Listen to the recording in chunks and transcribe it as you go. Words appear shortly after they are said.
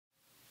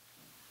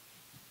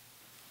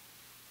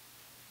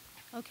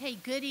Okay,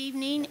 good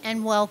evening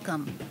and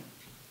welcome.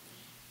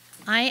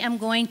 I am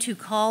going to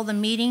call the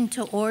meeting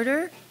to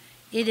order.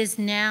 It is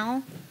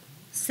now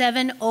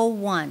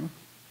 7:01.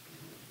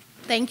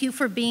 Thank you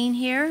for being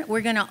here.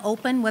 We're going to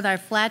open with our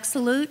flag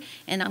salute,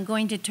 and I'm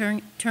going to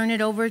turn it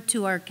over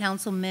to our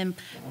council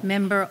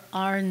member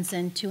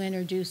Arnzen to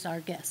introduce our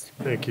guest.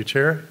 Thank you,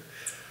 Chair.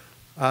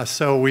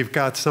 So we've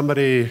got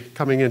somebody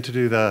coming in to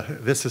do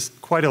this is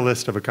quite a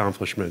list of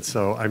accomplishments,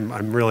 so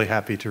I'm really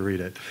happy to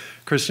read it.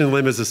 Christian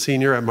Lim is a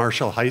senior at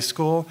Marshall High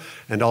School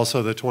and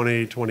also the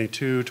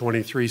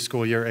 2022-23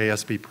 school year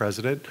ASB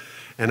president.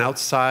 And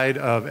outside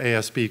of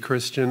ASB,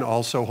 Christian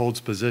also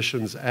holds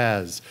positions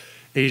as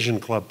Asian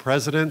Club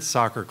president,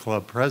 soccer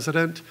club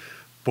president,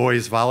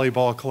 boys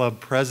volleyball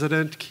club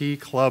president, key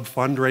club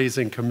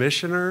fundraising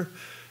commissioner,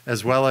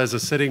 as well as a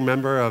sitting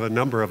member of a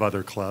number of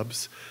other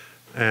clubs.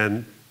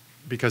 And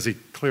because he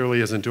clearly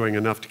isn't doing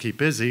enough to keep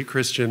busy,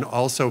 Christian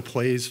also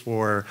plays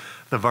for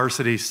the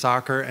varsity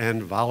soccer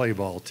and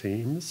volleyball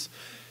teams.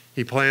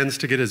 He plans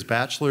to get his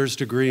bachelor's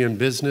degree in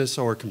business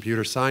or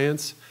computer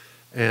science,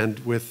 and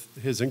with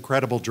his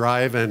incredible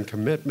drive and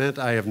commitment,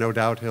 I have no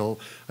doubt he'll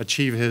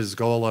achieve his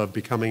goal of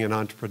becoming an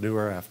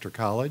entrepreneur after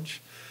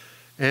college.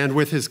 And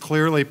with his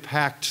clearly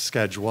packed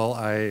schedule,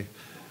 I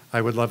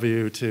would love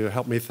you to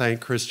help me thank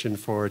Christian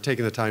for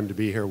taking the time to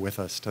be here with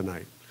us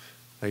tonight.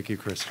 Thank you,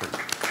 Christian.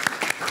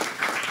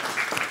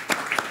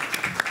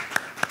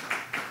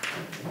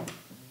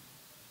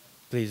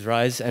 Please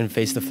rise and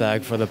face the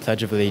flag for the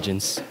Pledge of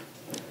Allegiance.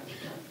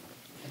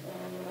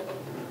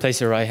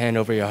 Place your right hand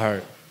over your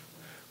heart.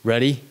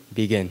 Ready?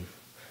 Begin.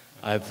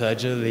 I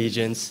pledge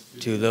allegiance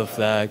to the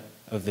flag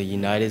of the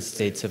United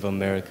States of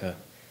America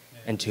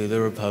and to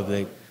the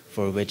republic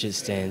for which it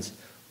stands,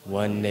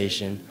 one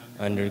nation,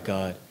 under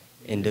God,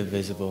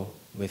 indivisible,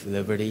 with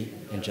liberty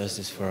and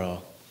justice for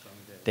all.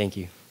 Thank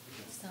you.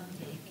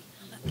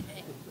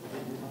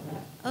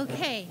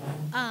 Okay,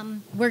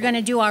 we're going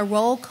to do our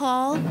roll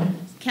call.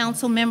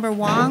 Councilmember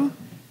Wong.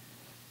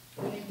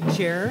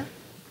 Chair.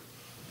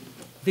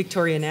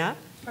 Victoria Knapp.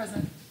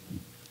 Present.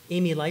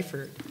 Amy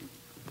Lyford.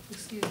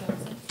 Excuse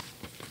absent.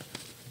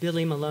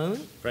 Billy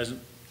Malone.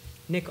 Present.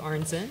 Nick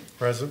Arnzen.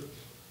 Present.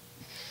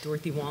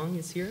 Dorothy Wong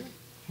is here.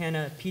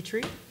 Hannah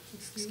Petrie.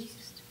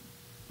 Excused.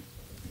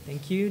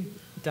 Thank you.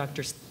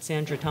 Dr.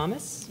 Sandra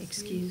Thomas.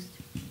 Excused.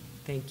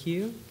 Thank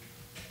you.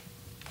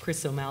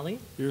 Chris O'Malley.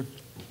 Here.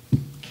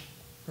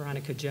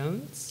 Veronica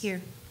Jones.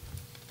 Here.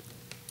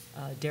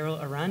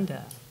 Daryl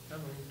Aranda.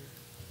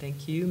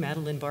 Thank you.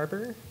 Madeline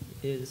Barber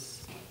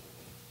is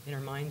in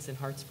our minds and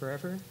hearts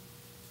forever.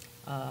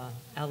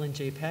 Alan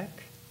J.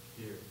 Peck.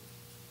 Here.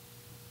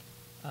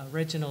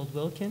 Reginald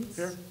Wilkins.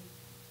 Here.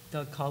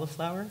 Doug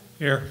Cauliflower.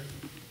 Here.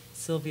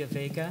 Sylvia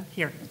Vega.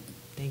 Here.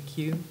 Thank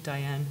you.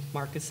 Diane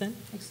Markison.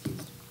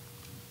 Excused.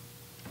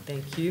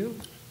 Thank you.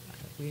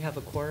 We have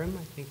a quorum,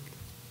 I think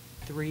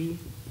 3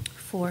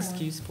 4.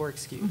 excused, 4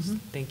 excused.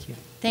 Thank you.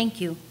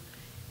 Thank you.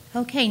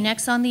 Okay,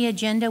 next on the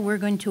agenda, we're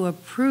going to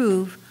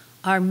approve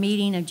our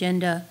meeting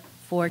agenda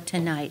for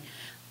tonight.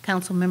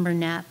 Councilmember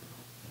Knapp.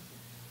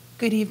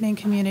 Good evening,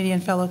 community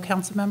and fellow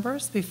council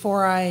members.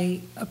 Before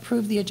I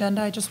approve the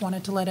agenda, I just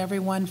wanted to let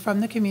everyone from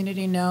the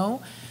community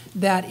know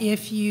that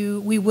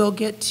we will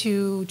get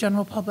to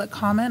general public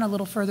comment a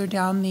little further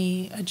down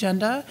the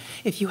agenda.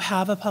 If you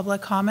have a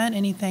public comment,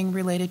 anything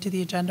related to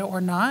the agenda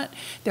or not,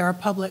 there are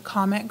public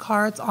comment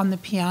cards on the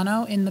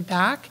piano in the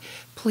back.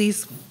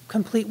 Please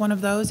complete one of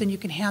those and you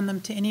can hand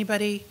them to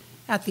anybody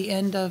at the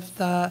end of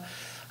the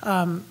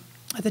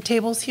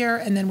tables here,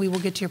 and then we will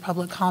get to your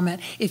public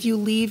comment. If you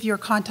leave your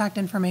contact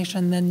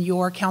information, then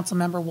your council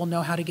member will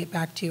know how to get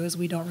back to you, as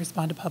we don't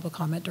respond to public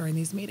comment during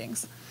these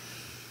meetings.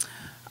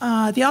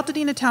 The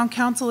Altadena Town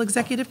Council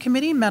Executive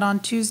Committee met on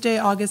Tuesday,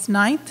 August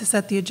 9th to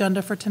set the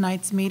agenda for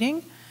tonight's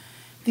meeting.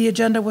 The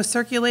agenda was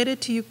circulated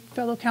to you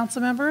fellow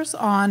council members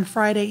on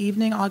Friday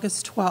evening,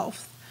 August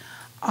 12th.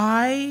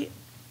 I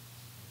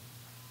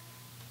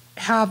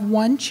have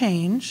one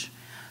change.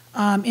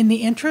 In the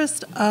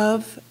interest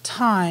of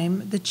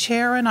time, the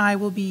chair and I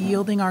will be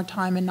yielding our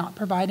time and not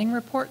providing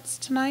reports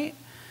tonight.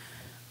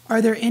 Are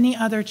there any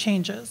other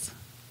changes?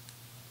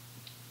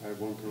 I have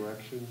one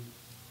correction.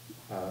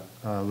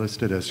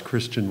 Listed as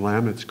Christian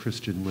Lam, it's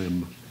Christian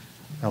Lim,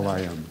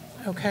 L-I-M.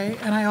 Okay,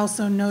 and I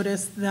also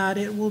noticed that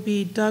it will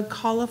be Doug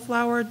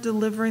Cauliflower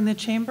delivering the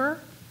chamber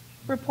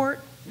report.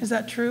 Is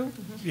that true?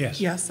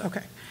 Yes. Yes,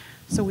 okay.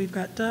 So we've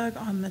got Doug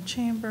on the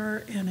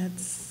chamber and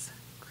it's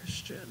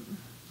Christian.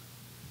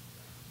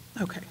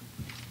 Okay,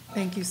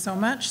 thank you so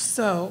much.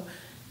 So,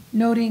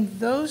 noting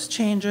those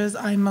changes,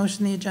 I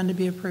motion the agenda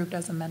be approved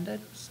as amended.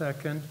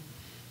 Second.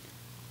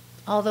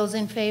 All those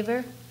in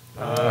favor?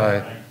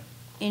 Aye.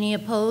 Any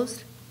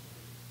opposed?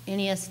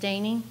 Any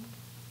abstaining?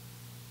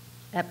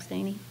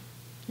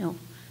 No.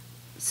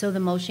 So the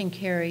motion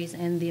carries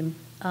and the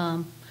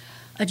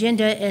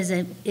agenda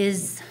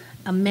is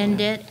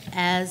amended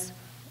as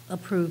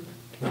approved.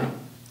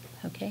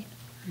 Okay.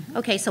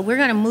 Okay, so we're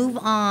going to move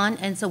on,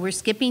 and so we're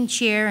skipping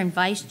chair and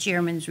vice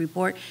chairman's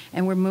report,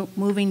 and we're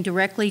moving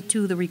directly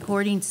to the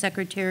recording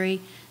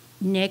secretary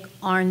Nick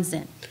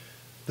Arnzen.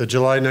 The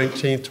July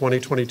 19th,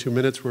 2022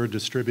 minutes were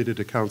distributed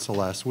to council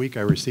last week.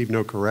 I received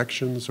no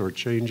corrections or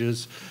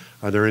changes.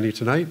 Are there any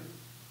tonight?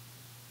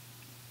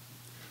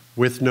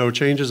 With no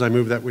changes, I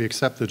move that we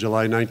accept the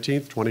July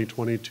 19th,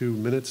 2022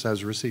 minutes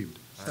as received.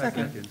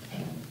 Second.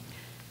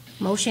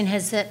 Motion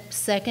has set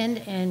second,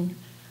 and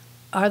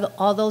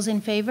all those in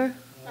favor?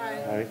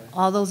 Aye.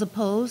 All those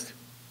opposed?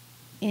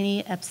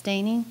 Any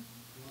abstaining?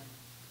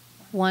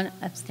 One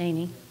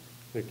abstaining.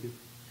 Thank you.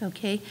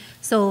 Okay,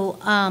 so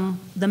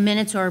the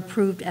minutes are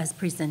approved as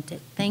presented.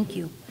 Thank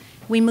you.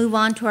 We move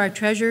on to our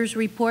treasurer's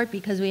report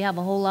because we have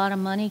a whole lot of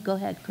money. Go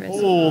ahead, Chris.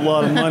 Whole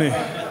lot of money.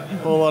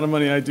 Whole lot of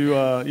money. I do,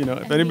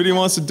 if anybody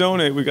wants to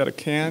donate, we got a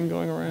can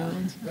going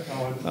around.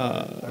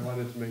 I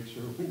wanted to make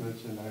sure we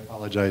mentioned, I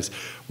apologize.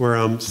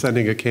 We're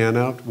sending a can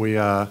out. We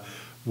are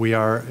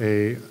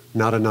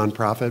not a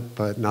nonprofit,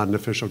 but not an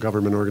official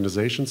government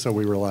organization, so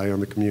we rely on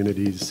the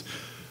community's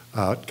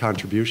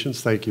contributions.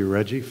 Thank you,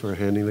 Reggie, for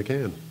handing the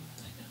can.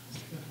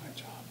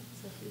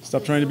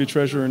 Stop trying to be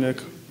treasurer,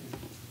 Nick.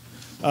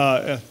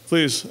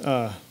 Please,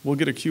 we'll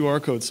get a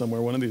QR code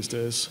somewhere one of these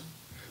days.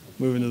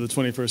 Move into the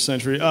 21st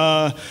century.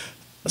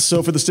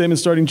 So for the statement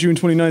starting June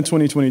 29,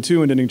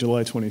 2022 and ending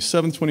July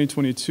 27,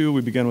 2022,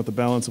 we began with a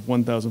balance of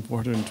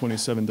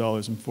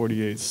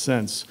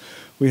 $1,427.48.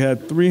 We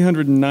had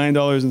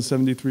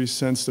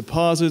 $309.73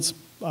 deposits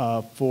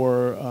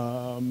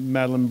for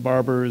Madeline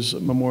Barber's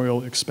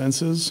memorial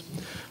expenses.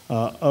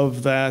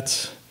 Of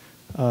that,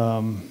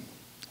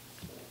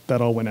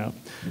 that all went out.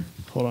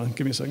 Hold on,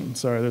 give me a second.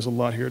 Sorry, there's a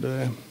lot here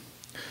today.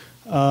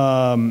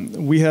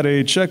 We had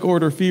a check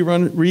order fee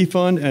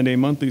refund and a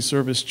monthly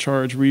service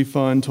charge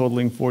refund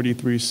totaling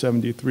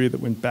 $43.73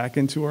 that went back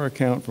into our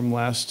account from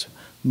last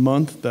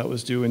month. That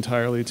was due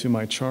entirely to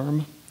my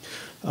charm.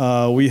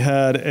 We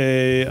had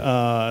a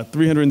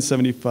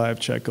 $375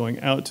 check going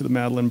out to the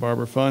Madeline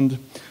Barber Fund.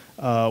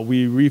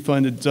 We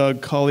refunded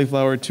Doug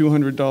Cauliflower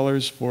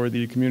 $200 for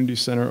the community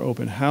center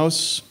open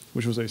house,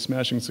 which was a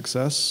smashing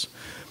success.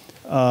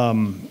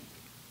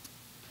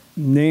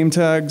 Name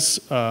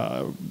tags,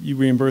 you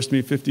reimbursed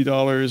me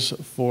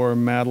 $50 for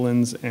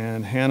Madeline's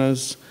and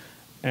Hannah's,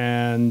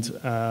 and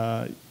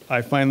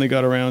I finally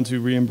got around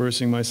to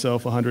reimbursing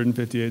myself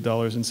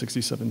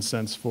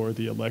 $158.67 for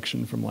the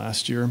election from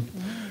last year.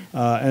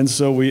 And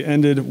so we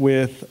ended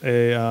with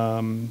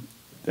a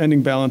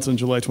ending balance on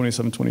July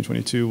 27,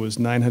 2022 was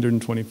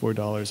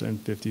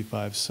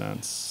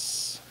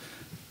 $924.55.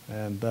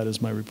 And that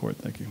is my report.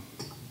 Thank you.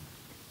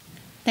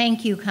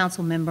 Thank you,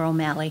 Councilmember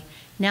O'Malley.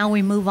 Now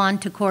we move on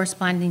to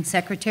Corresponding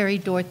Secretary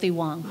Dorothy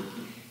Wong.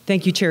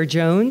 Thank you, Chair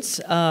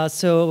Jones.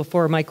 So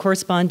for my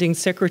corresponding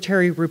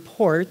secretary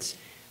report,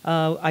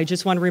 I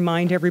just want to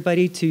remind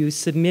everybody to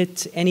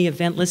submit any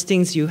event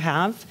listings you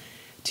have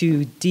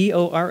to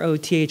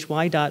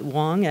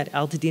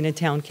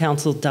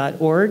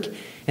dorothy.wong@altadenatowncouncil.org,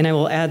 and I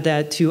will add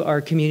that to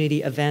our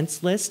community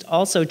events list.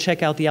 Also,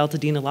 check out the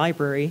Altadena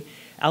Library,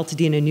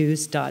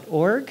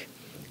 altadenanews.org.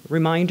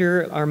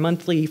 Reminder, our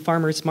monthly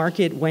farmers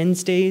market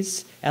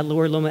Wednesdays at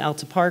Lower Loma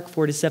Alta Park,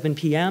 4 to 7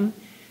 p.m.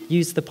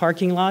 Use the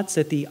parking lots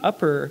at the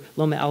Upper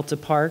Loma Alta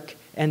Park,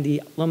 and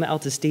the Loma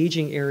Alta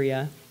staging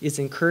area is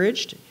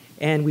encouraged.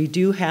 And we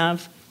do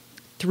have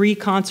 3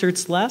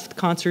 concerts left,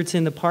 concerts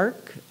in the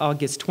park,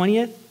 August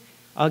 20th,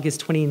 August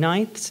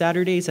 29th,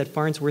 Saturdays at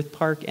Farnsworth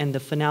Park, and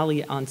the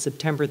finale on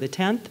September the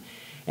 10th.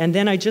 And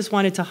then I just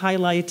wanted to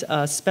highlight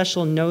a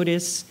special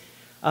notice.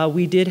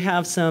 We did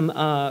have some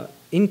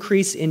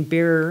increase in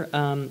bear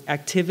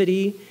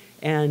activity,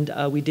 and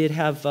we did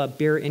have a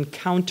bear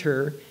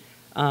encounter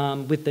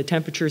with the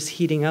temperatures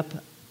heating up,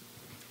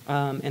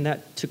 and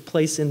that took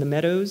place in the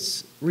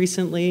meadows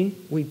recently.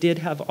 We did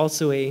have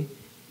also a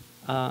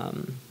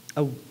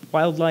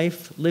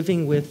wildlife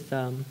living with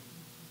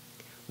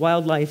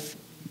wildlife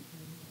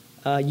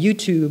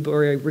YouTube,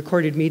 or a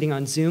recorded meeting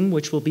on Zoom,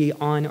 which will be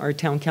on our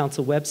town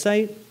council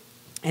website.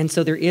 And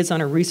so there is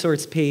on a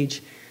resource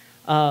page,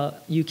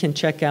 you can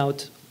check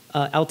out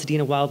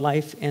Altadena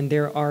Wildlife, and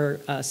there are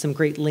some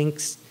great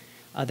links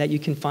that you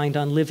can find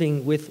on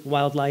Living with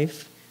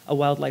Wildlife, a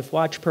wildlife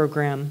watch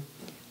program,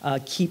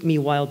 Keep Me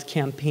Wild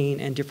campaign,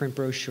 and different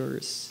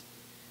brochures.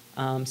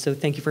 So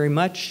thank you very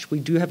much. We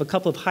do have a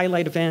couple of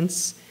highlight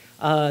events.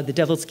 The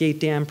Devil's Gate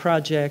Dam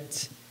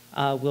project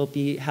will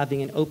be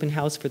having an open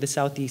house for the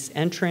southeast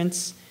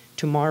entrance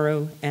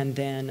tomorrow, and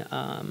then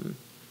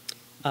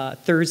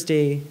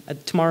Thursday,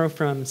 tomorrow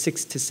from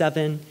 6 to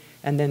 7,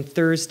 and then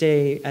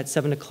Thursday at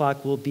 7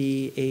 o'clock will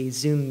be a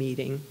Zoom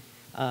meeting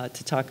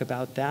to talk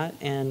about that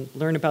and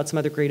learn about some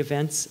other great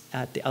events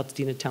at the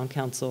Altadena Town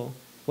Council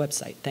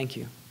website. Thank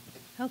you.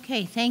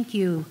 Okay, thank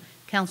you,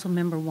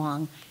 Councilmember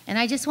Wong. And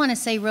I just want to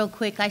say real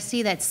quick, I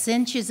see that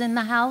Cinch is in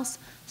the house,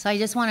 so I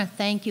just want to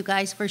thank you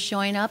guys for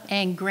showing up.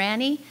 And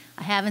Granny,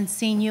 I haven't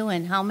seen you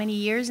in how many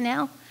years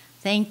now?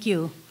 Thank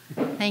you.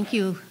 Thank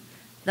you.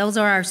 Those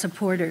are our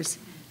supporters.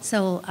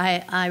 So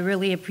I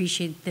really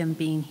appreciate them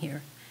being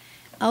here.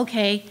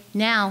 Okay,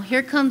 now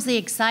here comes the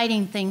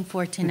exciting thing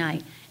for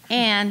tonight.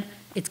 And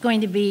it's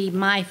going to be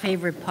my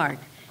favorite part.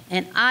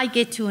 and I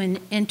get to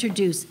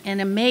introduce an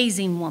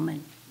amazing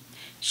woman.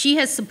 She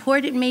has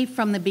supported me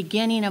from the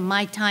beginning of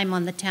my time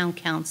on the town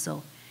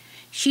council.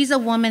 She's a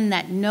woman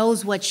that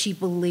knows what she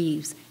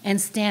believes and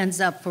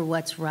stands up for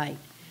what's right.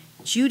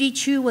 Judy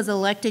Chu was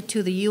elected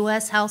to the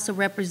U.S. House of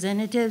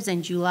Representatives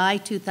in July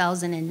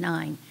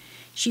 2009.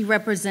 She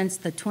represents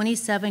the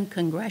 27th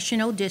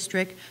Congressional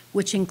District,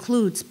 which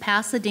includes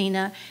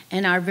Pasadena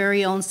and our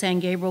very own San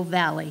Gabriel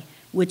Valley,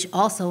 which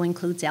also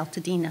includes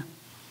Altadena.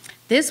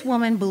 This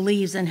woman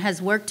believes and has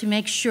worked to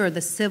make sure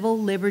the civil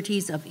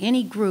liberties of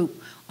any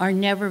group are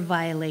never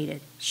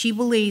violated. She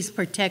believes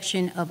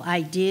protection of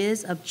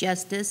ideas of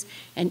justice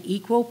and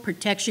equal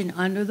protection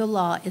under the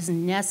law is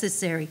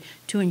necessary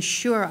to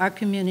ensure our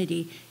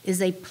community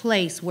is a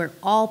place where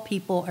all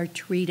people are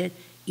treated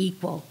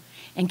equal.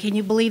 And can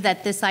you believe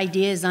that this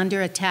idea is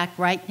under attack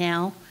right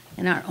now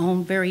in our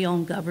own very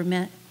own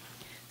government?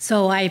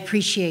 So I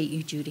appreciate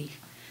you, Judy.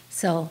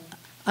 So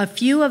a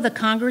few of the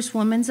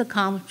Congresswoman's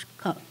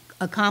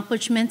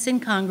accomplishments in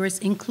Congress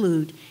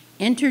include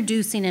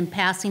introducing and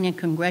passing a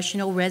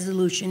congressional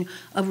resolution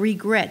of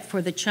regret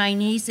for the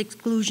Chinese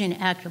Exclusion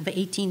Act of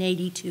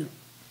 1882.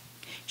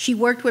 She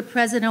worked with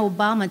President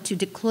Obama to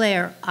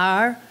declare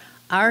our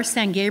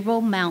San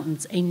Gabriel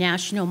Mountains a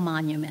national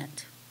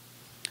monument.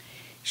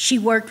 She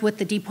worked with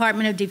the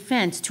Department of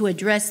Defense to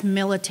address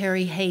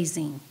military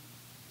hazing.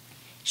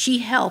 She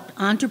helped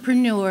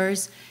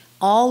entrepreneurs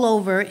all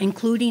over,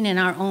 including in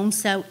our own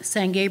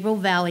San Gabriel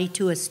Valley,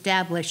 to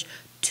establish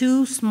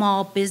 2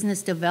 small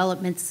business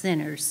development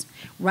centers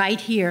right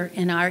here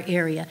in our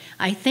area.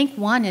 I think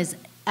one is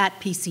at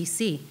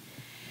PCC.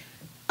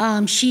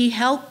 She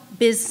helped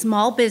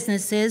small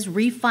businesses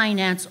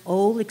refinance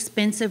old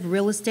expensive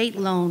real estate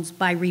loans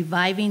by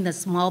reviving the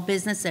Small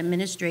Business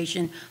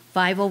Administration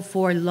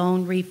 504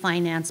 loan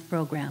refinance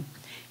program.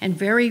 And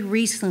very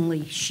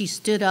recently, she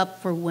stood up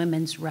for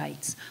women's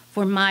rights,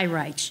 for my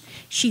rights.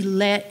 She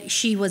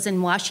was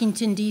in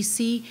Washington,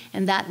 D.C.,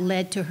 and that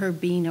led to her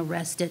being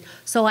arrested.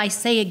 So I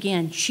say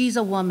again, she's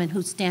a woman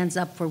who stands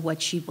up for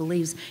what she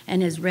believes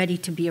and is ready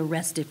to be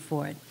arrested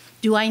for it.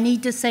 Do I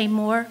need to say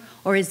more,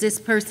 or is this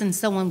person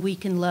someone we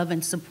can love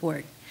and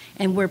support?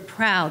 And we're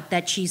proud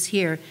that she's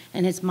here,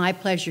 and it's my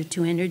pleasure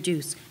to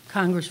introduce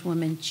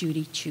Congresswoman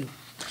Judy Chu.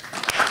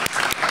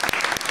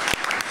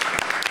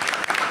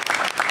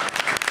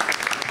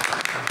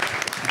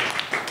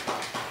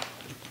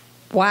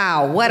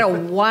 Wow, what a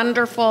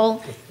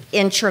wonderful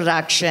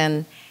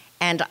introduction,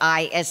 and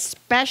I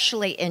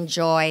especially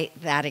enjoy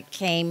that it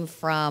came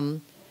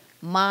from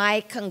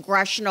my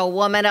Congressional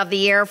Woman of the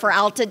Year for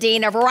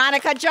Altadena,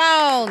 Veronica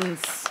Jones.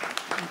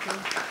 Thank you.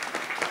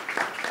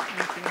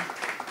 Thank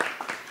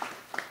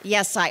you.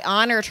 Yes, I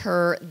honored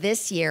her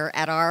this year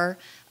at our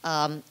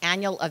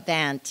annual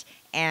event,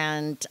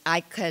 and I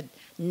could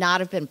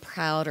not have been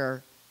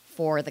prouder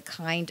for the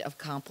kind of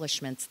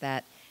accomplishments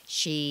that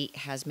she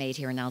has made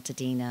here in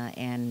Altadena,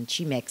 and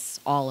she makes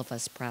all of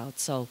us proud.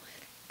 So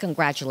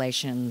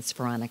congratulations,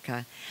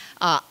 Veronica.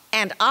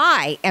 And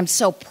I am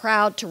so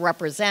proud to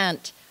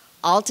represent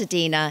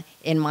Altadena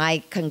in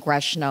my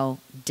congressional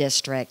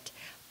district.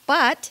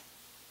 But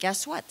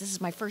guess what? This is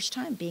my first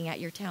time being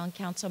at your town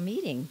council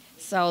meeting.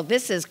 So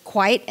this is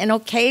quite an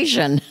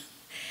occasion.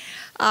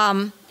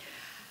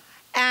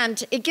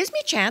 And it gives me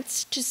a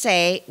chance to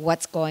say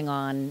what's going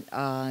on,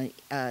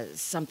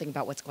 something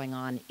about what's going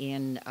on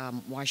in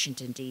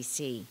Washington,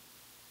 D.C.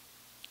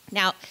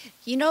 Now,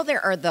 you know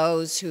there are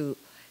those who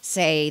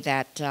say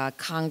that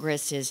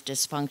Congress is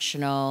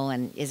dysfunctional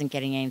and isn't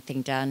getting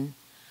anything done.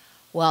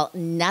 Well,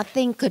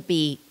 nothing could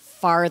be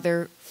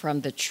farther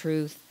from the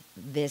truth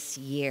this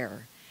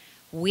year.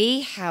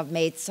 We have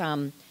made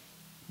some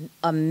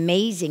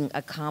amazing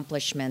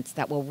accomplishments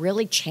that will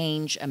really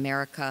change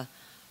America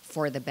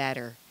for the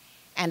better.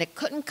 And it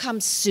couldn't come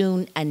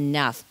soon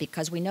enough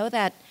because we know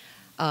that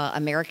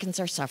Americans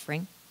are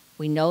suffering.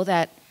 We know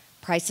that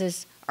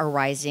prices are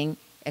rising,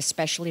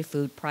 especially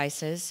food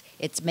prices.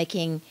 It's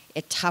making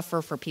it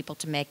tougher for people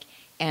to make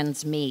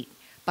ends meet.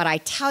 But I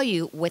tell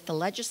you, with the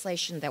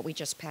legislation that we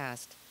just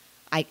passed,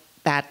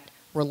 that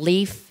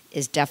relief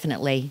is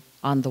definitely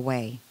on the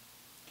way.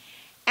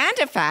 And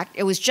in fact,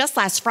 it was just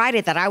last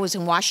Friday that I was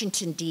in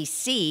Washington,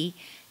 D.C.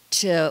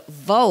 to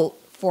vote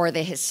for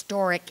the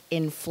historic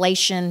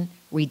Inflation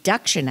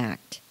Reduction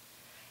Act.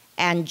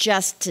 And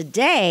just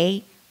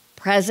today,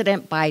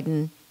 President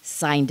Biden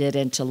signed it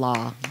into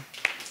law.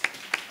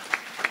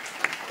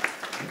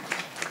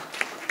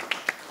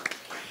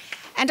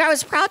 And I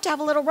was proud to have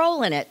a little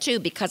role in it, too,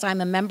 because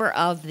I'm a member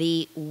of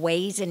the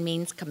Ways and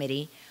Means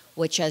Committee,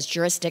 which has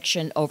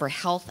jurisdiction over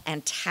health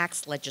and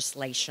tax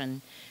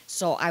legislation.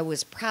 So I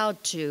was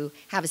proud to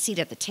have a seat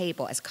at the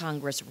table as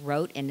Congress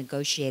wrote and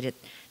negotiated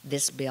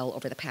this bill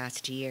over the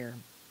past year.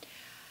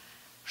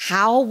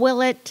 How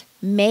will it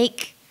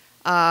make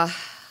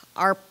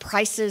our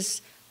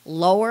prices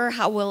lower?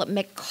 How will it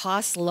make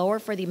costs lower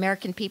for the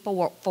American people?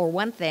 Well, for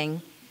one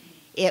thing,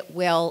 it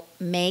will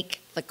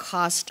make the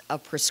cost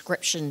of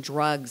prescription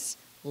drugs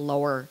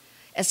lower.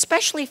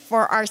 especially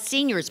for our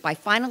seniors, by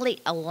finally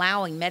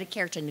allowing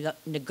Medicare to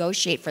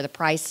negotiate for the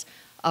price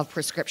of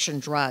prescription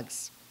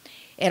drugs.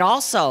 It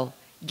also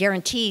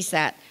guarantees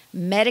that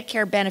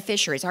Medicare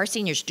beneficiaries, our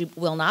seniors,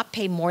 will not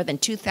pay more than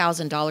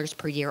 $2,000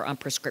 per year on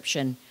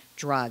prescription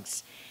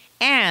drugs.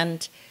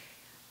 And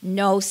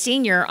no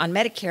senior on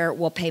Medicare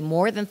will pay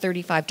more than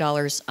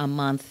 $35 a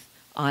month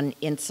on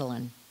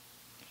insulin.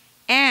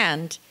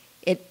 And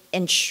it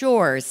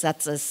ensures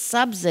that the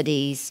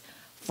subsidies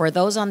for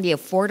those on the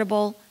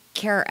Affordable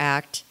Care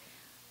Act,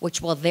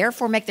 which will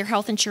therefore make their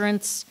health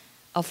insurance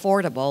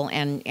affordable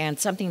and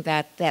something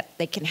that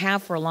they can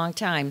have for a long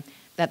time,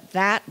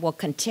 that will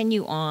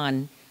continue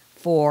on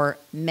for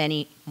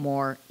many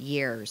more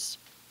years.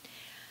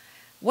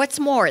 What's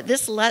more,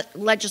 this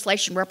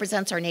legislation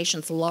represents our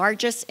nation's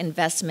largest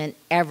investment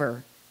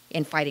ever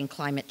in fighting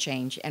climate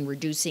change and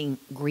reducing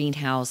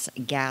greenhouse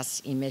gas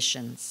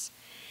emissions.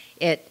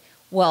 It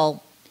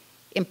will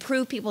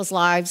improve people's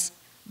lives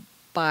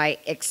by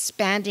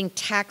expanding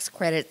tax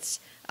credits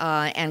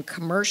and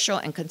commercial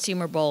and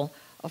consumable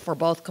for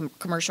both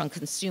commercial and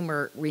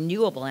consumer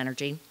renewable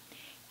energy,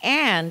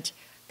 and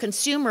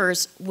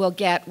consumers will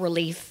get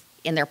relief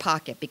in their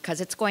pocket because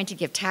it's going to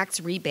give tax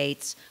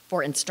rebates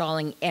for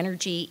installing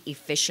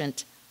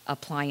energy-efficient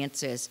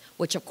appliances,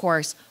 which of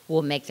course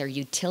will make their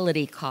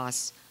utility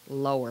costs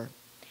lower.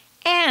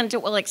 And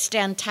it will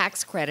extend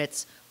tax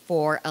credits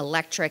for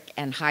electric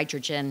and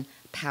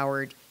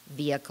hydrogen-powered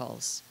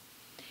vehicles.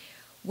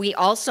 We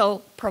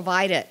also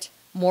provided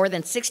more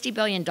than $60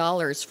 billion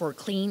for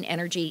clean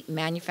energy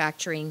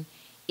manufacturing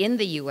in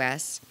the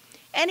U.S.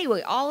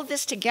 Anyway, all of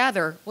this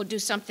together will do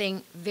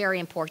something very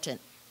important: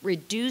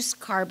 reduce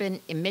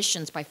carbon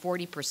emissions by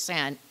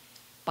 40%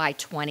 by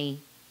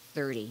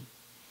 2030.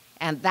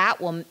 And that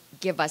will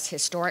give us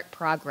historic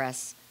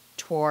progress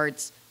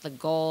towards the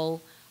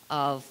goal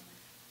of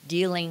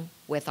dealing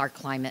with our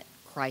climate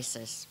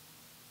crisis.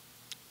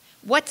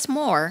 What's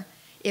more,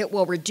 it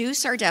will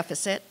reduce our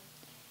deficit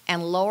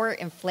and lower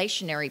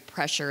inflationary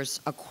pressures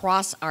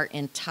across our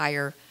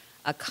entire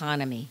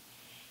economy.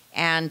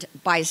 And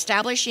by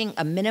establishing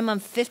a minimum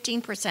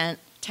 15%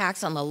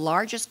 tax on the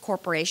largest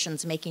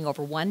corporations making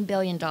over $1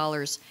 billion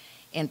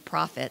in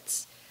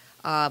profits,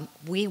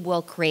 we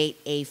will create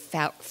a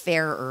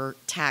fairer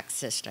tax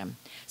system.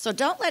 So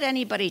don't let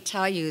anybody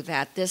tell you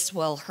that this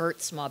will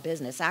hurt small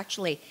business.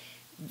 Actually,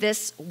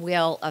 this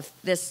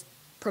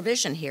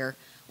provision here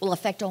will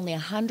affect only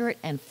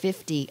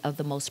 150 of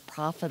the most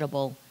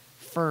profitable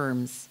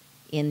firms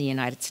in the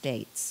United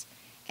States.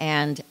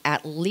 And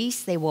at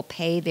least they will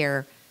pay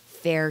their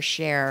fair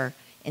share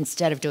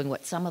instead of doing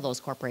what some of those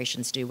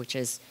corporations do, which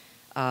is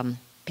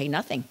pay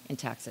nothing in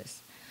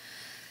taxes.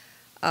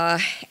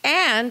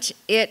 And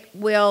it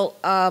will,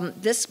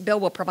 this bill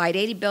will provide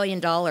 $80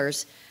 billion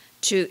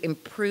to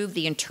improve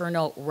the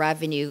Internal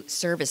Revenue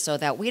Service so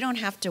that we don't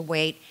have to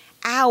wait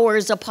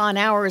hours upon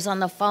hours on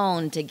the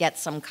phone to get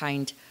some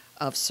kind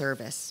of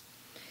service.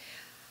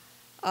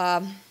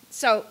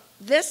 So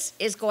this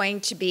is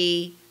going to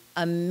be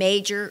a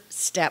major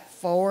step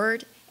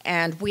forward,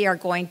 and we are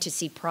going to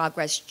see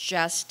progress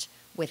just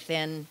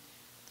within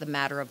the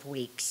matter of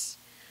weeks.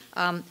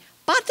 But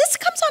this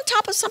comes on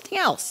top of something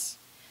else,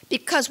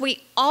 because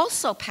we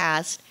also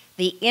passed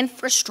the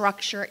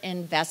Infrastructure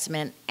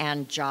Investment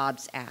and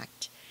Jobs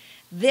Act.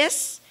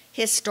 This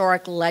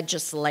historic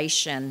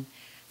legislation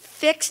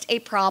fixed a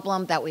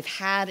problem that we've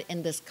had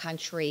in this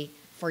country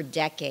for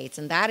decades,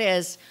 and that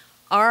is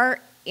our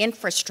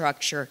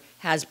infrastructure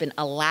has been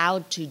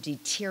allowed to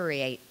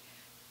deteriorate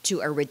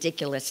to a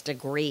ridiculous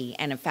degree.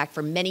 And in fact,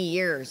 for many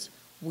years,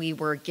 we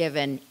were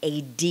given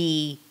a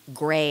D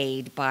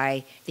grade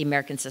by the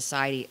American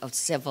Society of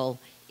Civil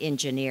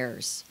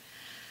Engineers.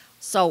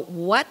 So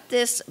what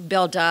this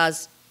bill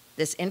does,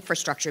 this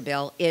infrastructure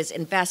bill, is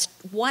invest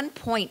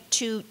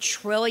 $1.2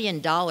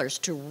 trillion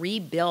to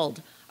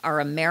rebuild our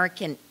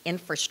American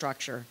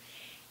infrastructure.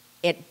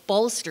 It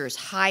bolsters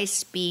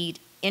high-speed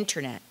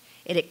internet.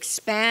 It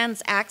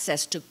expands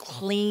access to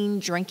clean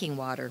drinking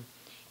water,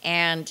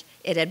 and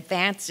it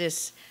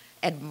advances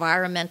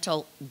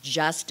environmental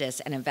justice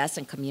and invests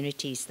in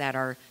communities that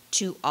are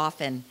too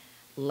often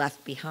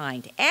left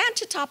behind. And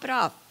to top it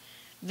off,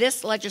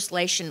 this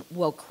legislation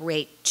will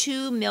create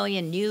 2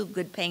 million new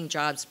good-paying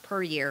jobs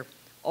per year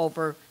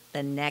over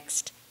the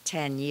next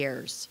 10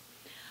 years.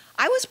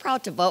 I was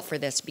proud to vote for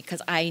this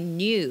because I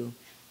knew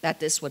that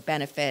this would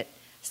benefit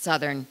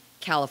Southern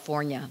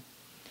California.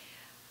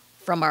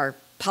 From our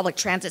public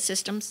transit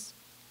systems,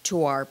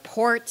 to our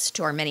ports,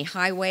 to our many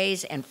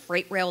highways and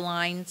freight rail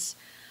lines,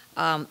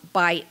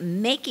 by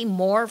making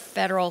more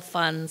federal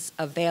funds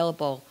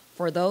available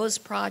for those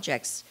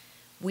projects,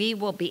 we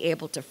will be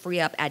able to free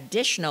up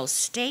additional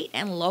state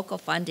and local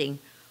funding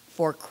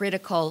for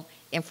critical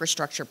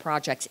infrastructure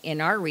projects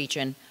in our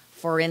region,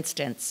 for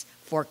instance,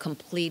 for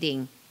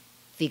completing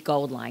the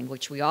Gold Line,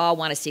 which we all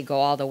want to see go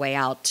all the way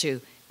out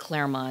to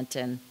Claremont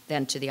and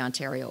then to the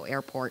Ontario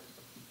Airport.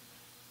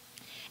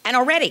 And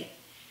already,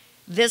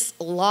 this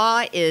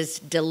law is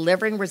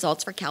delivering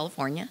results for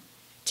California.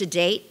 To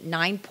date,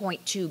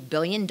 $9.2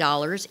 billion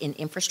in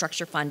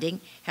infrastructure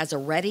funding has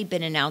already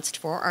been announced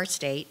for our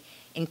state,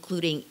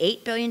 including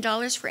 $8 billion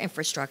for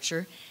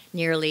infrastructure,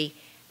 nearly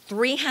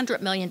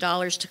 $300 million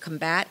to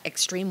combat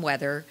extreme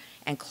weather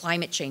and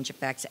climate change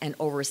effects, and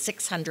over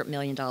 $600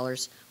 million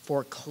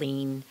for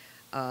clean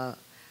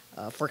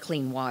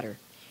water.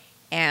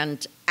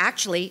 And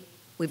actually,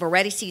 we've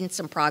already seen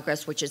some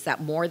progress, which is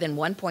that more than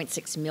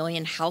 1.6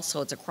 million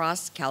households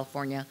across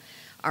California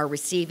are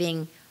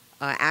receiving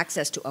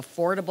access to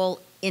affordable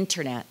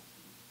internet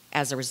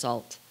as a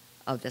result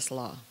of this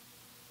law.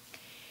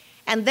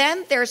 And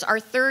then there's our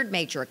third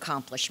major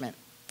accomplishment,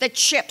 the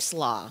CHIPS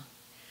law.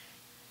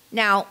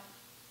 Now,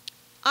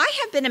 I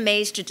have been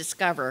amazed to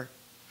discover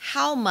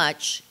how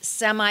much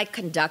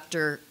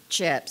semiconductor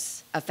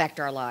chips affect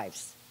our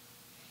lives.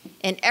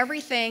 And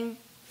everything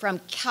from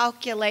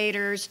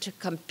calculators to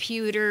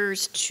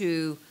computers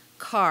to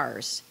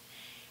cars.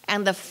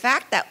 And the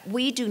fact that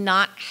we do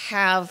not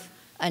have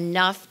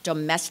enough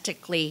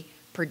domestically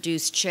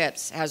produced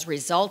chips has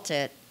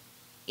resulted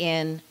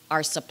in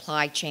our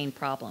supply chain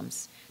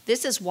problems.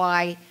 This is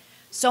why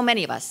so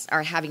many of us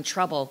are having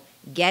trouble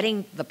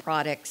getting the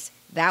products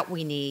that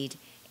we need,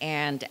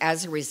 and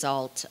as a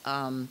result,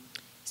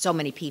 so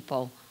many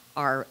people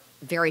are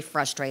very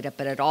frustrated,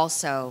 but it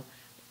also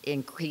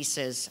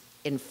increases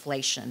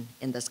inflation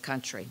in this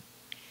country.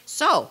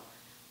 So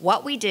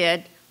what we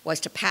did was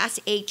to pass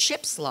a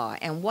CHIPS law,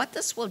 and what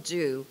this will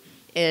do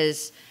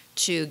is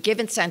to give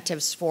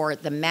incentives for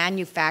the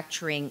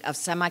manufacturing of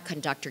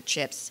semiconductor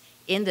chips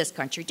in this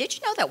country. Did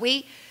you know that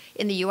we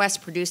in the U.S.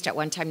 produced at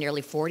one time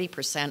nearly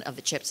 40% of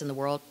the chips in the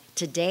world?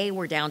 Today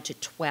we're down to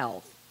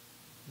 12.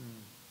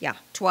 Yeah,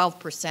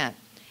 12%.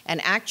 And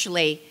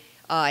actually,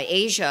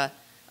 Asia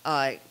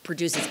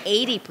produces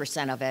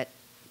 80% of it.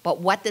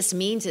 But what this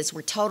means is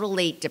we're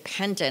totally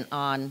dependent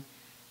on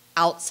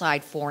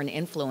outside foreign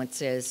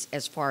influences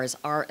as far as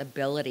our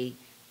ability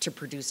to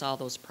produce all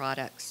those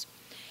products.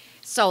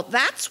 So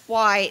that's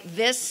why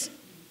this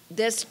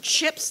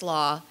CHIPS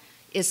law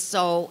is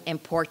so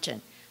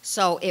important.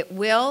 So it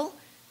will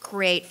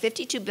create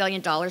 $52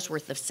 billion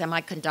worth of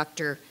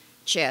semiconductor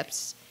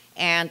chips,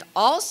 and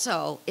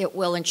also it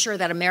will ensure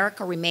that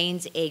America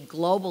remains a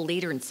global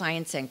leader in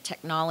science and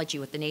technology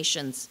with the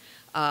nation's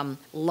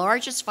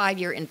largest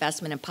 5-year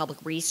investment in public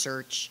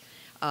research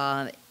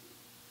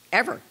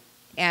ever,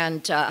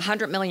 and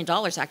 $100 million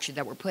actually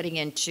that we're putting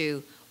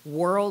into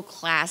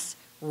world-class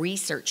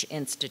research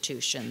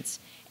institutions.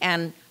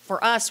 And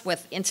for us,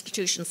 with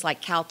institutions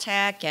like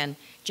Caltech and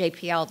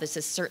JPL, this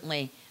is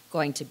certainly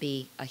going to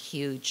be a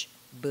huge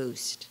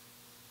boost.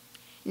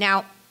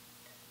 Now,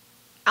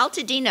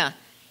 Altadena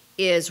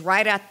is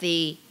right at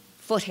the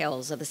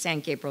foothills of the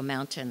San Gabriel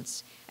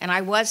Mountains, and I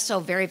was so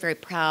very, very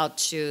proud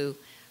to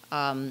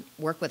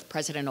work with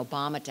President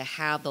Obama to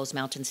have those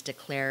mountains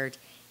declared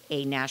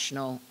a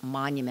national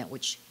monument,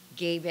 which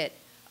gave it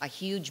a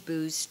huge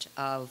boost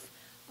of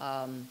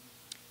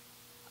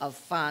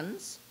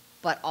funds,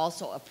 but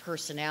also of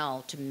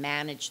personnel to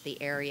manage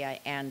the area.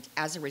 And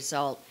as a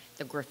result,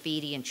 the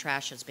graffiti and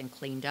trash has been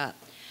cleaned up.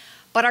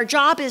 But our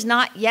job is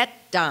not yet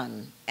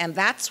done, and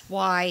that's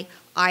why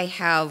I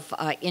have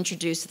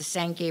introduced the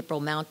San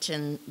Gabriel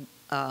Mountains,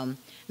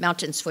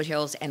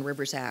 Foothills, and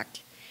Rivers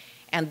Act.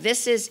 And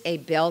this is a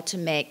bill to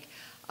make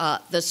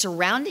the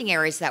surrounding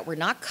areas that were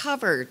not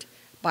covered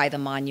by the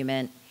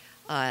monument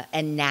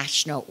a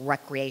national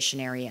recreation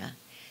area.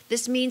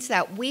 This means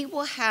that we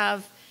will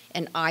have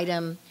an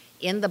item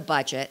in the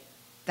budget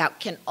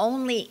that can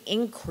only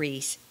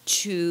increase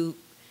to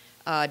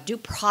do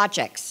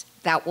projects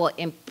that will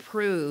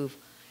improve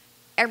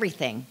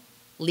everything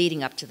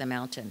leading up to the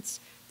mountains.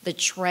 The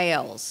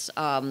trails,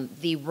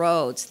 the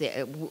roads.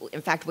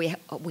 In fact,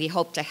 we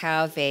hope to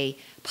have a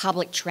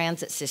public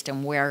transit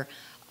system where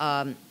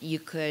you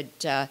could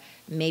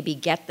maybe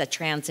get the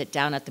transit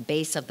down at the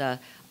base of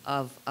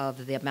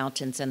the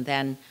mountains and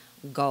then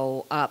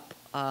go up,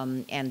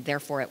 and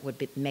therefore it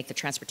would make the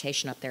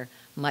transportation up there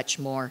much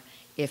more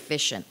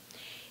efficient.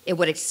 It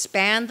would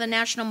expand the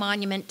national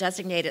monument,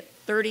 designated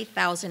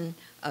 30,000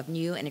 of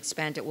new and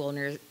expanded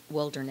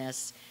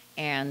wilderness,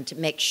 and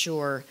make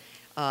sure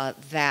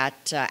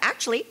that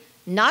actually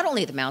not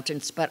only the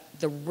mountains, but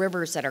the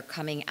rivers that are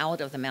coming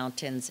out of the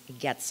mountains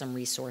get some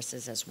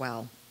resources as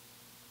well.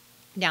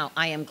 Now,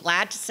 I am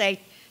glad to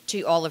say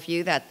to all of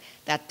you that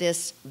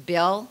this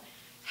bill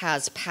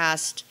has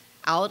passed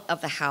out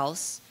of the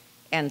House,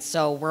 and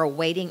so we're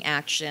awaiting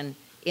action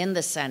in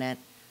the Senate,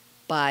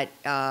 but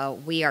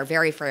we are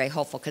very, very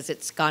hopeful because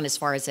it's gone as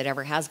far as it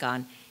ever has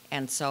gone,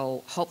 and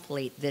so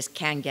hopefully this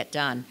can get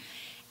done.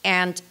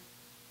 And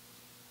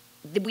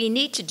we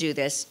need to do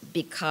this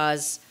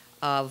because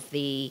of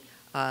the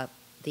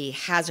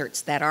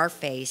hazards that are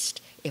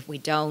faced if we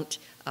don't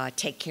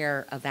take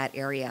care of that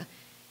area.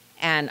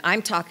 And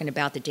I'm talking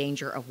about the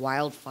danger of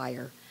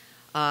wildfire.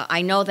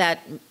 I know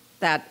that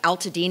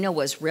Altadena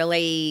was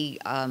really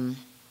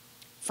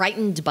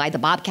frightened by the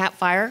Bobcat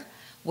fire,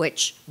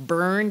 which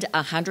burned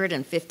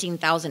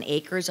 115,000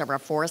 acres of our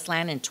forest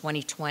land in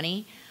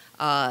 2020.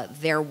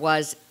 There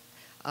was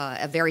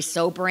a very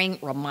sobering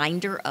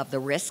reminder of the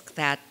risk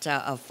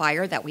of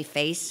fire that we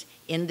face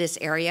in this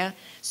area.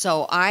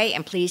 So I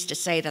am pleased to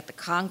say that the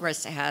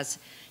Congress has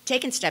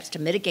taken steps to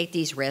mitigate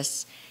these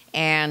risks,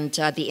 and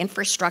the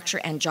Infrastructure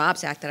and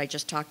Jobs Act that I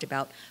just talked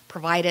about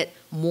provided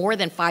more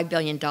than $5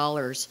 billion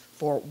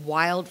for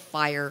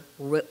wildfire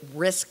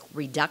risk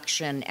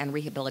reduction and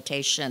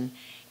rehabilitation,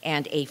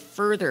 and a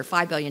further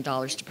 $5 billion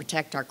to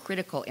protect our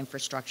critical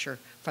infrastructure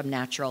from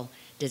natural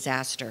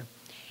disaster.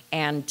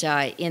 And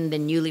in the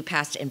newly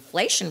passed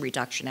Inflation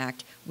Reduction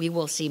Act, we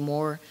will see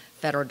more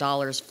federal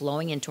dollars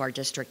flowing into our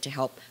district to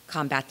help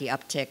combat the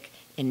uptick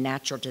in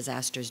natural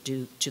disasters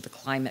due to the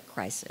climate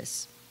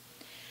crisis.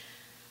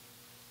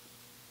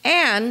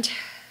 And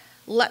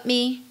let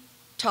me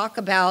talk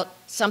about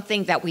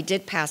something that we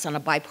did pass on a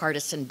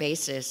bipartisan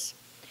basis.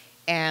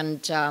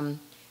 And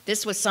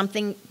this was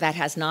something that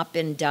has not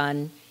been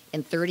done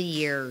in 30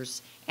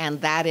 years,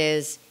 and that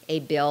is a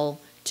bill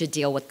to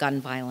deal with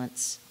gun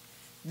violence.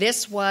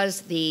 This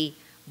was the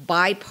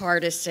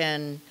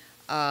bipartisan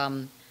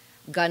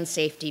gun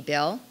safety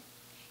bill,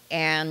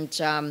 and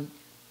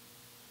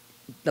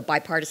the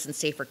Bipartisan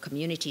Safer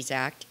Communities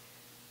Act.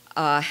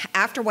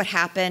 After what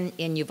happened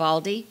in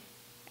Uvalde,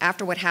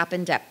 after what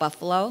happened at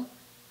Buffalo,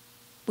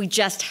 we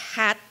just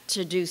had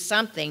to do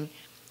something.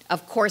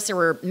 Of course, there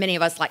were many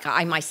of us, like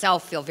I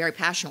myself, feel very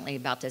passionately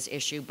about this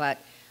issue, but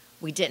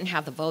we didn't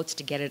have the votes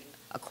to get it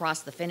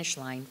across the finish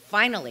line.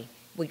 Finally,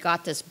 we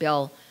got this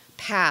bill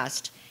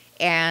passed,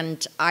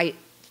 and I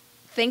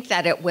think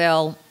that it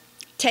will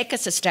take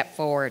us a step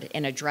forward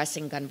in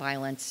addressing gun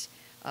violence,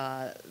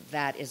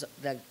 that is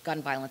the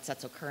gun violence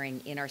that's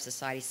occurring in our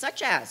society,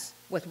 such as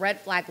with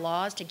red flag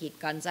laws to keep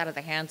guns out of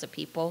the hands of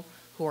people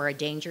who are a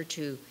danger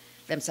to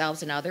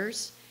themselves and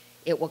others.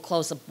 It will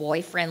close a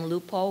boyfriend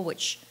loophole,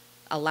 which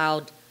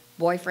allowed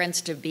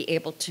boyfriends to be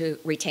able to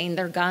retain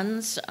their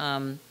guns,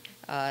 and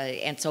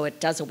so it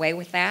does away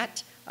with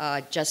that,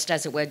 just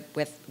as it would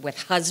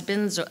with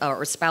husbands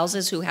or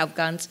spouses who have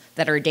guns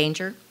that are a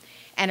danger.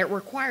 And it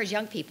requires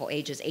young people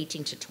ages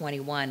 18 to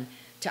 21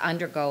 to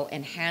undergo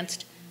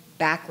enhanced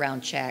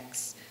background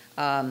checks,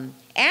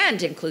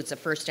 and includes the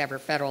first ever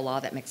federal law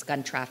that makes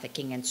gun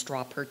trafficking and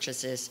straw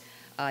purchases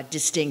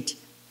distinct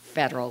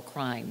federal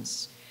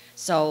crimes.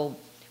 So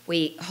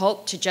we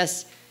hope to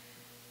just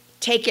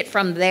take it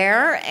from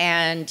there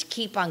and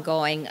keep on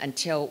going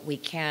until we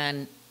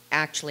can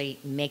actually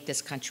make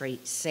this country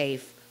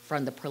safe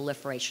from the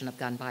proliferation of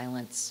gun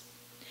violence.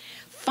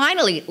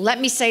 Finally,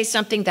 let me say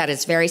something that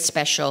is very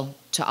special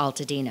to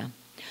Altadena.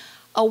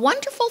 A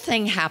wonderful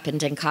thing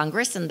happened in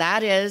Congress, and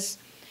that is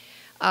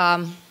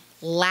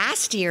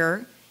last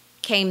year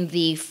came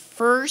the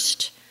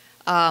first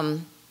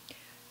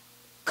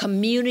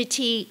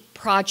community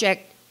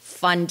project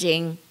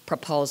funding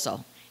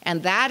proposal,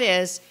 and that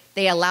is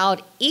they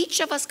allowed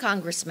each of us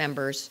Congress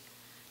members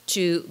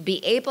to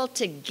be able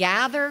to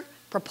gather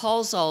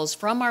proposals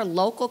from our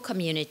local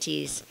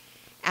communities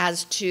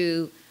as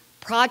to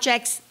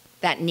projects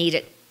that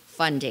needed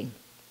funding.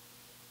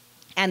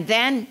 And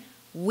then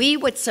we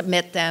would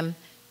submit them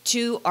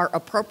to our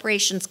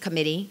Appropriations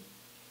Committee.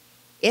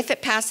 If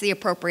it passed the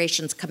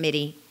Appropriations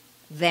Committee,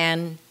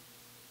 then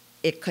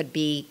it could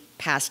be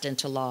passed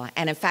into law.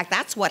 And in fact,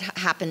 that's what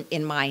happened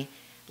in my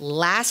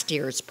last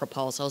year's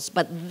proposals.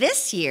 But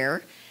this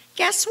year,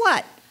 guess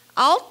what?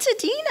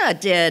 Altadena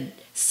did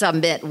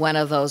submit one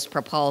of those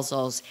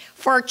proposals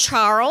for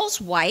Charles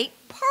White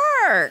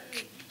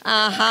Park.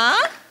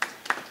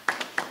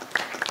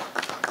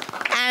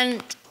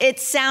 And it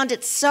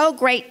sounded so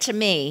great to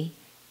me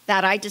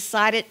that I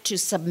decided to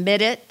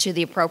submit it to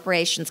the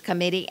Appropriations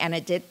Committee, and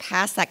it did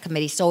pass that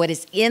committee. So it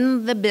is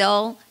in the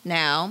bill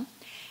now.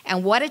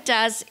 And what it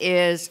does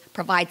is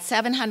provide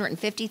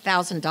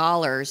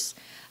 $750,000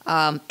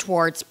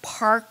 towards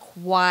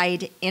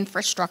park-wide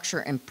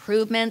infrastructure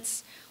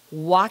improvements,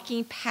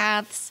 walking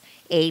paths,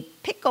 a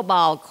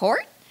pickleball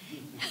court,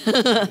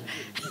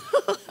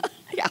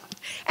 yeah,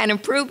 and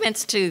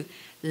improvements to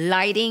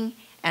lighting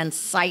and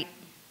site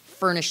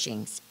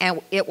furnishings.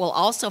 And it will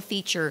also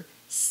feature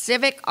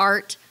civic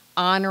art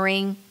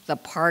honoring the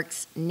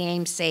park's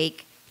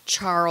namesake,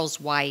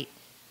 Charles White,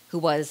 who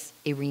was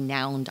a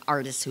renowned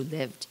artist who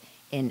lived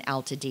in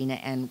Altadena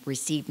and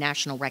received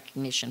national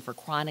recognition for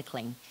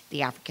chronicling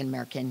the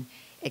African-American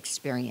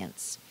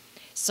experience.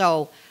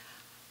 So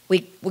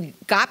we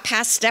got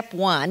past step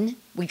one,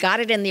 we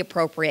got it in the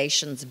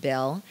appropriations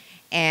bill,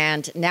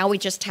 and now we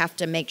just have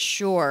to make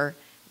sure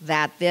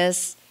that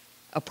this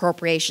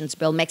appropriations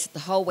bill makes it the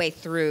whole way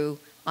through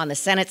on the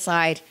Senate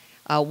side.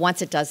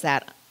 Once it does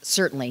that,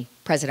 certainly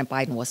President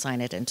Biden will sign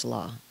it into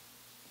law.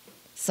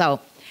 So,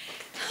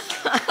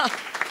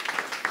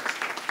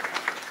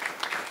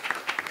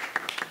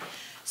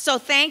 so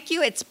thank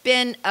you. It's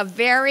been a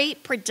very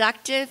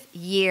productive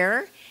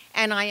year,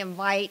 and I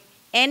invite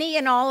any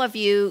and all of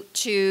you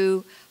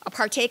to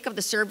partake of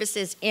the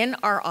services in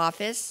our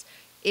office.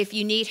 If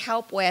you need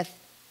help with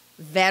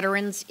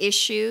veterans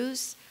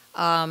issues,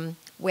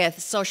 with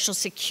Social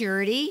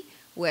Security,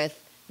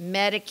 with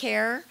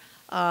Medicare,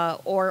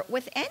 or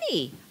with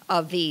any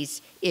of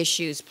these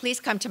issues, please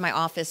come to my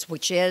office,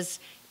 which is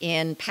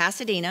in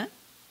Pasadena.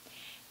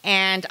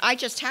 And I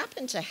just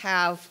happen to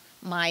have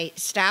my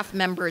staff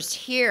members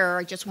here.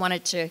 I just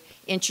wanted to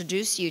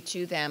introduce you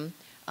to them.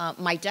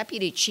 My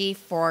deputy chief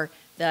for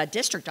the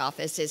district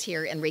office is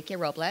here, Enrique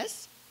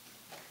Robles.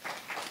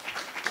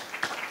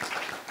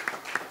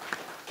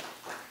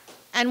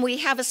 And we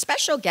have a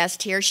special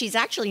guest here. She's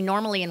actually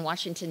normally in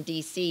Washington,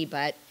 D.C.,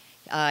 but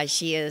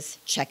she is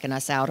checking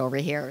us out over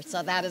here.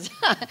 So that is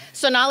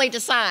Sonali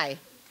Desai.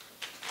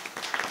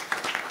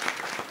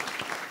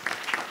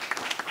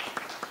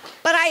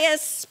 But I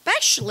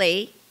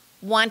especially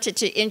wanted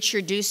to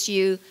introduce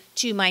you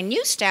to my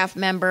new staff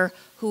member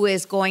who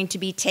is going to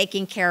be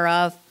taking care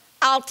of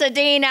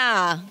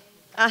Altadena.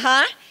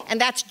 And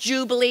that's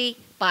Jubilee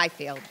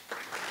Byfield.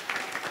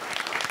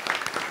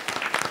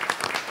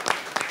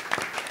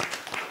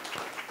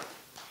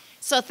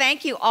 So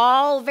thank you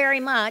all very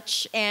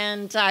much,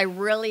 and I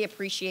really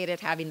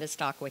appreciated having this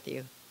talk with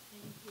you.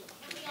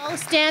 All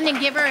stand and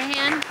give her a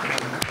hand.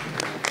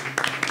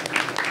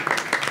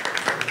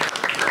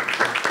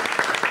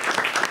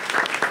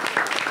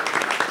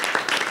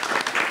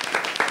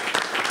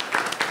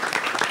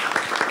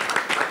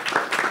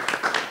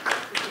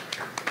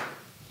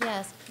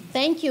 Yes,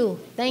 thank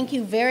you. Thank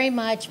you very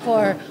much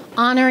for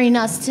honoring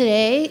us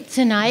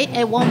tonight.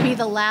 It won't be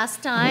the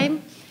last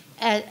time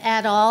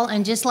at all.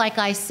 And just like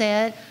I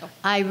said,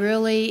 I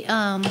really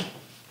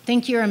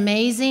think you're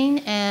amazing,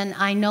 and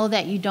I know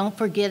that you don't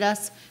forget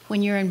us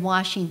when you're in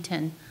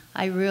Washington.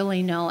 I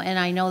really know, and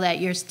I know that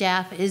your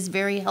staff is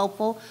very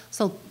helpful,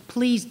 so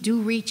please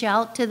do reach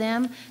out to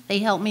them. They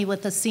helped me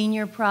with a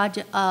senior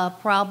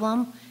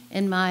problem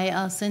in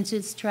my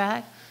census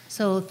tract,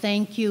 so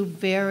thank you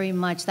very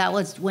much. That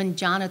was when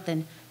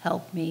Jonathan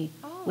helped me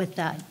with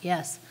that,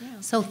 yes. Yeah.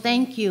 So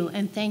thank you,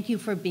 and thank you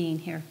for being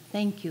here.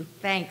 Thank you.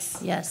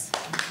 Thanks. Yes.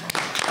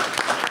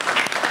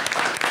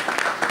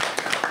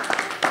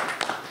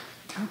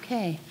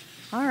 Okay,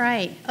 all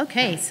right.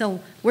 Okay,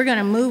 so we're going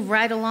to move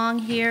right along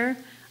here.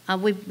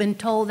 We've been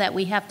told that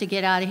we have to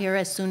get out of here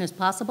as soon as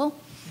possible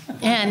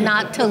and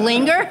not to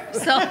linger.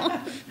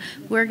 So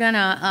we're going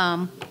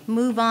to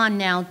move on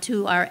now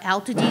to our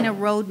Altadena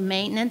Road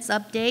Maintenance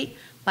Update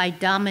by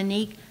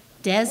Dominique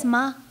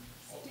Desma.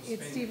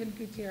 It's Stephen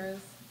Gutierrez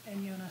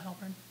and Yonah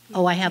Halpern.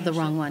 Oh, I have the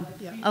wrong one.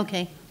 Yeah.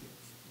 Okay,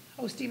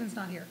 Oh, Stephen's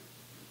not here.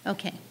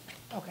 okay.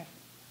 Okay.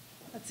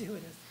 Let's see who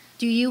it is.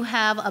 Do you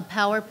have a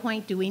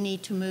PowerPoint? Do we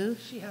need to move?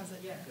 She has it.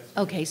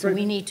 Okay, so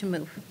we need to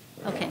move.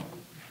 Okay.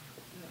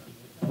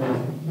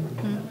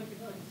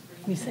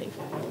 You safe.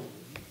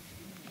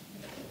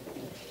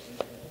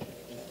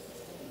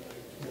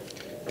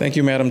 Thank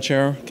you, Madam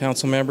Chair,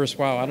 council members.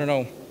 Wow, I don't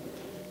know.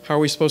 How are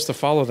we supposed to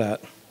follow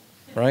that,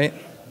 right?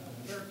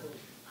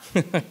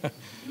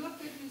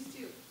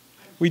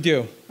 We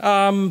do.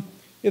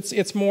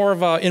 It's more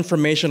of an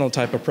informational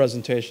type of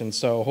presentation,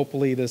 so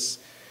hopefully this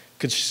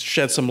could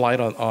shed some light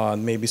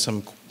on maybe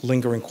some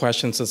lingering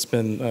questions that's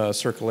been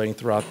circulating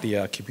throughout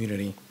the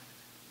community.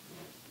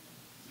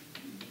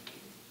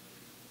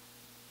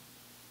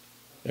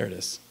 There it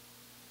is.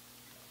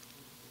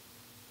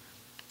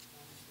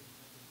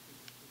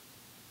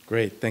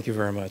 Great, thank you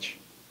very much.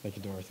 Thank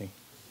you, Dorothy.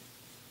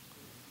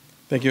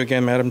 Thank you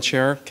again, Madam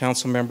Chair,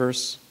 council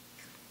members.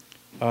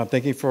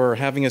 Thank you for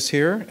having us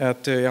here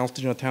at the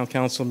Altadena Town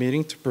Council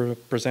meeting to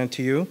present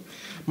to you.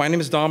 My name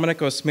is Dominic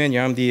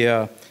Osmeña. I'm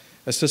the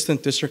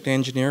Assistant District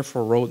Engineer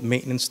for Road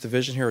Maintenance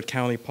Division here at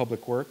County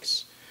Public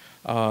Works,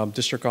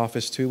 District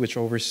Office 2, which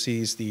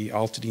oversees the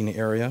Altadena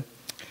area.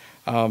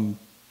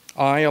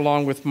 I,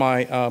 along with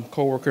my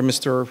coworker,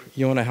 Mr.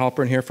 Yonah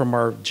Halpern here from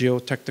our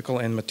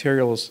Geotechnical and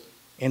Materials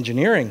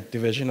Engineering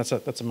Division,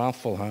 that's a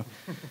mouthful, huh?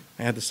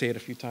 I had to say it a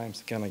few times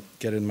to kind of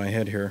get it in my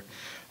head here.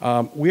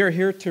 We are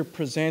here to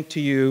present to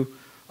you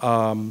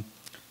an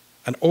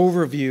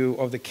overview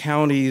of the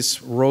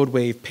county's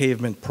roadway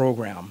pavement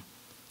program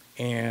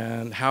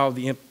and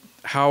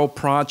how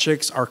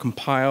projects are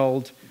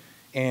compiled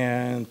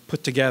and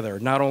put together,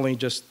 not only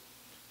just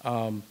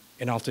in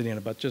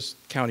Altadena, but just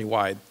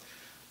countywide.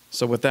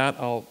 So with that,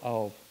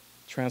 I'll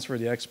transfer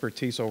the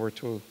expertise over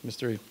to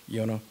Mr.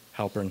 Yonah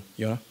Halpern.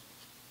 Yonah?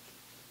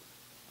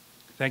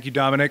 Thank you,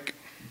 Dominic.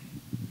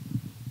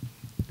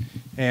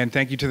 And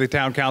thank you to the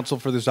Town Council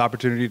for this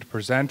opportunity to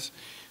present.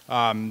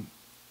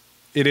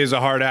 It is a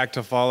hard act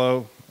to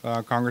follow,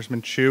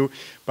 Congressman Chu,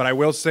 but I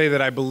will say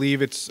that I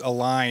believe it's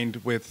aligned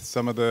with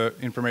some of the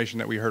information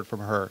that we heard from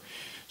her.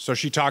 So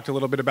she talked a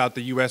little bit about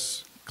the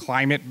U.S.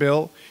 climate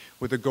bill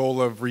with the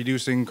goal of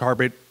reducing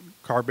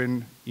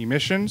carbon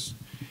emissions,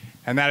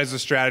 and that is a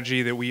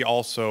strategy that we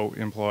also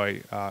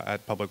employ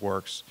at Public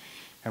Works,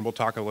 and we'll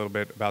talk a little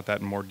bit about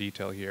that in more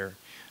detail here.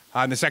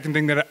 And the second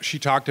thing that she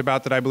talked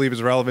about that I believe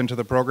is relevant to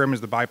the program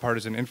is the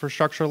bipartisan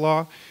infrastructure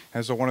law.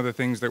 And so one of the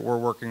things that we're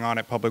working on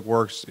at Public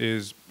Works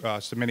is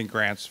submitting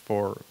grants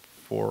for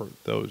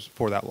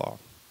that law.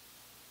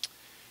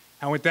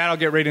 And with that, I'll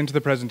get right into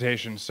the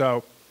presentation.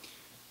 So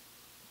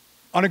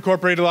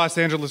Unincorporated Los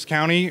Angeles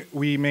County,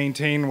 we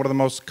maintain one of the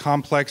most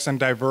complex and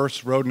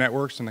diverse road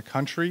networks in the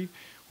country,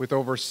 with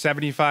over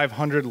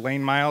 7,500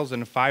 lane miles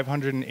and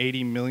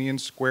 580 million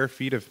square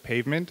feet of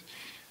pavement.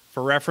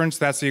 For reference,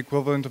 that's the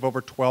equivalent of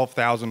over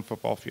 12,000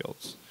 football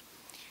fields.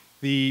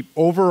 The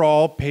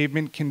overall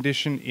pavement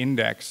condition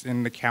index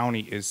in the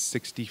county is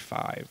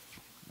 65.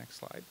 Next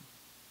slide.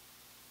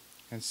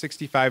 And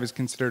 65 is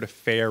considered a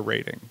fair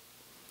rating.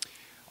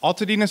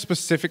 Altadena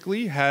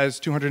specifically has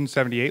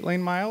 278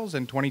 lane miles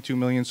and 22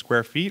 million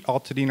square feet.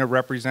 Altadena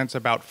represents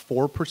about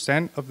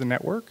 4% of the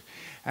network.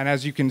 And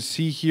as you can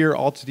see here,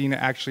 Altadena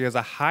actually has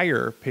a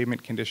higher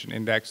pavement condition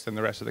index than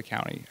the rest of the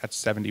county at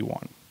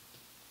 71.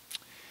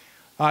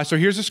 So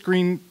here's a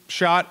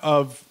screenshot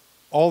of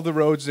all the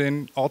roads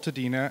in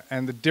Altadena,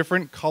 and the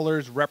different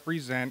colors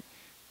represent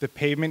the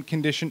pavement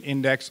condition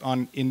index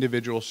on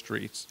individual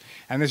streets.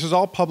 And this is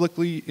all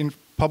publicly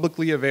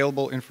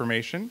available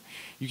information.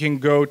 You can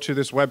go to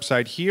this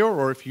website here,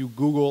 or if you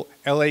Google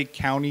LA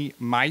County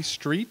My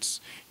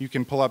Streets, you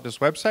can pull up this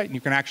website and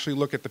you can actually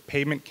look at the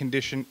pavement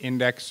condition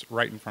index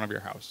right in front of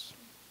your house.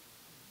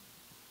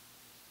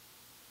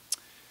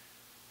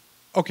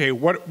 Okay,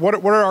 what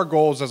are our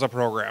goals as a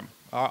program?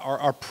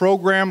 Our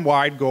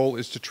program-wide goal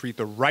is to treat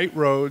the right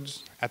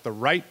roads at the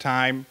right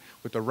time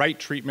with the right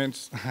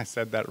treatments. I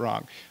said that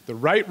wrong. The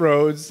right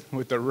roads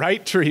with the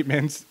right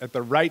treatments at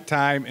the right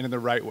time and in the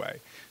right way.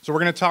 So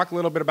we're going to talk a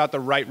little bit about the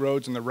right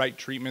roads and the right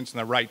treatments and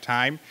the right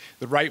time.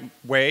 The right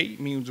way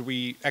means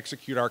we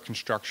execute our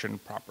construction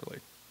properly.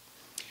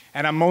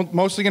 And I'm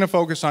mostly going to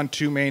focus on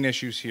two main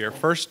issues here.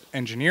 First,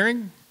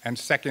 engineering, and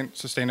second,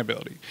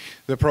 sustainability.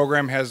 The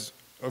program has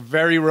a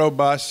very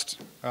robust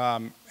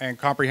and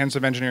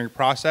comprehensive engineering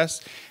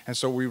process, and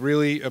so we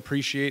really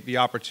appreciate the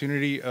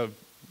opportunity of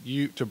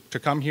you to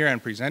come here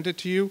and present it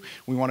to you.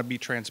 We want to be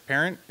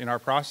transparent in our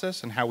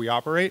process and how we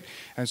operate,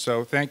 and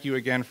so thank you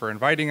again for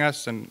inviting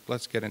us, and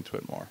let's get into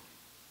it more.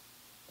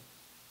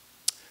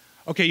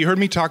 Okay, you heard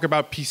me talk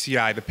about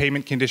PCI, the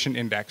Pavement Condition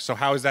Index. So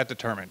how is that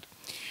determined?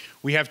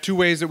 We have two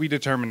ways that we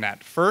determine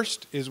that.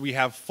 First is we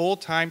have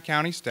full-time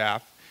county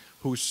staff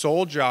whose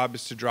sole job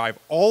is to drive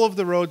all of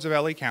the roads of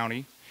LA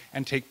County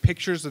and take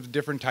pictures of the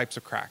different types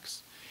of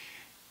cracks.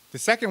 The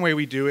second way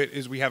we do it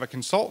is we have a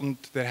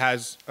consultant that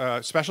has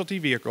a specialty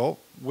vehicle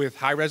with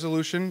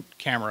high-resolution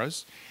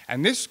cameras,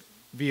 and this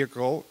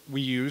vehicle we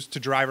use to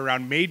drive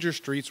around major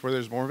streets where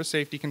there's more of a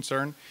safety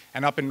concern,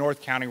 and up in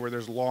North County where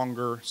there's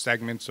longer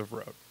segments of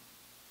road.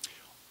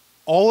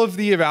 All of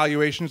the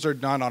evaluations are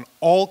done on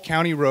all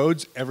county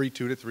roads every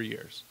 2 to 3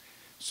 years.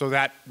 So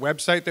that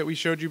website that we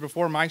showed you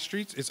before, My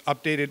Streets, is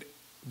updated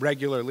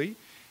regularly,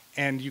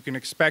 and you can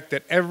expect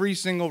that every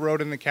single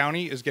road in the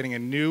county is getting a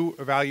new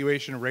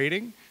evaluation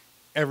rating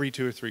every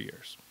 2 or 3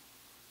 years.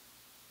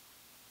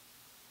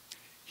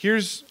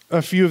 Here's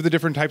a few of the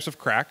different types of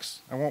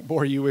cracks. I won't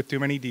bore you with too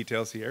many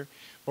details here,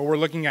 but we're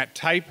looking at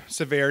type,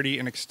 severity,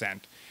 and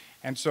extent.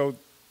 And so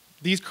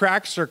these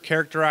cracks are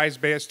characterized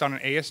based on an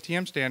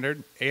ASTM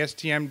standard,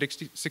 ASTM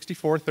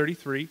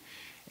 6433.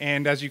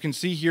 And as you can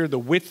see here, the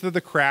width of the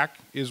crack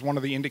is one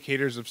of the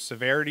indicators of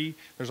severity.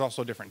 There's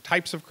also different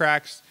types of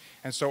cracks.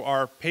 And so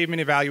our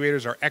pavement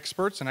evaluators are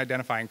experts in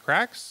identifying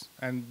cracks,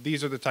 and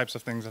these are the types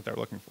of things that they're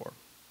looking for.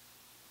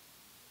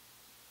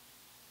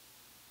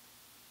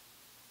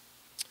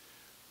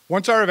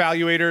 Once our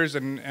evaluators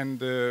and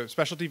the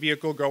specialty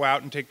vehicle go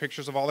out and take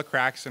pictures of all the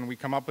cracks, and we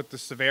come up with the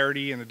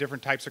severity and the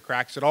different types of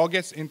cracks, it all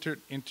gets entered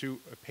into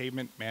a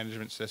pavement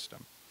management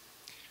system.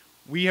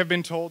 We have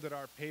been told that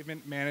our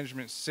pavement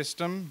management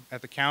system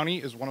at the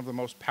county is one of the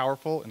most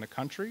powerful in the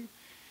country,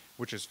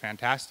 which is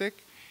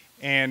fantastic.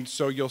 And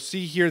so you'll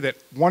see here that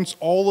once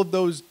all of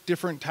those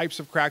different types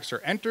of cracks are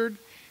entered,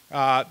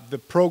 the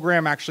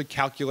program actually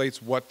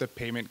calculates what the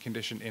pavement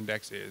condition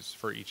index is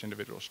for each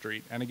individual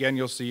street. And again,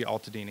 you'll see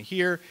Altadena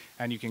here,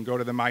 and you can go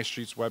to the My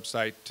Streets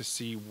website to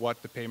see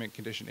what the pavement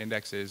condition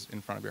index is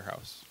in front of your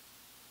house.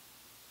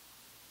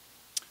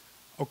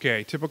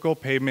 Okay, typical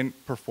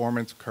pavement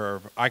performance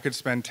curve. I could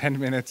spend 10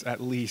 minutes at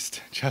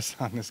least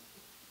just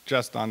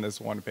on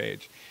this one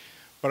page,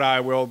 but I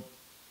will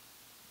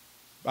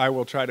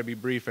try to be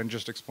brief and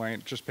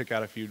just pick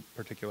out a few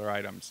particular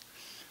items.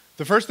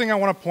 The first thing I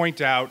want to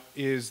point out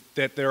is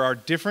that there are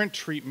different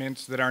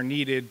treatments that are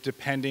needed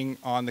depending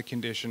on the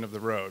condition of the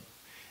road.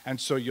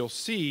 And so you'll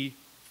see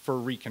for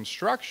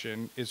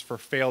reconstruction is for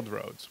failed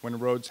roads. When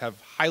roads have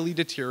highly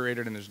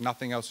deteriorated and there's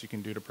nothing else you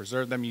can do to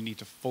preserve them, you need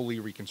to fully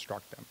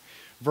reconstruct them.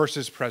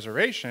 Versus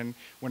preservation,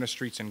 when a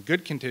street's in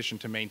good condition,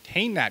 to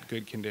maintain that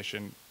good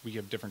condition, we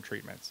have different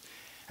treatments.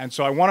 And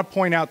so I want to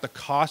point out the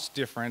cost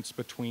difference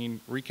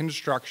between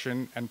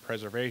reconstruction and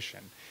preservation.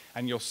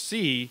 And you'll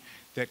see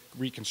that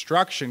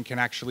reconstruction can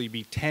actually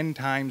be 10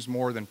 times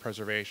more than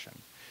preservation.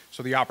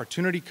 So the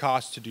opportunity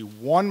cost to do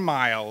 1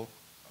 mile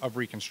of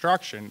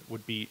reconstruction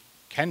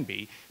can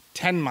be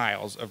 10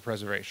 miles of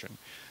preservation.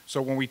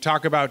 So when we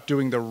talk about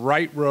doing the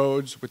right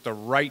roads with the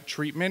right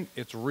treatment,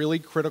 it's really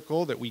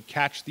critical that we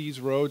catch these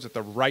roads at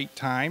the right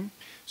time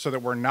so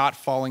that we're not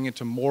falling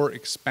into more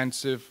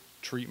expensive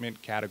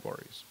treatment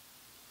categories.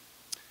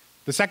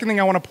 The second thing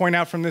I want to point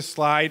out from this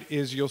slide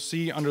is you'll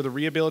see under the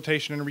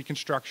rehabilitation and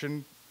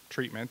reconstruction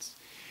treatments,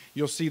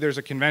 you'll see there's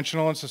a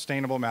conventional and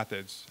sustainable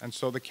methods. And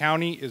so the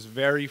county is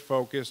very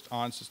focused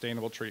on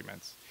sustainable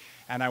treatments.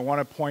 And I want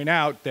to point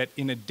out that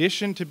in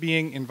addition to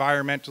being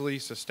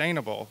environmentally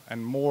sustainable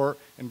and more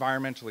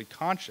environmentally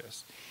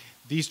conscious,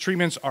 these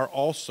treatments are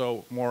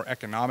also more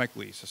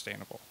economically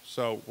sustainable.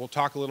 So we'll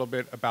talk a little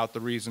bit about the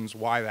reasons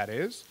why that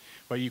is,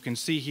 but you can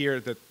see here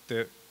that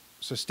the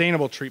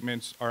sustainable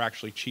treatments are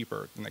actually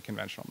cheaper than the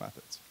conventional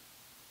methods.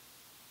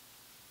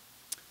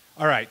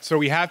 All right, so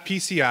we have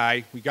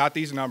PCI, we got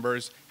these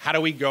numbers. How do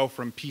we go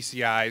from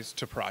PCIs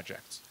to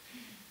projects?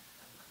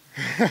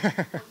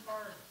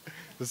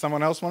 Does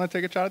someone else want to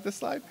take a shot at this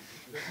slide?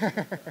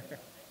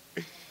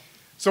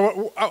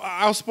 So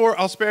I'll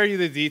spare you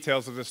the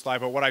details of this slide,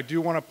 but what I do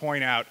want to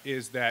point out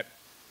is that,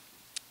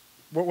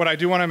 what I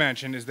do want to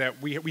mention is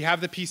that we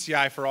have the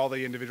PCI for all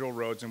the individual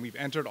roads, and we've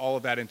entered all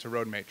of that into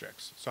Road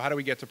Matrix. So how do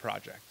we get to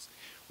projects?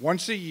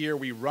 Once a year,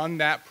 we run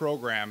that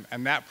program,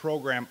 and that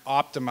program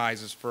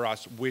optimizes for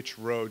us which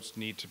roads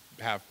need to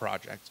have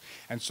projects.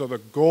 And so the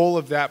goal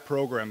of that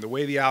program, the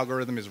way the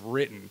algorithm is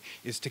written,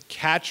 is to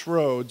catch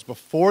roads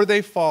before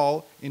they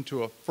fall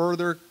into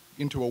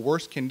a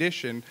worse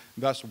condition,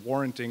 thus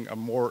warranting a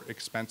more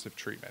expensive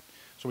treatment.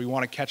 So we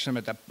want to catch them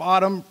at the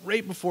bottom,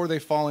 right before they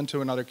fall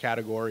into another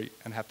category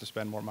and have to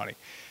spend more money.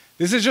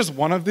 This is just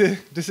one of the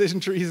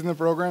decision trees in the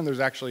program. There's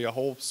actually a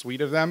whole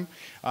suite of them,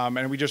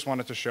 and we just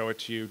wanted to show it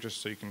to you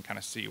just so you can kind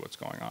of see what's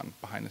going on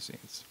behind the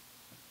scenes.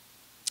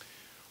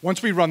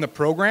 Once we run the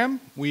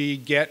program, we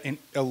get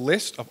a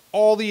list of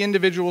all the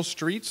individual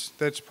streets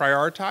that's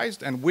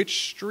prioritized and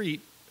which street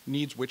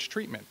needs which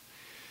treatment.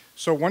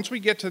 So once we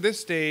get to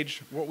this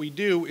stage, what we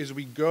do is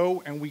we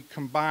go and we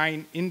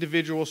combine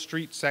individual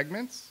street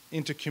segments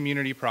into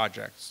community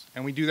projects,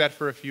 and we do that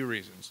for a few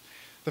reasons.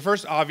 The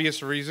first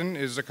obvious reason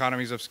is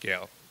economies of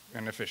scale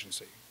and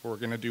efficiency. We're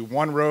going to do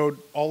one road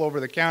all over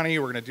the county.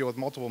 We're going to deal with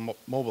multiple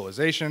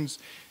mobilizations.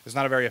 It's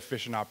not a very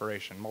efficient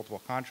operation,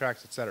 multiple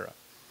contracts, et cetera.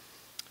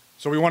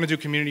 So we want to do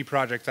community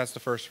projects. That's the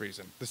first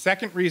reason. The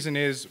second reason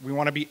is we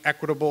want to be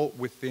equitable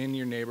within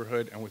your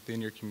neighborhood and within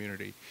your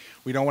community.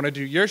 We don't want to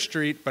do your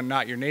street but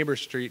not your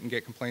neighbor's street and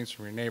get complaints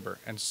from your neighbor.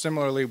 And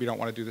similarly, we don't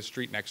want to do the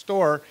street next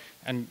door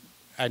and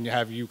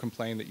have you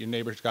complain that your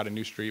neighbor's got a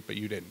new street but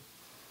you didn't.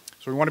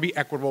 So we want to be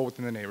equitable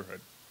within the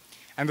neighborhood.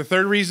 And the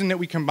third reason that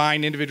we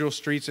combine individual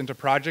streets into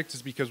projects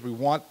is because we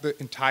want the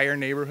entire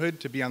neighborhood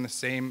to be on the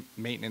same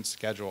maintenance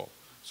schedule.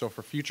 So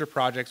for future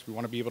projects, we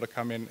want to be able to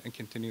come in and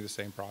continue the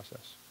same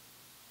process.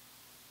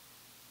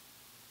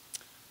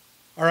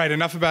 All right,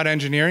 enough about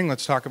engineering.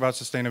 Let's talk about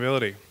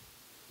sustainability.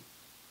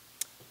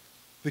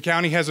 The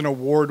county has an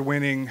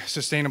award-winning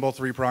sustainable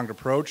three-pronged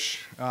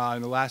approach.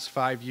 In the last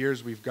 5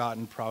 years, we've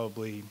gotten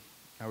probably,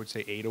 I would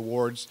say, 8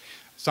 awards.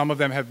 Some of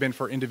them have been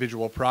for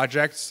individual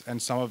projects,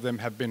 and some of them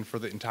have been for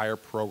the entire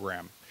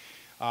program.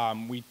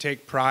 We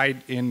take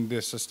pride in the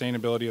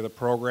sustainability of the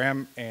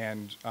program,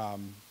 and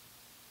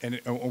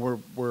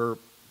we're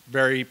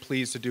very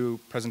pleased to do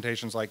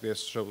presentations like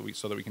this so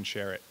that we can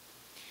share it.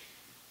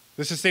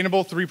 The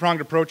sustainable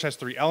three-pronged approach has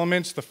 3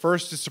 elements. The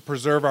first is to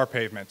preserve our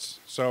pavements.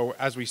 So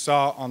as we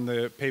saw on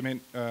the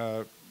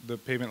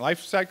pavement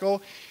life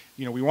cycle,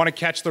 we want to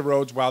catch the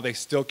roads while they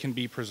still can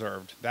be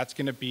preserved. That's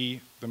going to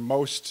be the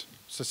most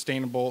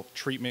sustainable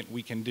treatment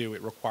we can do.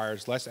 It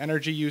requires less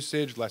energy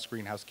usage, less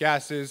greenhouse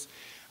gases,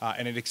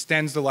 and it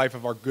extends the life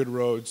of our good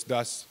roads,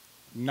 thus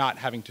not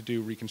having to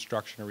do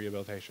reconstruction or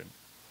rehabilitation.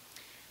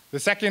 The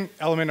second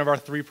element of our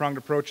three-pronged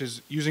approach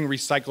is using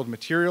recycled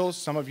materials.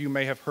 Some of you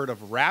may have heard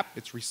of RAP.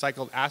 It's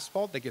recycled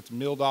asphalt that gets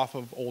milled off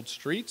of old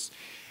streets.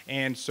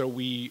 And so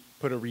we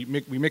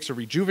mix a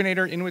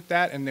rejuvenator in with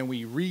that, and then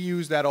we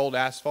reuse that old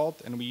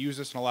asphalt, and we use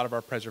this in a lot of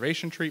our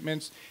preservation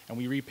treatments, and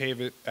we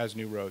repave it as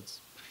new roads.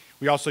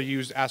 We also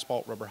use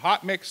asphalt rubber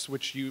hot mix,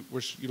 which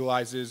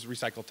utilizes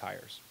recycled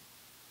tires.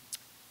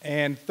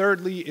 And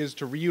thirdly is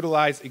to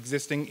reutilize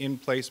existing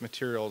in-place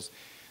materials.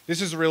 This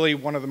is really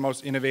one of the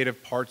most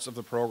innovative parts of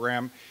the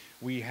program.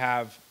 We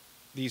have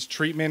these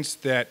treatments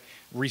that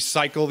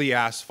recycle the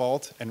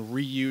asphalt and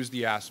reuse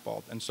the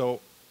asphalt. And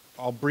so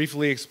I'll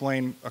briefly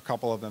explain a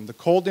couple of them. The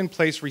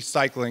cold-in-place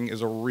recycling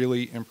is a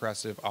really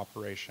impressive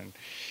operation.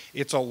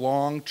 It's a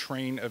long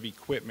train of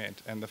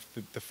equipment, and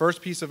the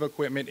first piece of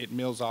equipment, it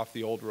mills off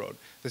the old road.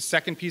 The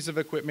second piece of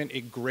equipment,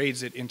 it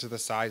grades it into the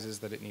sizes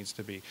that it needs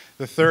to be.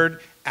 The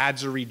third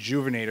adds a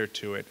rejuvenator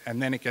to it,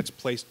 and then it gets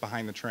placed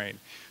behind the train.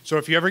 So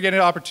if you ever get an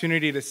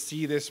opportunity to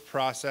see this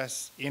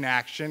process in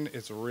action,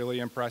 it's really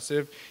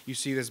impressive. You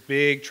see this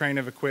big train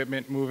of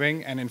equipment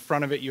moving, and in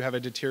front of it you have a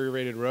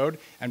deteriorated road,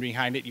 and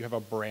behind it you have a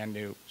brand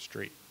new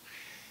street.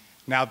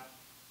 Now,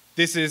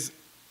 this is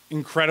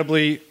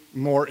incredibly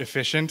more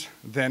efficient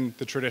than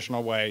the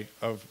traditional way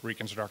of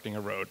reconstructing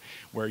a road,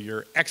 where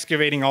you're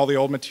excavating all the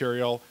old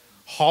material,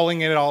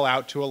 hauling it all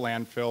out to a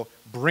landfill,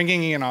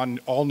 bringing in on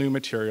all new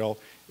material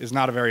is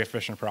not a very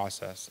efficient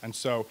process. And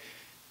so,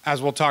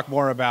 as we'll talk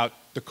more about,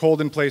 the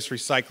cold-in-place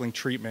recycling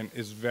treatment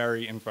is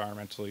very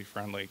environmentally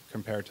friendly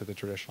compared to the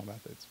traditional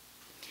methods.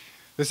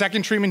 The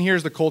second treatment here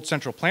is the cold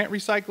central plant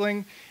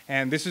recycling,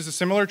 and this is a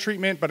similar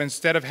treatment, but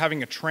instead of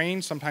having a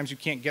train, sometimes you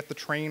can't get the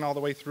train all the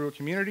way through a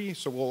community,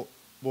 so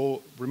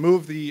we'll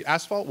remove the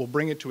asphalt, we'll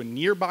bring it to a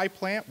nearby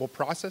plant, we'll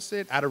process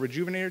it, add a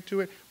rejuvenator to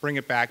it, bring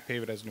it back,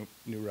 pave it as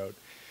new road.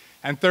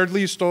 And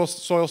thirdly,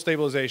 soil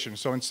stabilization.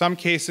 So in some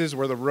cases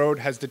where the road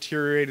has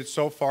deteriorated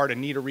so far to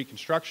need a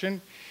reconstruction,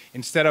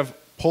 instead of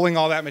pulling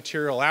all that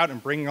material out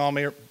and bringing all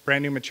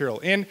brand new material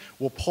in,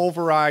 we'll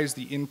pulverize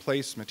the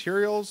in-place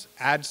materials,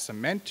 add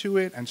cement to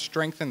it, and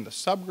strengthen the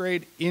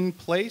subgrade in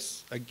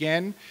place,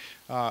 again,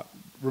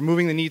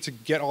 removing the need to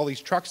get all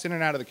these trucks in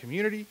and out of the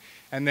community,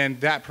 and then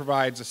that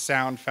provides a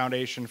sound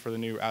foundation for the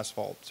new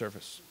asphalt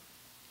surface.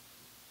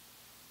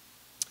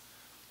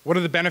 What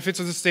are the benefits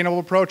of the sustainable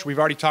approach? We've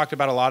already talked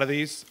about a lot of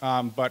these,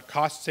 but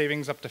cost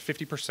savings up to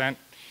 50%,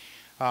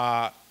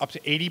 up to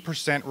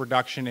 80%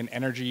 reduction in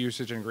energy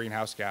usage and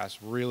greenhouse gas,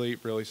 really,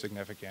 really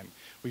significant.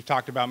 We've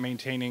talked about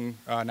maintaining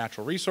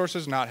natural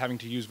resources, not having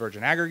to use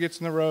virgin aggregates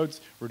in the roads,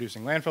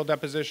 reducing landfill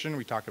deposition.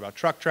 We talked about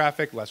truck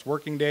traffic, less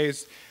working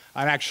days.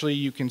 And actually,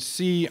 you can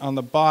see on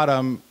the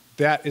bottom,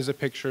 that is a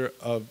picture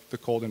of the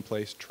cold in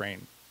place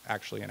train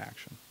actually in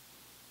action.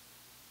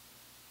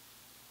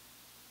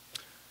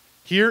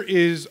 Here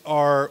is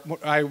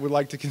what I would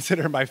like to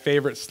consider my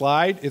favorite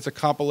slide. It's a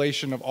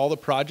compilation of all the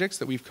projects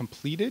that we've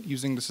completed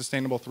using the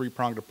sustainable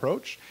three-pronged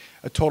approach,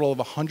 a total of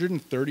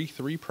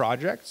 133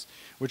 projects,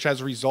 which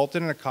has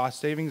resulted in a cost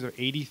savings of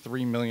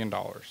 $83 million.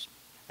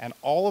 And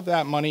all of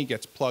that money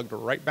gets plugged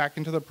right back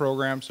into the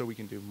program so we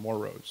can do more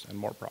roads and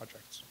more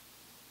projects.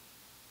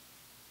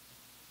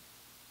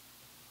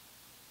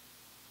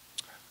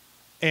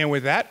 And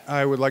with that,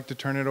 I would like to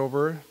turn it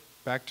over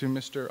back to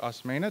Mr.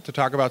 Osmena to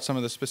talk about some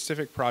of the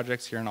specific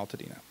projects here in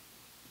Altadena.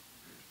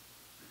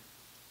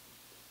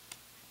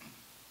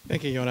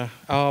 Thank you, Yonah.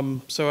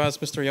 So as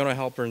Mr. Yonah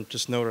Halpern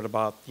just noted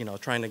about,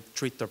 trying to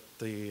treat the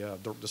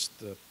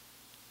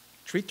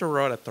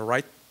road at the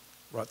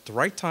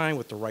right time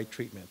with the right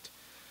treatment.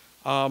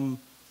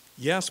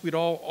 Yes, we'd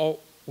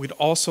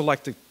also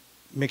like to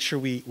make sure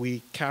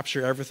we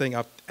capture everything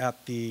up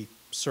at the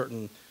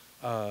certain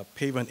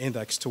pavement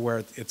index to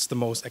where it's the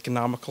most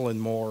economical and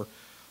more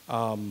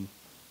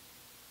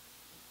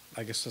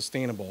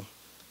sustainable.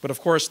 But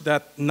of course,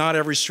 that not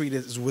every street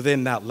is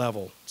within that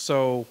level.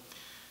 So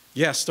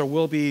yes, there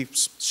will be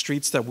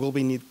streets that will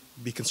need to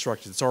be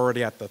constructed. It's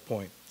already at that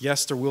point.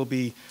 Yes, there will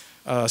be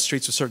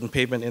streets with certain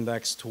pavement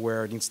index to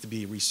where it needs to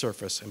be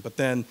resurfaced. But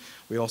then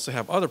we also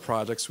have other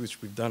projects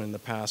which we've done in the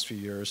past few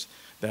years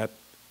that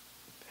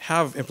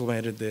have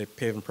implemented the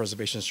pavement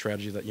preservation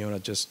strategy that Yonah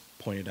just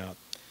pointed out.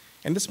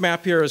 And this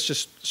map here is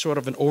just sort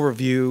of an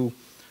overview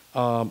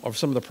of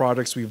some of the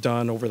projects we've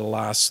done over the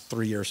last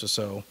 3 years or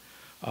so.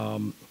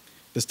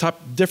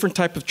 Different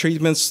type of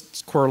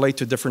treatments correlate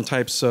to different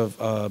types of,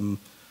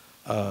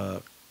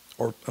 the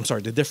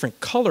different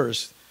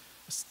colors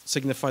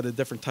signify the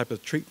different type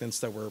of treatments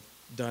that were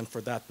done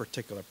for that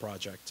particular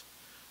project.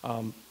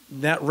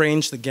 That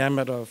range the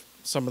gamut of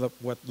some of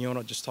what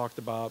Yonah just talked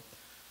about,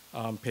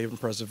 pavement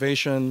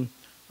preservation,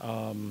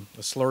 a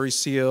slurry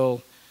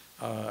seal,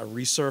 a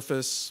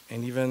resurface,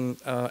 and even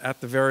at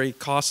the very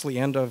costly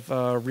end of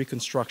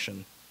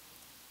reconstruction.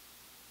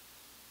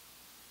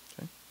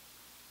 Okay.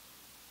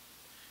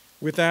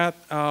 With that,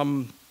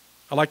 I'd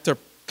like to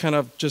kind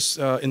of just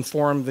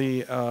inform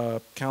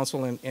the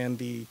council and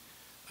the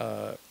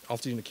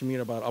Altadena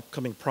community about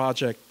upcoming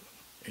project,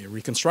 a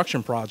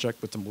reconstruction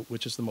project,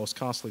 which is the most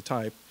costly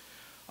type.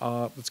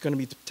 It's going to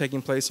be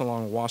taking place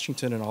along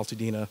Washington and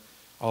Altadena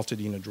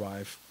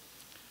Drive.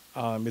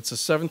 It's a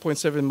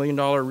 $7.7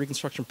 million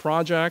reconstruction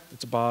project.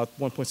 It's about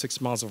 1.6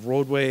 miles of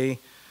roadway.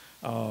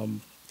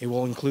 It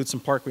will include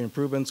some parkway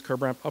improvements,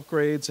 curb ramp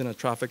upgrades, and a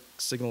traffic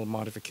signal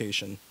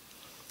modification.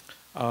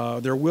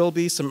 There will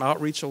be some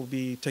outreach that will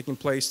be taking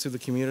place to the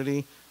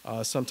community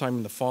sometime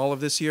in the fall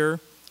of this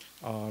year.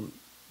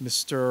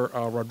 Mr.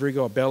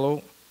 Rodrigo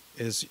Abello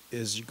is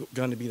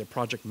going to be the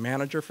project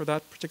manager for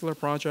that particular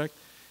project.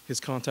 His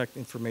contact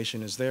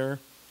information is there.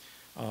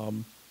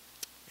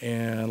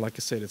 And like I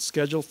said, it's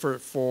scheduled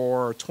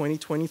for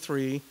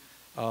 2023.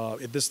 I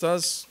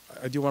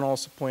do want to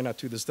also point out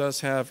too, this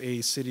does have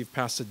a City of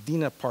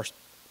Pasadena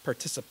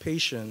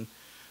participation,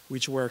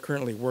 which we're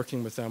currently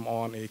working with them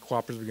on a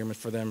cooperative agreement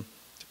for them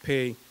to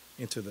pay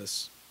into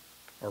this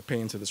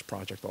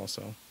project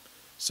also.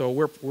 So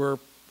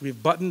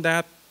we've buttoned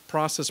that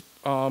process.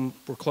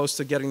 We're close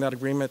to getting that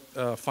agreement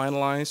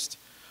finalized.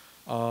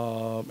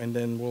 And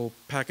then we'll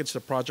package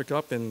the project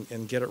up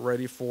and get it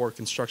ready for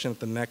construction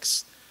at the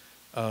next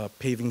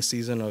paving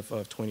season of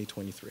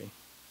 2023.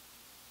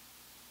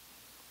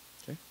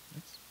 Okay,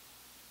 next.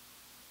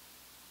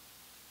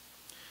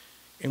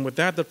 And with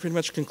that pretty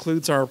much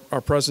concludes our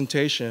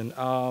presentation.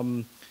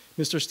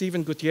 Mr.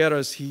 Stephen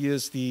Gutierrez, he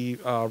is the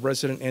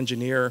resident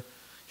engineer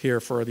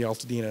here for the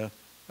Altadena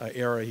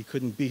area. He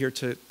couldn't be here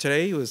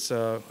today. He's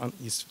a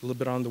little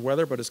bit on the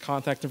weather, but his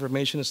contact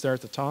information is there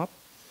at the top.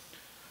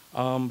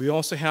 We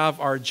also have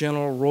our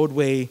general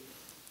roadway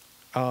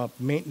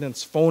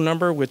maintenance phone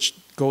number, which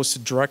goes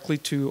directly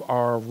to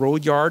our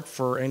road yard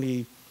for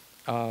any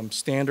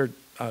standard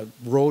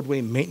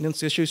roadway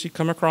maintenance issues you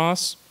come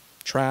across,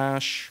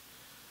 trash,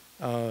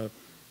 what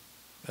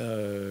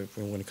do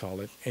you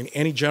call it,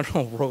 any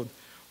general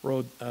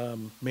road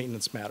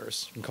maintenance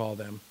matters, you can call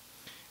them.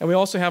 And we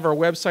also have our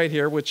website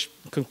here, which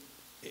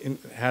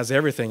has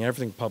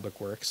everything Public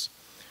Works.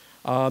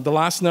 The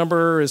last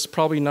number is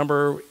probably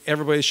number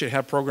everybody should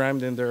have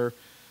programmed in their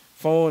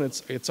phone.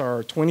 It's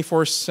our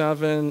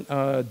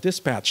 24/7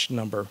 dispatch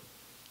number.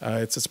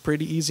 It's a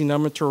pretty easy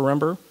number to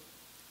remember,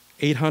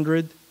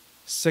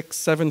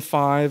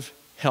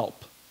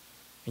 800-675-HELP.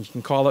 And you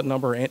can call that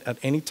number at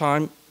any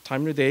time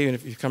of the day, and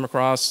if you come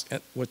across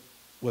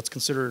what's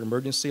considered an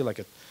emergency, like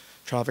a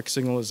traffic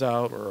signal is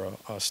out or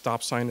a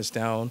stop sign is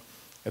down,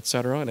 et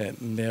cetera,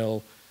 and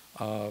they'll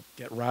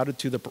get routed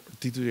to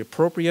the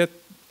appropriate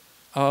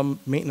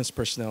maintenance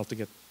personnel to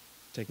get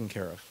taken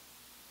care of.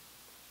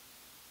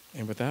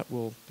 And with that,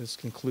 this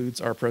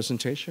concludes our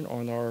presentation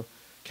on our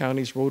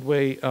county's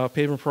roadway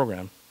pavement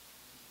program.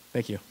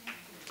 Thank you.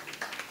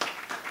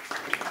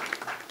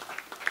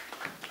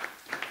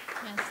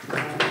 Yes.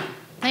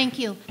 Thank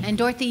you. And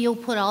Dorothy, you'll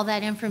put all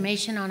that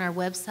information on our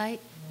website?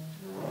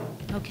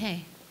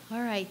 Okay.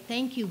 All right.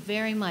 Thank you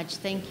very much.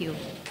 Thank you.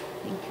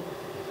 Thank you.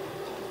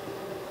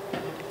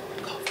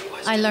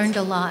 I learned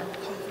a lot.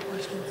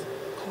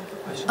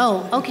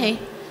 Oh, okay.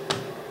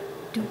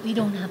 We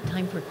don't have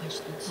time for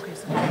questions. Okay,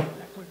 so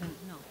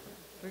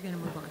we're going to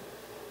move on.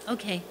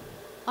 Okay.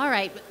 All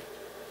right.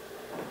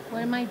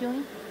 What am I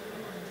doing?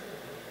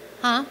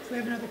 Huh? We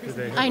have another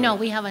presentation. I know,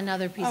 we have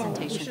another Oh, we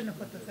presentation. shouldn't have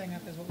put the thing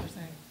up, is what we're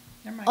saying.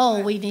 Never mind.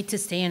 Oh, we need to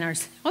stay in our,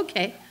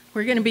 okay.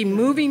 We're going to be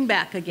moving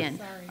back again.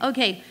 Sorry.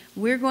 Okay,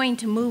 we're going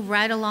to move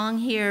right along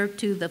here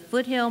to the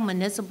Foothill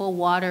Municipal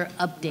Water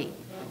Update.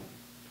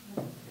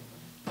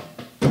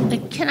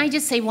 Can I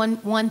just say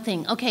one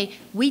thing? Okay,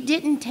 we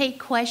didn't take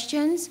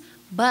questions,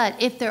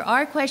 but if there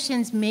are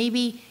questions,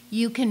 maybe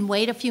you can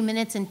wait a few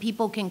minutes and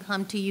people can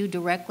come to you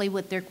directly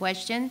with their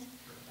questions?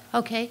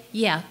 Okay,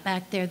 yeah,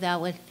 back there, that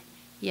would,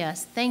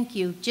 yes, thank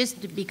you,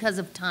 just because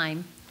of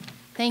time.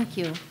 Thank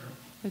you,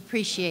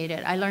 appreciate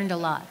it, I learned a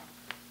lot.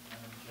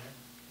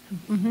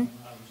 Mm-hmm.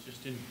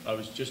 I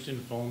was just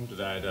informed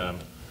that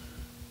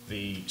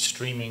the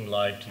streaming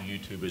live to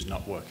YouTube is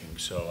not working,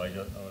 so I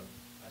don't know.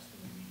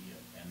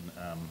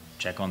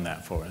 Check on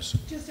that for us.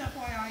 Just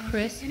FYI,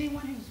 Chris?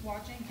 Anyone who's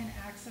watching can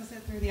access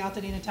it through the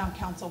Altadena Town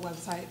Council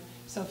website.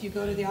 So if you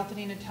go to the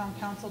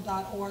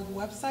altadenatowncouncil.org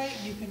website,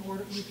 you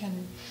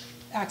can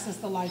access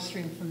the live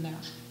stream from there.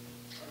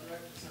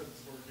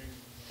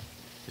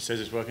 It says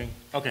it's working?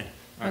 Okay.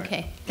 All right.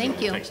 Okay, thank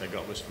you. The text I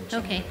got was from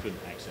someone who couldn't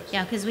access it.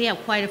 Yeah, because we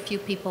have quite a few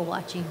people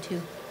watching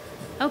too.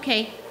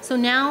 Okay, so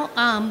now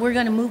we're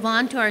going to move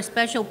on to our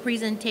special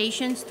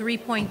presentations,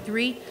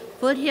 3.3,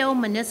 Foothill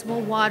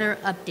Municipal Water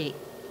Update.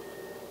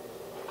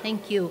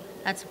 Thank you.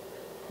 That's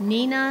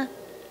Nina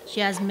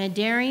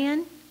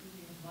Jazmadarian.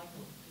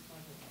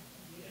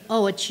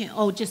 Oh,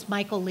 just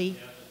Michael Lee.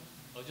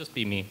 It'll just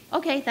be me.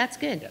 Okay, that's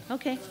good. Yeah.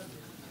 Okay.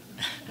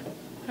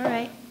 All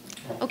right.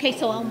 Okay,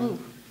 so I'll move.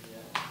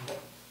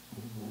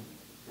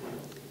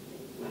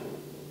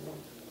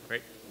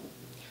 Great.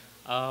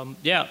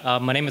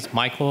 My name is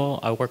Michael.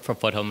 I work for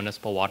Foothill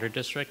Municipal Water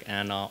District,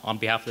 and on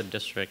behalf of the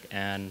district,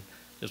 and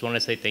just want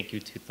to say thank you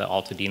to the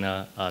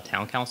Altadena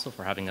Town Council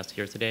for having us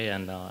here today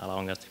and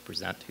allowing us to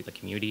present to the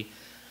community.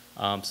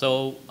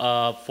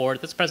 For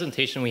this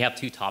presentation, we have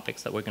two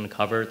topics that we're going to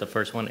cover. The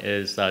first one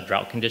is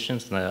drought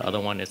conditions, and the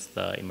other one is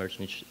the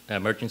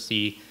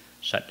emergency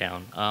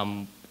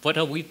shutdown.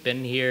 Foothill, we've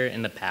been here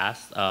in the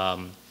past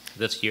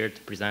this year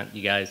to present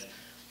you guys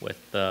with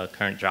the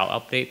current drought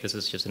update. This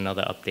is just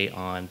another update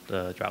on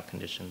the drought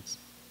conditions.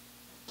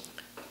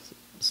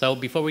 So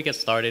before we get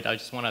started, I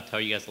just want to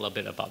tell you guys a little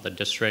bit about the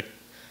district.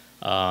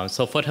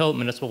 So Foothill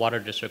Municipal Water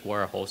District,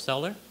 we're a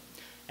wholesaler,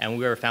 and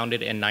we were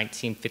founded in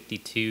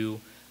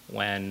 1952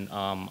 when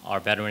our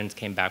veterans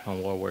came back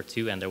from World War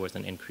II and there was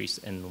an increase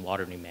in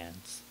water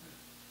demands.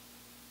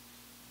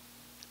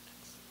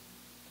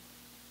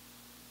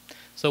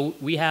 So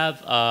we have,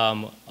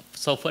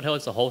 so Foothill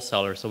is a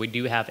wholesaler, so we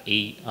do have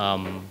eight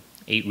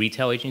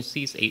retail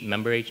agencies, 8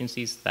 member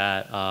agencies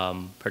that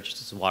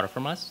purchases water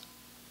from us.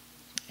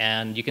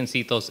 And you can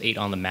see those 8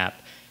 on the map.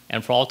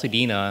 And for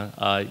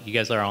Altadena, you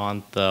guys are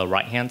on the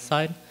right-hand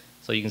side.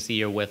 So you can see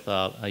you're with,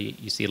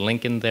 you see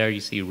Lincoln there, you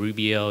see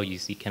Rubio, you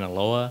see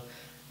Kenaloa.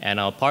 And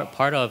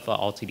part of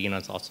Altadena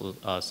is also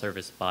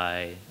serviced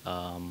by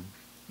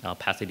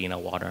Pasadena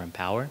Water and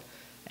Power.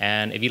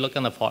 And if you look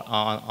on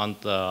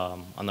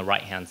the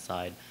right-hand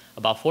side,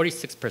 about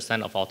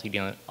 46% of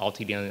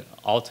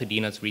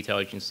Altadena's retail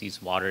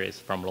agencies' water is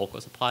from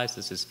local supplies.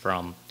 This is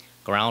from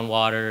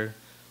groundwater,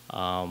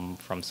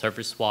 from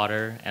surface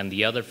water, and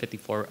the other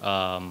 54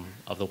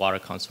 of the water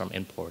comes from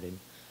importers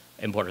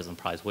and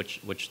supplies,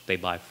 which they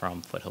buy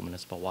from Foothill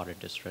Municipal Water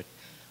District.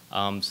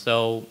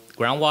 So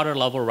groundwater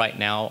level right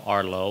now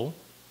are low.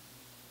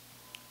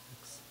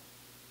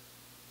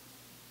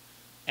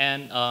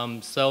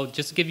 And so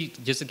just to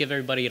give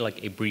everybody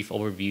like a brief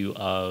overview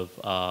of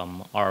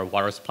our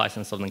water supplies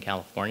in Southern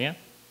California.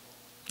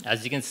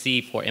 As you can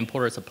see, for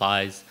imported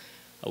supplies,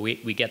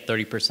 we get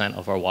 30%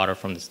 of our water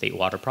from the state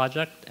water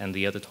project, and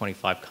the other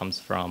 25 comes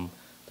from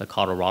the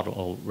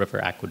Colorado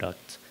River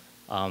Aqueduct.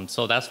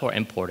 So that's for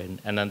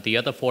imported, and then the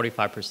other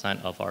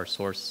 45% of our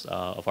source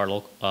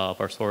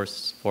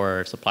source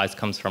for supplies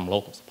comes from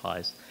local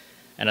supplies.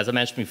 And as I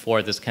mentioned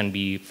before, this can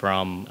be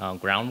from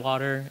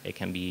groundwater, it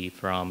can be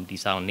from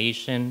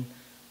desalination,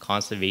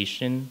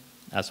 conservation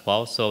as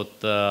well. So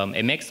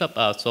it makes up,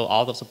 so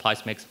all the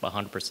supplies makes up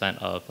 100%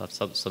 of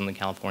Southern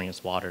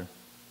California's water.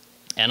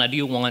 And I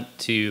do want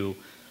to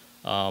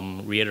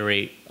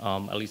reiterate,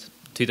 at least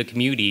to the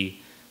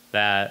community,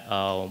 that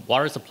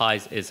water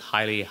supplies is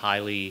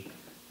highly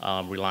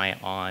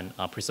reliant on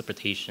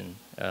precipitation,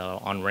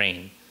 on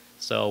rain.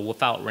 So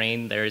without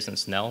rain, there isn't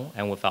snow,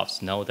 and without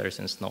snow, there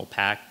isn't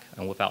snowpack,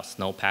 and without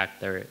snowpack,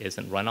 there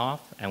isn't runoff,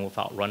 and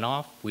without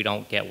runoff, we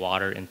don't get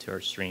water into our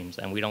streams,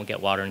 and we don't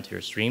get water into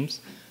our streams,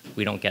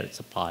 we don't get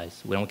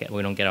supplies. We don't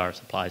get our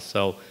supplies.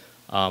 So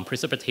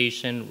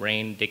precipitation,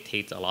 rain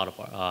dictates a lot of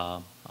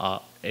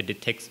our,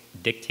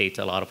 dictates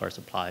a lot of our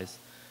supplies,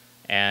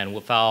 and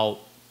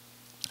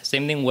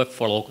same thing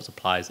for local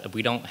supplies. If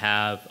we don't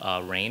have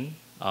rain,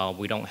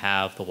 we don't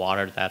have the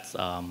water that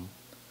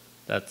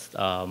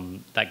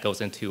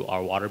goes into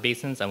our water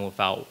basins, and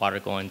without water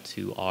going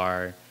to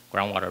our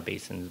groundwater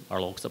basins,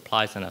 our local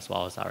supplies, and as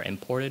well as our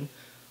imported,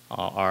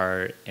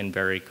 are in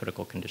very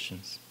critical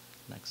conditions.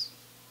 Next.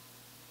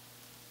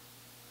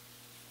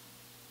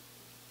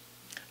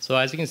 So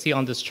as you can see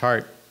on this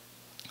chart,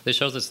 this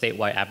shows the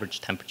statewide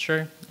average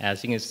temperature.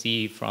 As you can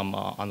see from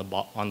on the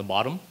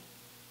bottom,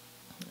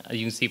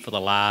 you can see for the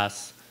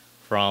last,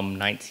 from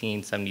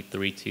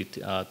 1973 to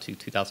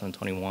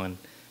 2021,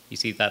 you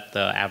see that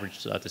the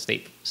average, the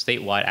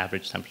statewide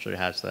average temperature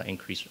has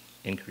increased.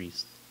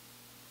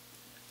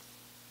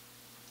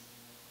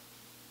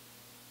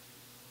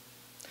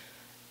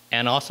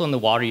 And also in the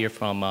water year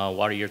from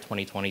water year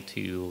 2020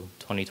 to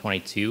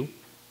 2022,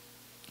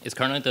 it's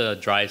currently the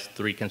driest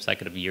 3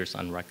 consecutive years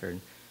on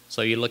record.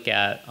 So you look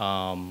at,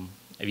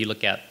 if you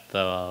look at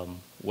the,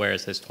 where it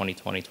says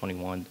 2020,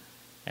 21,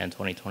 and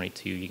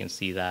 2022, you can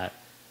see that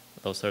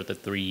those are the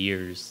 3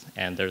 years,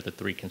 and they're the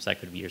 3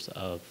 consecutive years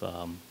of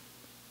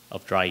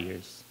dry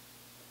years.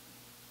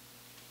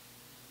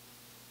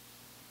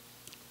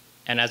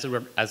 And as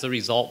a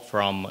result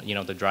from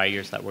the dry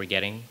years that we're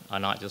getting,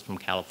 not just from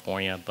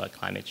California, but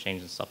climate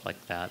change and stuff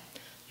like that,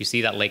 you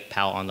see that Lake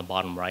Powell on the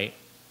bottom right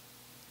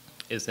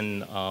is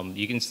in,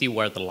 you can see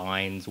where the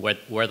lines,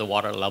 where the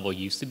water level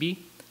used to be.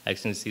 As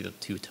you can see the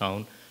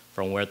two-tone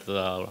from where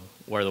the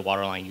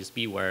water line used to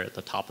be, where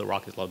the top of the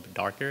rock is a little bit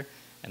darker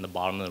and the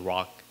bottom of the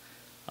rock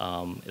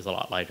is a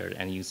lot lighter,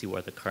 and you can see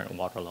where the current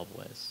water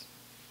level is.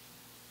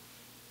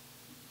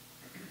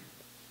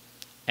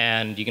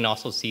 And you can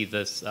also see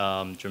this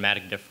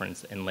dramatic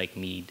difference in Lake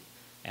Mead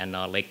and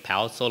Lake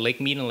Powell. So Lake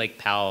Mead and Lake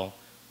Powell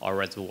are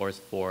reservoirs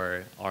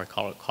for our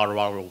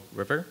Colorado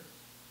River.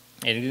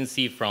 And you can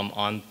see from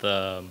on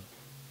the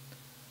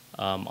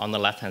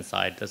left-hand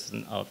side, that's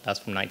from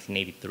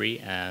 1983,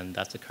 and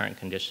that's the current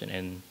condition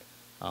in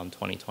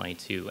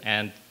 2022.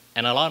 And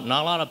not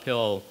a lot of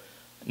people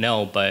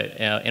know, but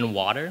in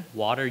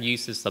water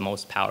uses the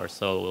most power.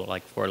 So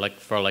like for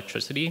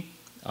electricity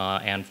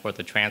and for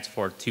the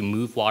transport to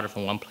move water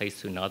from one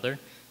place to another,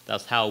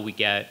 that's how we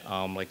get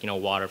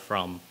water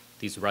from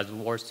these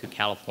reservoirs to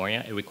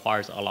California. It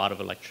requires a lot of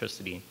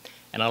electricity.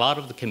 And a lot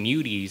of the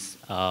communities,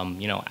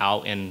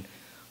 out in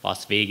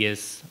Las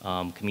Vegas,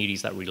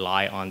 communities that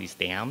rely on these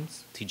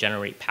dams to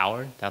generate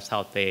power, that's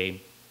how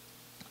they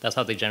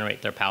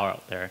generate their power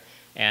out there.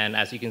 And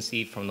as you can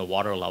see from the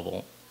water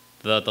level,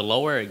 the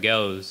lower it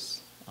goes,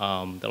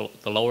 the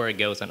lower it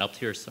goes, and up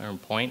to a certain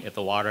point, if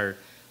the water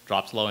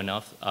drops low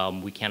enough,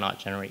 we cannot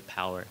generate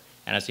power.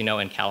 And as you know,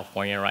 in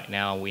California right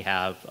now, we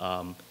have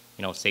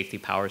safety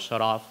power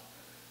shut off.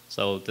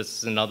 So this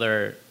is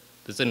another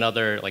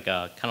like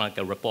a kind of like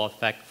a ripple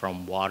effect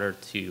from water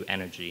to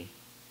energy.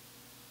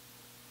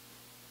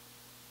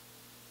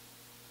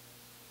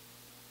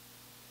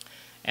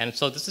 And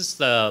so this is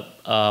the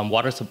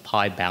water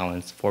supply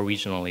balance for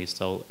regionally,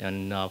 so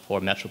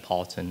for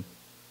metropolitan.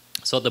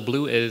 So the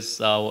blue is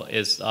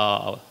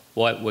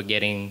what we're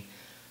getting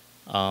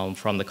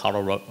from the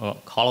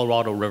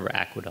Colorado River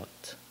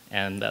Aqueduct,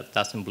 and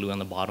that's in blue on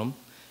the bottom.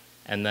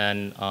 And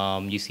then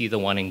you see the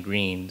one in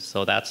green,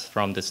 so that's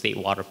from the State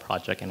Water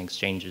Project and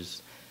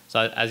exchanges.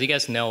 So as you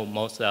guys know,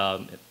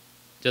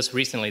 just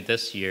recently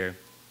this year,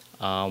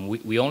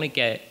 we only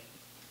get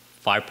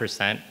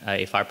 5%,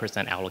 a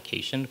 5%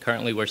 allocation.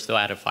 Currently, we're still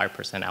at a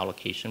 5%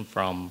 allocation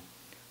from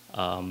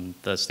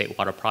the State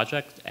Water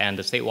Project, and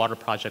the State Water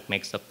Project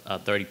makes up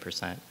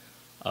 30%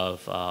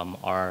 of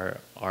our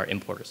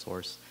importer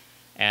source.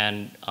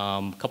 And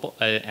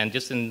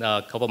just in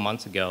a couple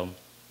months ago,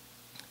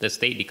 the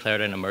state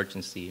declared an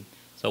emergency.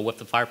 So with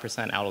the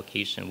 5%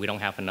 allocation, we don't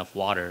have enough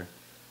water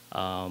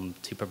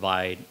to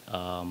provide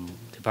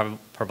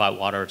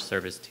water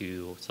service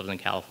to Southern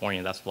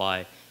California. That's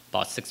why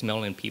about 6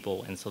 million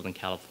people in Southern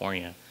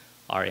California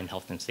are in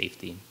health and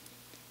safety.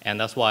 And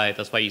that's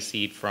why you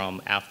see it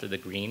from after the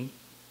green.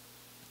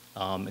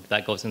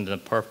 That goes into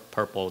the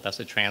purple, that's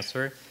a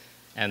transfer.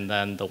 And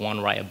then the one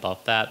right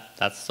above that,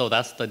 that's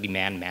the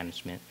demand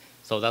management.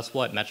 So that's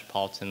what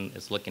Metropolitan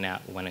is looking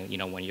at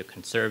when you're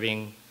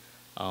conserving,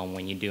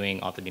 when you're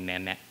doing all the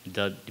demand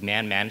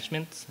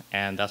management,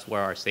 and that's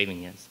where our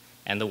saving is.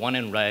 And the one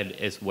in red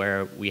is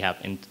where we have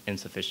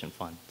insufficient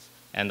funds.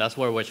 And that's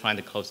where we're trying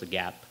to close the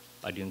gap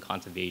by doing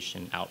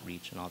conservation,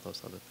 outreach, and all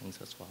those other things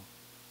as well.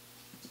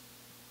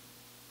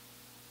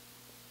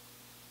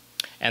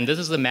 And this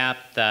is a map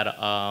that,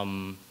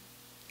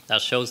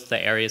 that shows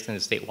the areas in the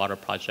State Water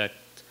Project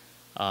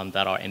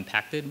that are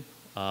impacted.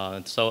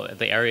 So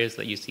the areas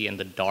that you see in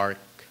the dark,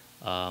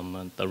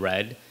 the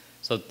red,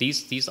 so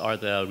these are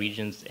the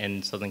regions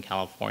in Southern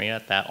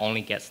California that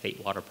only get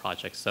State Water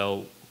Projects.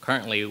 So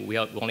currently, we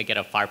only get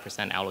a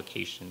 5%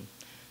 allocation.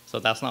 So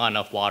that's not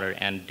enough water,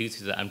 and due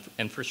to the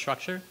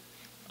infrastructure,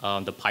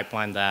 the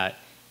pipeline that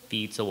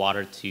feeds the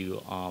water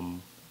to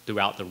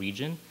throughout the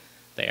region,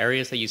 the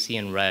areas that you see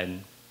in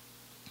red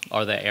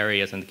are the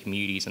areas and the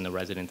communities and the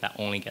residents that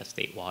only get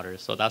state water.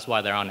 So that's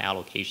why they're on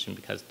allocation,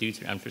 because due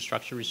to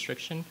infrastructure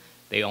restriction,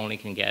 they only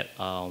can get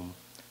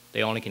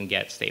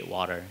state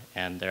water,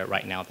 and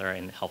right now they're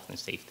in health and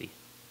safety.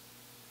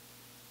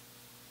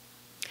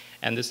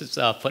 And this is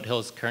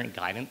Foothill's current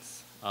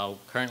guidance.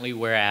 Currently,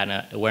 we're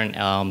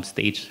in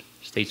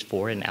stage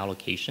 4 in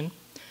allocation,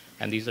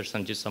 and these are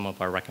just some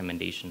of our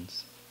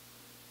recommendations.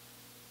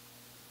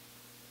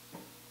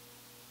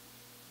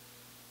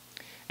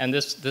 And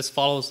this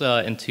follows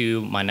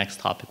into my next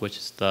topic, which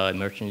is the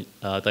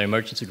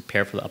emergency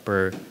repair for the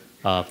upper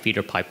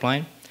feeder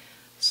pipeline.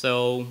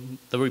 So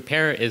the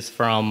repair is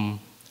from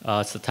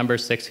September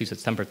 6th to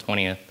September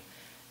 20th,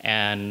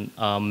 and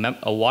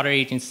water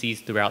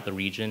agencies throughout the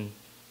region,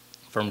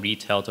 from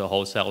retail to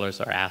wholesalers,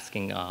 are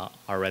asking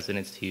our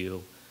residents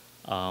to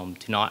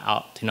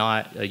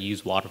not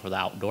use water for the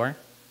outdoor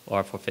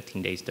or for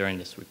 15 days during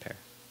this repair.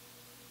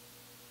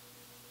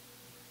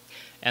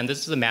 And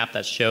this is a map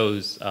that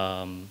shows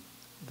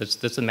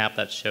this is a map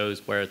that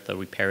shows where the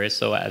repair is.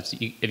 So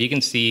if you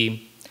can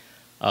see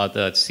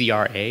the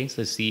CRA,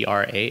 so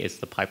CRA is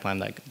the pipeline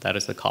that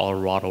is the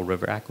Colorado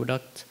River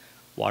Aqueduct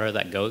water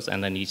that goes,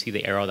 and then you see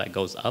the arrow that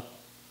goes up,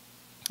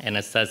 and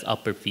it says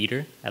upper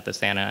feeder at the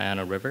Santa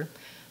Ana River.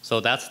 So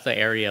that's the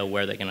area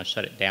where they're going to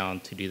shut it down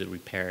to do the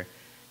repair.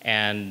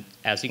 And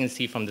as you can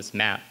see from this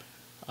map,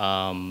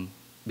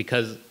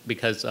 because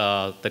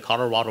the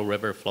Colorado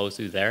River flows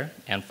through there,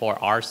 and for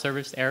our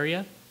service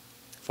area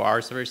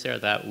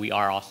that we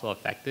are also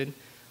affected,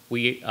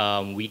 we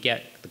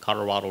get the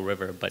Colorado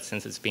River, but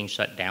since it's being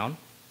shut down,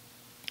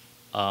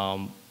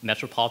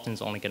 Metropolitan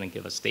is only going to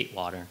give us state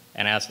water.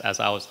 And as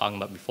I was talking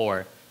about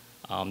before,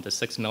 the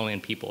 6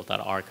 million people that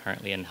are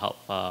currently in health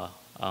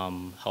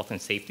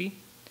and safety,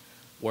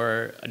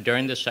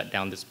 during the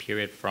shutdown, this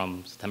period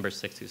from September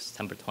 6th to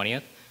September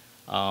 20th,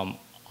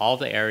 all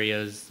the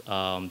areas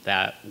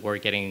that were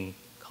getting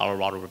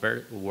Colorado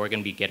River, we're going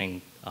to be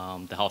getting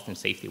the health and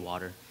safety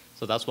water.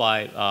 So that's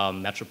why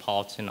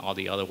Metropolitan, all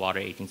the other water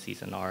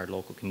agencies in our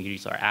local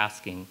communities are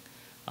asking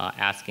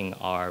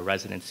our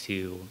residents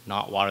to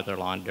not water their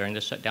lawn during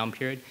the shutdown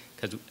period,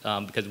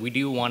 because we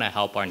do want to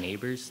help our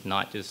neighbors,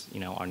 not just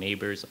our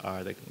neighbors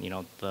are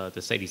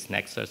the cities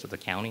next to us or the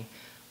county,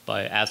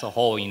 but as a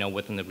whole,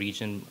 within the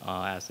region,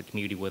 as a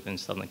community within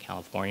Southern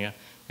California,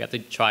 we have to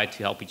try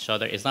to help each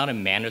other. It's not a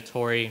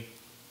mandatory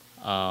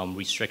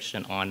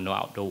restriction on no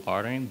outdoor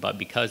watering, but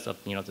because of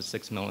the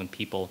 6 million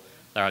people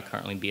that are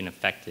currently being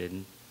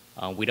affected,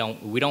 we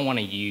don't want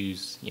to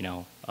use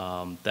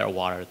their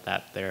water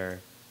that they're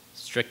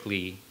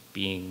strictly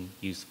being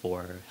used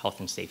for health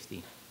and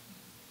safety.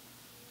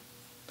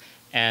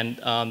 And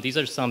these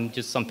are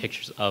just some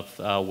pictures of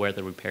where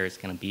the repair is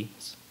going to be.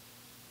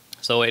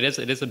 So it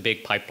is a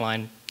big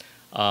pipeline.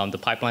 The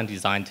pipeline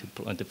designed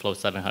to flow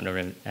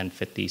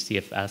 750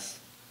 CFS.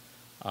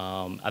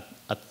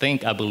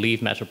 I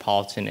believe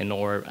Metropolitan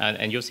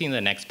and you'll see in the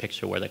next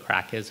picture where the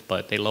crack is,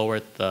 but they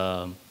lowered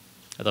the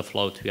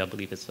flow to, I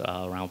believe it's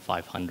around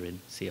 500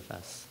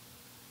 CFS.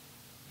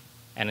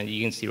 And then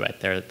you can see right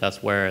there,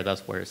 that's where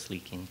it's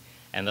leaking,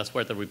 and that's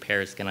where the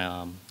repair is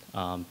gonna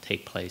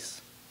take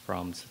place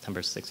from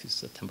September 6th to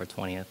September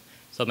 20th.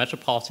 So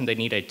Metropolitan, they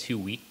need a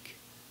 2-week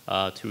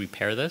to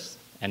repair this,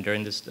 and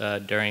during this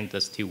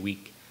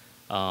 2-week,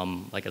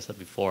 like I said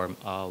before,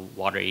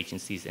 water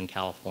agencies in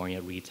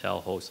California,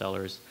 retail,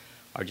 wholesalers,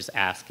 are just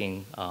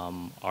asking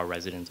our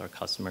residents, our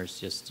customers,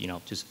 just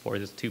for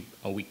this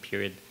 2-week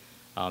period,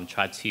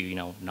 try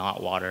to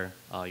not water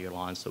your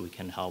lawn, so we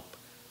can help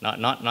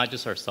not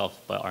just ourselves,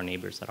 but our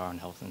neighbors that are on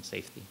health and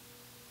safety.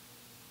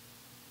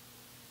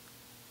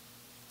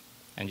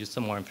 And just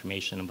some more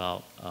information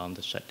about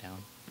the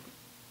shutdown.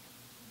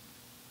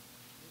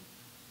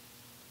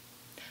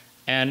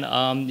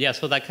 And yeah,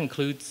 so that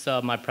concludes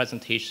my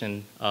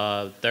presentation.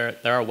 There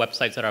are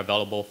websites that are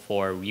available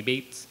for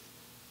rebates.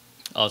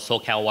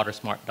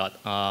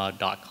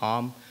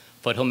 SoCalWatersmart.com.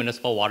 Foothill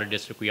Municipal Water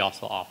District, we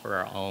also offer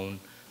our own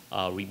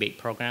rebate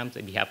programs.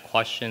 If you have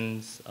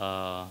questions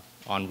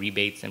on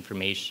rebates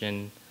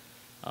information,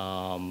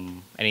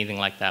 anything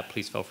like that,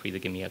 please feel free to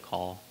give me a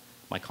call.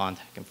 My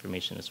contact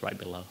information is right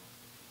below.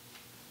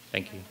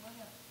 Thank you. I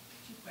have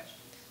 2 questions.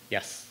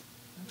 Yes.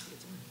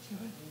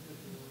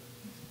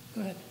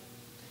 Go ahead.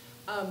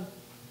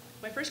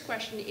 My first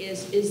question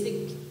is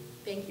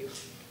thank you.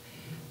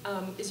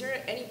 Is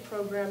there any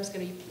programs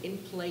going to be in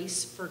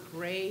place for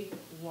gray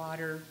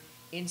water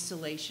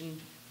installation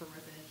for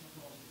residential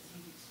homes? It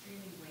seems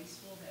extremely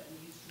wasteful that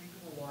we use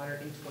drinkable water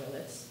in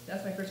toilets.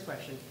 That's my first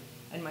question.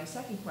 And my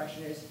second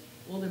question is,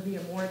 will there be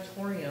a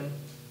moratorium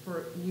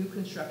for new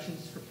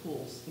constructions for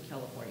pools in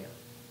California?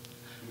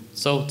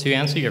 So to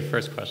answer your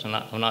first question,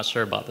 I'm not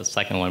sure about the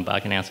second one, but I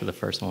can answer the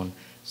first one.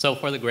 So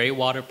for the gray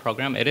water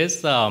program, it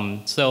is,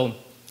 so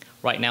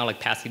right now, like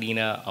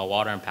Pasadena,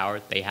 Water and Power,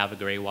 they have a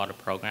gray water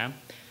program.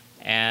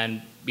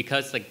 And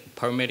because like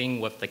permitting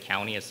with the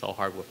county is so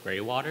hard with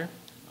gray water,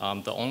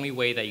 the only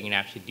way that you can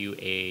actually do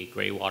a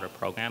gray water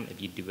program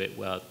if you do it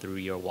through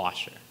your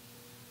washer.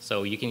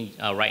 So you can,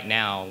 right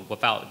now,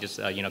 without just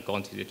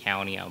going to the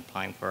county and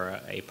applying for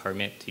a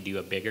permit to do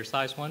a bigger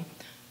size one,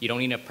 you don't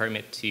need a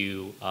permit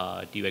to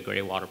do a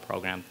gray water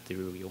program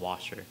through your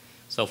washer.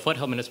 So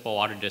Foothill Municipal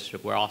Water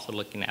District, we're also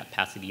looking at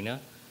Pasadena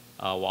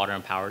Water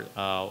and Power,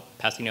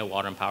 Pasadena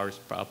Water and Power's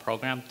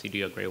program to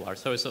do a gray water.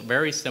 So it's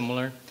very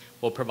similar.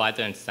 We'll provide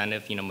the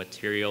incentive,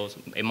 materials.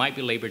 It might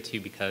be labor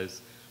too,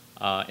 because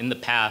in the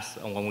past,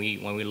 when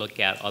we look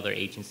at other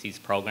agencies'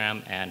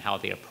 program and how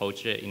they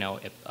approach it,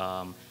 if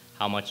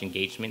how much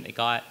engagement they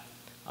got,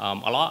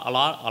 a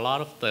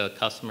lot of the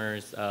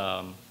customers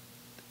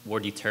were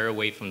deterred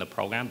away from the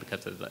program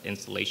because of the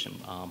installation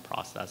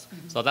process.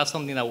 Mm-hmm. So that's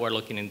something that we're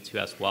looking into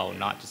as well,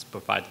 not just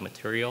provide the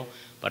material,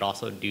 but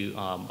also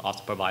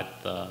provide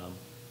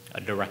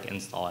a direct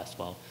install as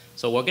well.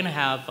 So we're gonna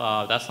have,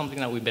 that's something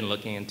that we've been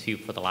looking into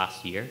for the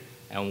last year,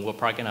 and we're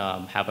probably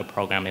gonna have a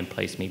program in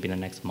place maybe in the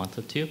next month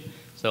or two.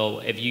 So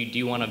if you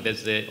do wanna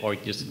visit or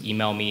just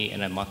email me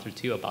in a month or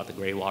two about the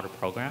gray water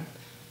program,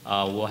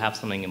 we'll have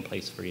something in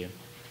place for you.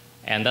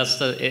 And that's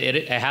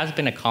it has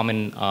been a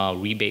common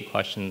rebate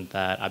question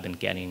that I've been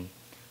getting.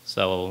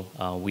 So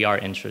we are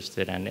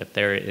interested, and if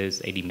there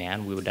is a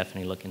demand, we would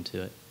definitely look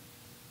into it.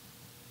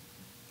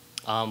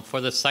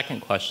 For the second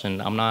question,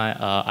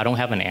 I don't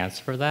have an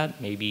answer for that.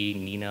 Maybe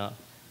Nina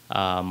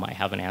might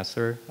have an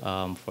answer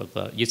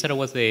you said it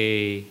was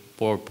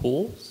for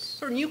pools?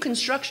 For new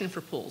construction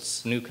for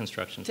pools. New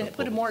construction for pools. To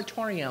put a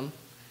moratorium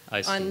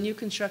on new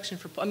construction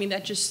for pools. I mean,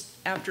 that just,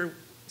 after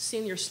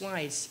seeing your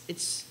slides,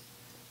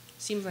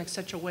 seems like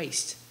such a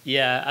waste.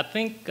 Yeah, I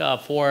think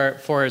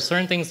for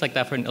certain things like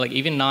that, for like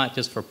even not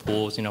just for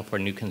pools, for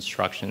new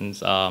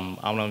constructions. I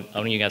don't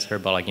know if you guys heard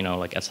about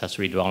like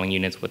accessory dwelling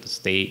units with the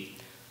state,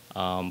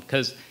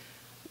 because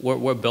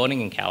we're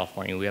building in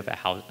California. We have a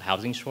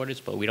housing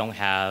shortage, but we don't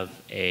have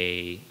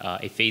a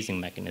phasing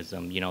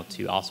mechanism,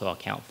 to also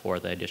account for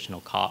the additional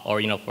cost or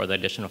for the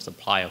additional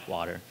supply of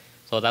water.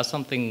 So that's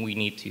something we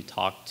need to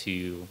talk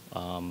to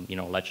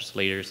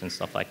legislators and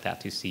stuff like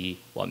that to see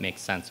what makes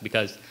sense,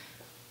 because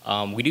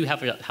we do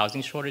have a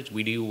housing shortage.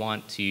 We do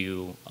want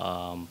to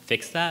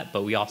fix that,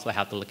 but we also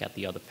have to look at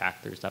the other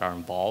factors that are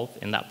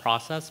involved in that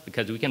process,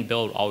 because we can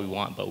build all we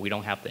want, but we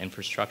don't have the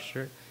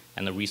infrastructure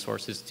and the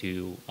resources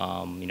to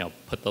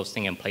put those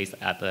things in place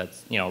at the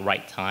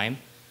right time.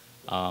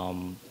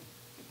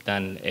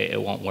 Then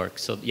it won't work.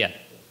 So yeah,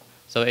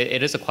 so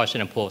it is a question,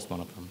 and pool is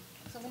one of them.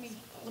 So let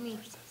me.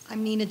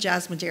 I'm Nina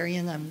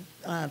Jazmadarian.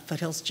 I'm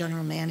Foothill's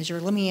general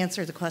manager. Let me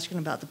answer the question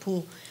about the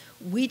pool.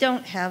 We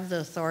don't have the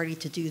authority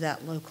to do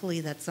that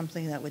locally. That's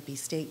something that would be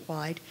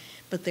statewide.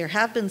 But there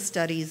have been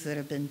studies that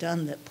have been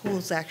done that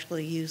pools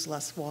actually use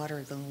less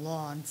water than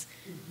lawns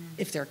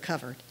if they're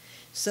covered.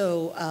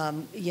 So,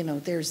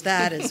 there's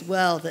that as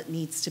well that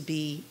needs to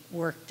be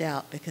worked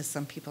out, because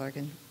some people are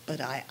going to, but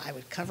I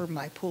would cover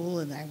my pool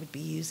and I would be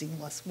using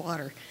less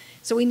water.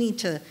 So we need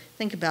to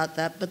think about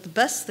that. But the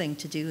best thing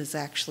to do is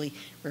actually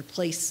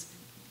replace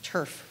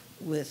turf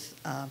with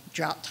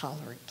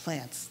drought-tolerant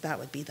plants. That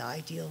would be the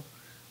ideal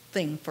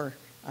thing for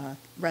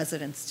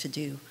residents to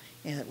do.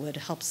 And it would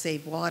help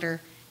save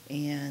water,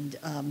 and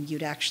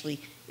you'd actually,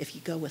 if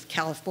you go with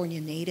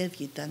California native,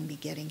 you'd then be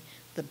getting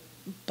the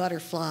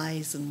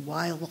butterflies and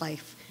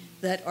wildlife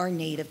that are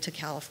native to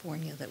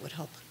California that would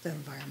help the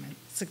environment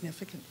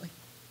significantly.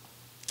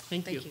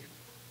 Thank you.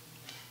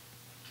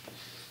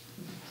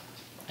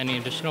 Any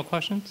additional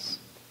questions?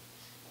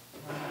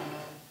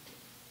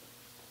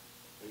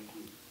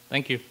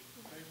 Thank you.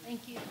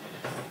 Thank you.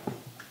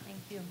 Thank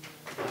you.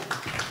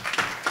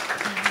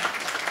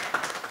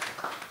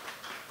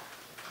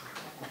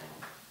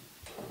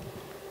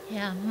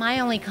 Yeah, my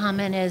only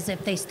comment is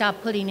if they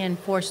stop putting in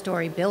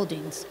 4-story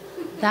buildings,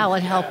 that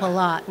would help a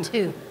lot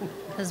too,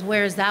 because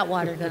where's that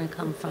water going to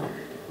come from?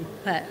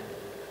 But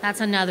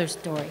that's another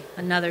story,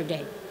 another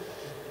day.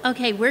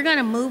 Okay, we're going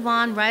to move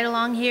on right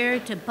along here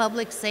to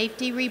public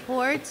safety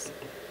reports.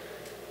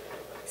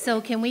 So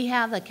can we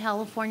have the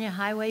California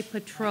Highway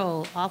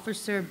Patrol,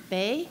 Officer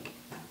Bay?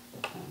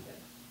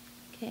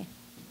 Okay.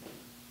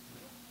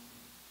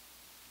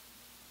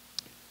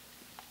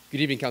 Good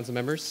evening, council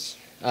members,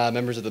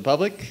 members of the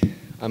public.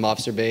 I'm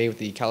Officer Bay with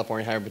the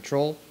California Highway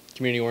Patrol,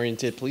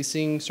 Community-Oriented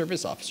Policing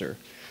Service Officer.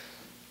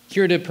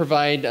 Here to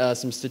provide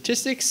some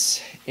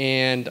statistics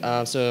and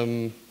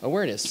some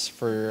awareness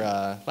for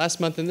last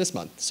month and this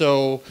month.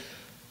 So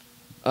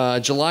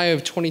July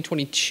of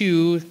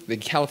 2022, the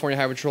California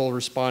Highway Patrol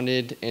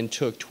responded and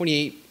took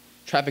 28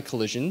 traffic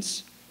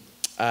collisions.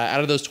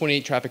 Out of those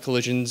 28 traffic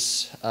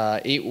collisions,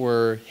 8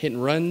 were hit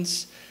and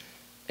runs,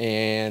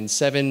 and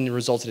 7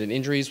 resulted in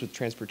injuries with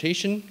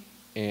transportation,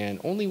 and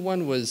only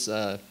 1 was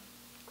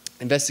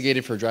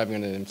investigated for driving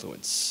under the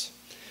influence.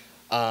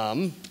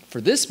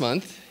 For this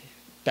month,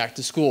 back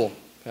to school.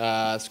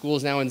 School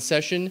is now in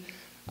session.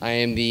 I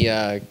am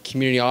the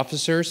community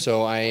officer,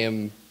 so I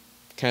am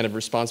kind of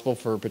responsible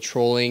for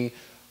patrolling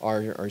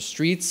our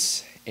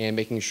streets and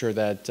making sure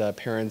that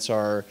parents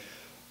are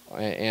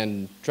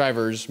and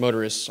drivers,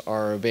 motorists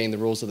are obeying the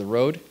rules of the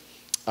road.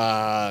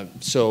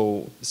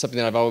 So something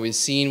that I've always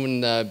seen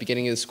when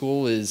beginning of the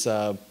school is,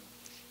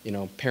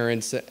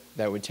 parents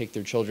that would take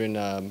their children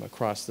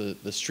across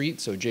the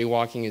street. So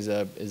jaywalking is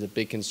a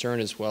big concern,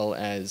 as well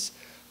as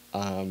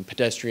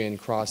pedestrian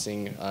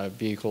crossing,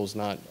 vehicles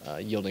not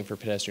yielding for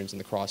pedestrians in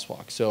the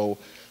crosswalk. So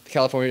the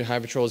California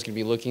Highway Patrol is going to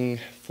be looking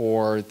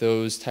for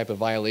those type of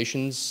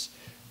violations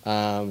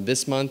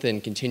this month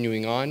and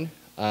continuing on.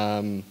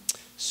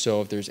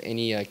 So if there's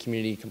any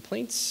community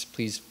complaints,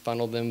 please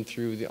funnel them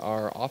through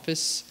our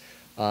office,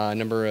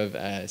 number of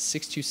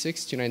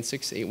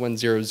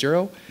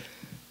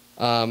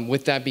 626-296-8100.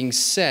 With that being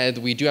said,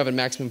 we do have a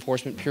maximum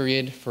enforcement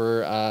period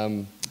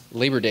for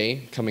Labor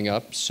Day coming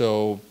up.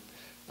 So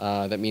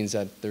that means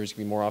that there's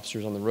going to be more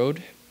officers on the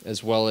road,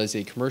 as well as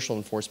a commercial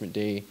enforcement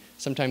day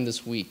sometime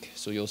this week.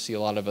 So you'll see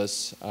a lot of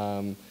us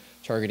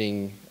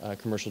targeting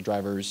commercial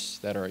drivers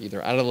that are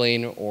either out of the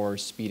lane or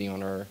speeding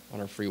on our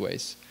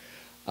freeways.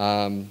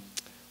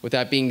 With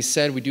that being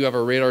said, we do have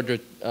a radar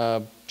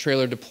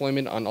trailer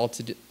deployment on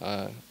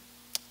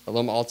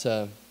Loma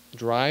Alta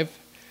Drive,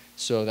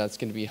 so that's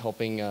going to be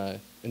helping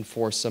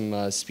enforce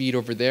some speed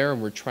over there,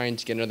 and we're trying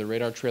to get another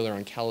radar trailer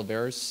on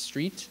Calaveras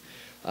Street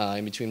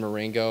in between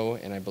Marengo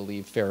and I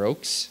believe Fair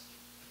Oaks.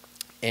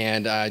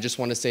 And I just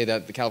want to say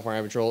that the California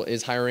Highway Patrol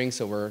is hiring,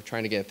 so we're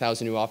trying to get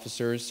 1,000 new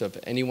officers. So if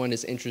anyone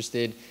is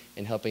interested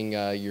in helping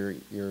your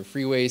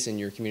freeways and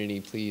your community,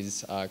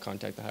 please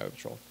contact the Highway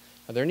Patrol.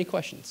 Are there any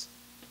questions?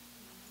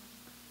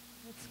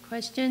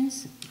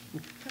 Questions?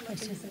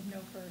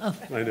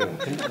 I know.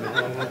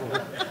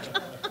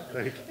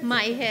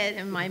 My head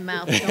and my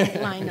mouth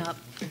don't line up.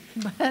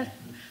 But,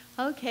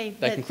 okay,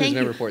 that concludes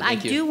my report.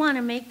 Thank you. I do want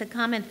to make the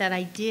comment that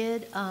I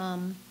did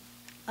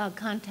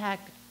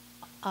contact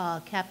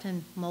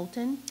Captain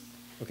Moulton.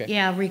 Okay.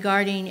 Yeah,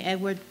 regarding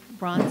Edward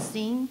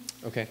Bronstein.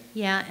 Okay.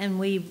 Yeah,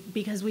 and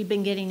because we've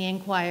been getting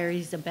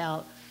inquiries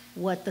about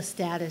what the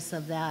status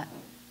of that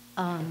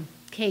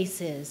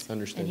case is.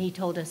 Understood. And he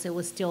told us it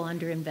was still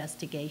under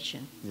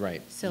investigation.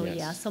 Right. So yes.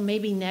 yeah, so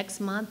maybe next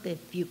month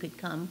if you could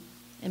come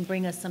and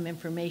bring us some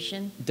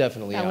information.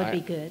 Definitely. That yeah, would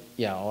be good.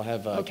 Yeah, I'll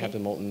have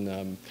Captain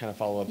Moulton kind of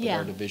follow up with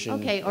our division.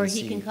 Okay, or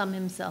he can come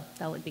himself.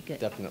 That would be good.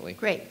 Definitely.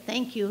 Great,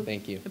 thank you.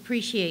 Thank you.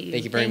 Appreciate you.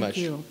 Thank you very much.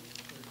 Thank you.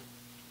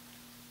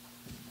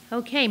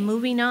 Okay,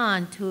 moving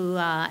on to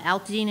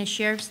Altadena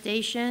Sheriff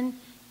Station,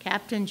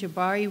 Captain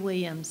Jabari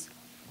Williams.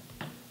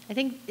 I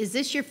think, is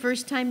this your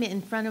first time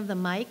in front of the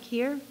mic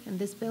here in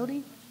this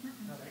building?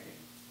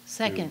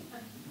 Second.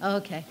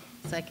 Okay,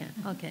 second,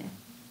 okay.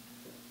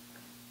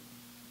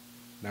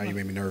 Now you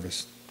made me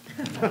nervous.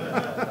 Nah,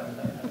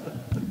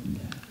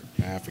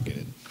 forget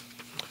it.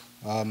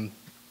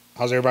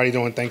 How's everybody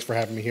doing? Thanks for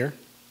having me here.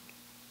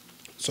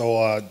 So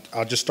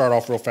I'll just start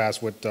off real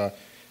fast with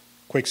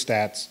quick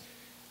stats.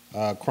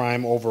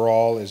 Crime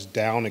overall is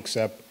down,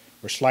 except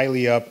we're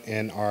slightly up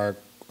in our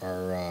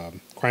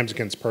crimes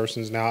against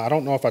persons. Now, I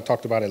don't know if I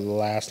talked about it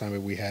last time,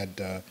 but we had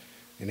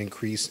an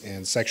increase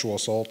in sexual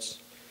assaults,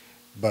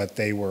 but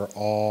they were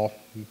all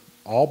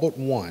but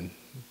one.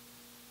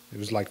 It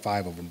was like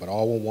 5 of them, but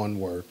all but one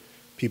were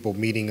people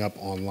meeting up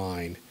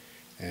online,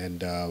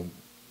 and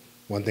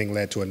one thing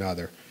led to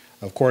another.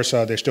 Of course,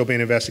 they're still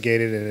being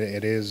investigated, and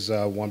it is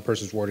one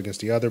person's word against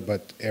the other,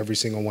 but every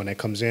single one that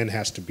comes in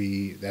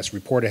that's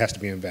reported has to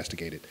be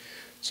investigated.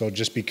 So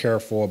just be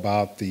careful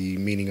about the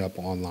meeting up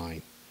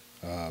online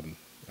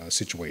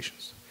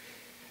situations.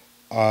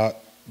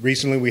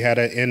 Recently, we had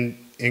an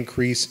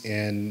increase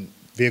in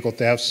vehicle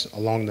thefts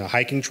along the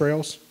hiking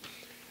trails.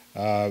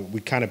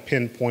 We kind of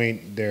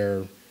pinpoint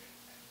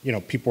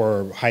people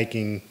are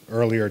hiking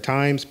earlier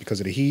times because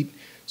of the heat.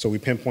 So we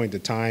pinpoint the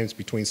times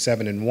between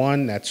 7 and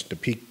 1. That's the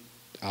peak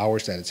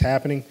hours that it's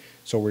happening.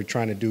 So we're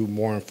trying to do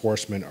more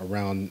enforcement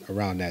around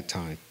that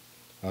time.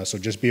 So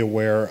just be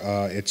aware,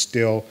 it's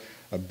still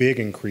a big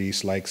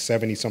increase, like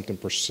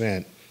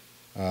 70-something%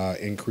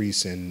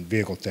 increase in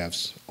vehicle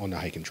thefts on the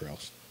hiking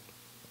trails.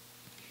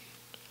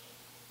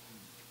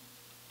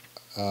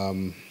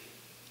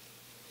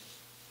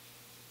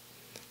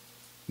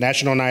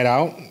 National Night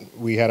Out.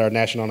 We had our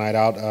National Night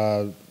Out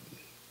a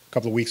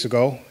couple of weeks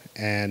ago,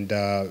 and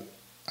I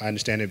I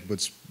understand it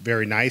was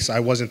very nice. I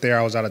wasn't there,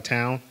 I was out of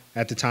town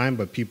at the time,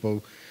 but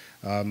people,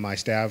 my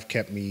staff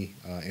kept me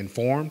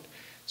informed.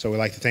 So we'd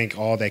like to thank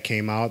all that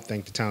came out,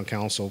 thank the town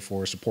council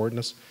for supporting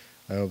us.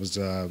 It was,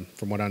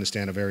 from what I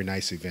understand, a very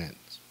nice event.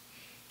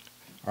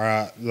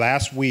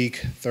 Last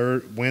week,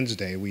 third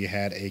Wednesday, we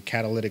had a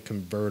catalytic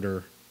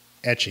converter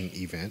etching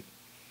event.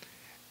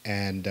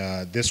 And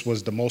this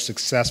was the most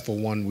successful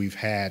one we've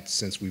had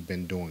since we've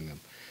been doing them.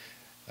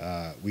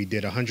 We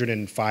did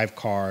 105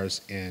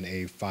 cars in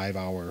a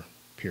 5-hour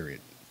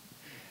period.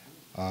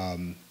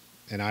 And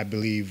I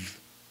believe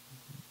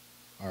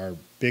our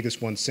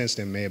biggest one since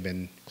then may have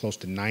been close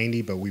to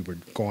 90, but we were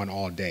going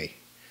all day.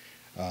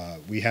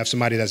 We have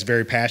somebody that's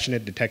very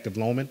passionate, Detective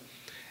Lohman,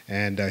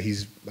 and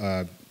he's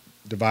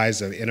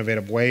devised an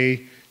innovative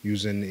way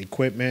using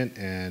equipment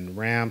and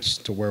ramps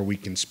to where we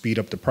can speed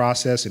up the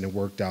process, and it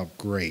worked out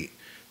great.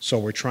 So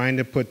we're trying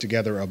to put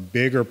together a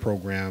bigger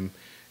program,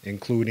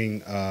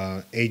 including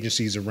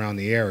agencies around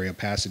the area,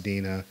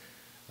 Pasadena,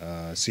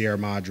 Sierra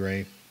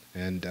Madre,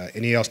 and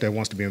any else that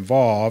wants to be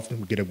involved.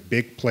 We get a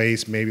big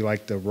place, maybe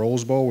like the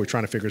Rose Bowl. We're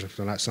trying to figure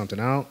something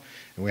out,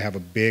 and we have a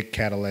big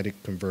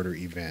catalytic converter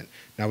event.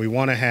 Now we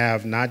want to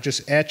have not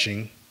just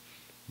etching,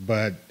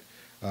 but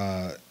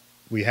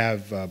we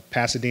have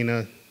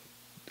Pasadena,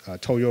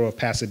 Toyota of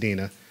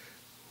Pasadena,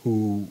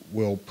 who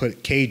will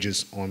put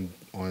cages on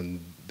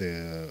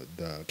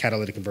the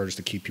catalytic converters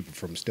to keep people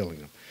from stealing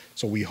them.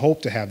 So we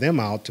hope to have them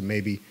out to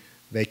maybe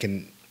they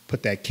can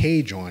put that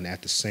cage on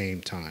at the same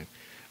time.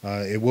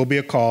 It will be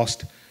a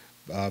cost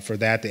for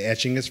that. The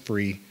etching is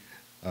free.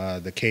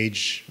 The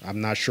cage, I'm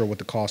not sure what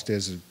the cost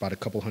is about a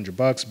couple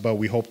 $100, but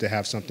we hope to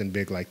have something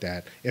big like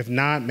that. If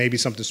not, maybe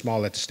something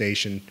small at the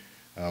station.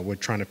 We're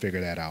trying to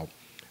figure that out.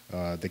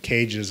 The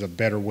cage is a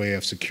better way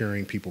of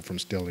securing people from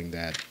stealing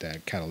that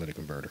catalytic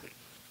converter.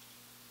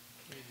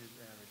 Cages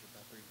average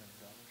about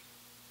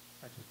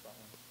 $300. I just bought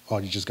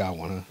one. Oh, you just got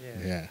one, huh?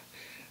 Yeah.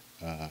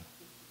 Yeah.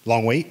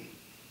 Long wait?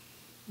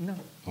 No.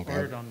 Okay.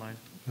 Ordered online.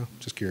 No,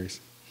 just curious.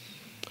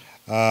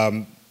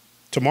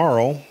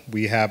 Tomorrow,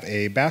 we have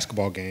a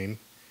basketball game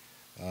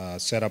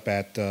set up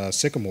at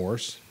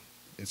Sycamores.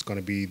 It's going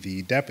to be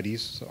the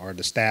deputies or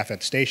the staff at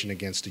the station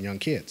against the young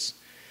kids.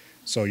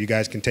 So you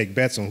guys can take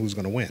bets on who's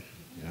going to win.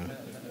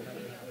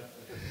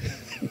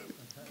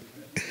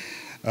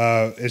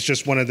 It's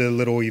just one of the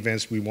little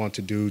events we want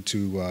to do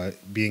to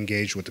be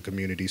engaged with the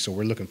community, so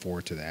we're looking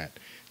forward to that.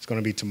 It's going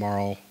to be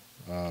tomorrow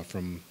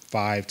from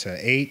 5 to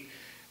 8,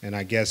 and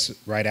I guess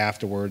right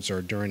afterwards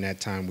or during that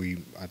time,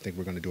 I think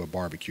we're going to do a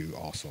barbecue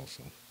also.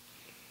 So,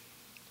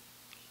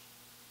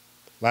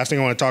 last thing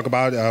I want to talk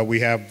about,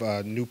 we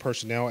have new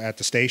personnel at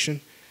the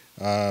station,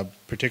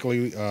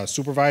 particularly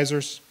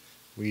supervisors.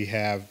 We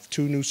have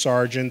 2 new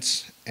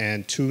sergeants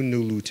and 2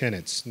 new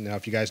lieutenants. Now,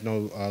 if you guys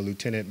know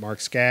Lieutenant Mark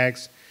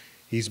Skaggs,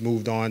 he's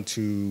moved on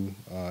to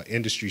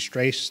Industry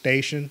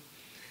Station.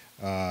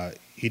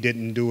 He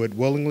didn't do it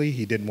willingly.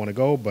 He didn't want to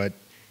go, but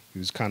he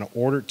was kind of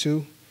ordered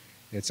to.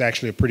 It's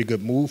actually a pretty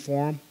good move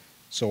for him,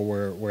 so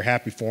we're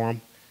happy for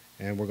him,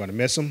 and we're going to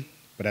miss him.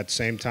 But at the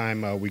same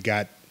time, we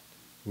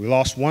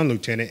lost 1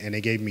 lieutenant, and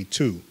they gave me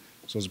 2,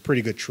 so it's a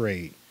pretty good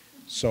trade.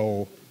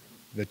 So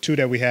the 2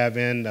 that we have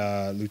in,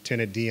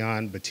 Lieutenant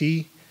Dion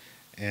Batee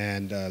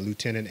and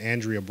Lieutenant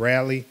Andrea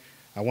Bradley,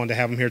 I wanted to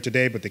have them here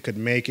today, but they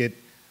couldn't make it.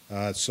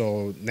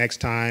 So next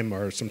time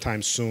or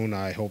sometime soon,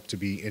 I hope to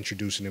be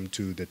introducing them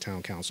to the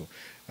town council.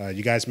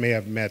 You guys may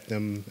have met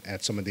them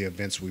at some of the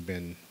events we've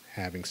been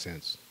having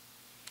since.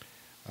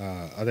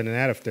 Other than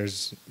that, if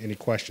there's any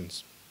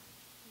questions.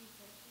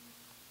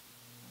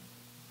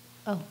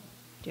 Oh,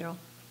 Daryl.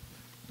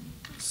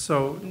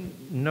 So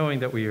knowing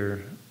that we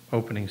are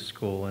opening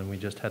school and we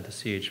just had the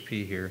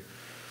CHP here,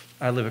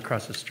 I live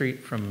across the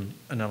street from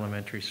an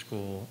elementary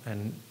school,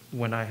 and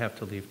when I have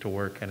to leave to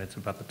work and it's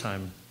about the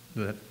time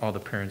that all the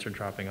parents are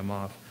dropping them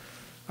off,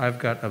 I've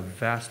got a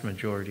vast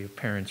majority of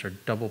parents are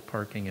double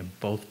parking in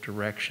both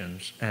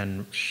directions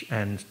and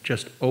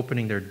just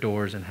opening their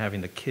doors and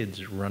having the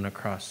kids run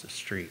across the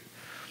street.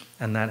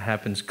 And that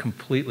happens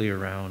completely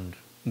around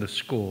the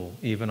school.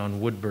 Even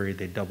on Woodbury,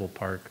 they double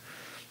park.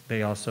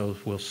 They also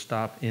will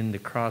stop in the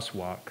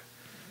crosswalk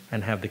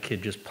and have the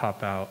kid just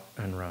pop out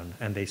and run.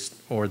 And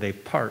they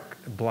park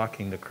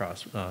blocking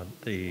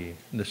the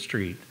the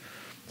street.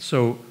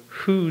 So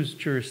whose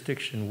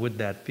jurisdiction would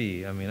that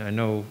be? I mean, I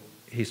know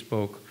he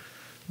spoke,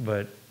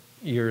 but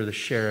you're the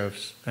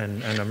sheriff's,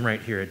 and I'm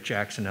right here at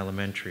Jackson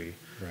Elementary.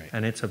 Right.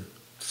 And it's a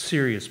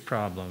serious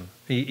problem.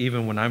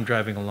 Even when I'm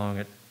driving along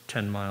at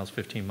 10 miles,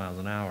 15 miles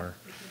an hour,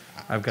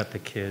 I've got the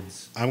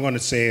kids. I'm going to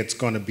say it's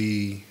going to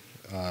be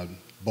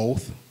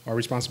both our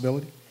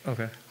responsibility.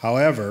 Okay.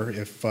 However,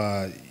 if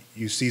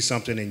you see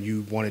something and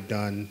you want it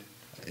done,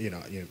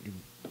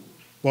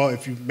 well,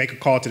 if you make a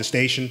call to the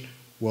station,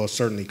 we'll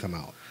certainly come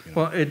out.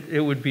 Well,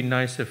 it would be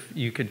nice if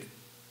you could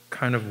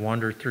kind of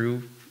wander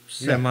through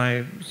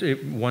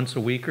once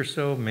a week or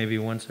so, maybe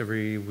once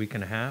every week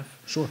and a half.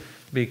 Sure.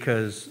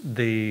 Because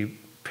the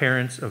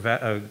parents,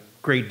 a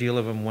great deal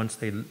of them, once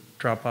they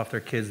drop off their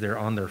kids, they're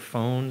on their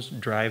phones,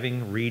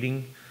 driving,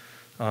 reading.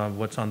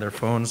 what's on their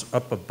phones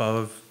up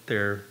above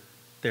their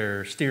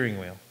steering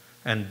wheel.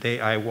 And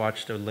I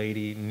watched a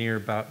lady near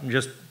about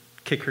just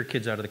kick her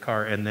kids out of the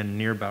car and then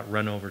near about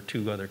run over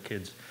 2 other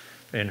kids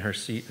in her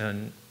seat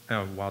and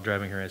while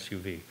driving her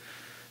SUV.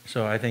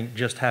 So I think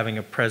just having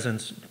a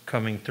presence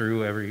coming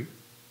through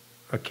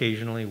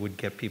occasionally would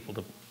get people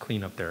to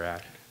clean up their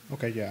act.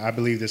 Okay, yeah, I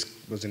believe this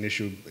was an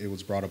issue. It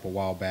was brought up a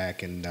while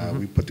back, and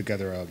we put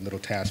together a little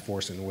task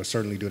force, and we'll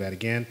certainly do that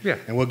again. Yeah.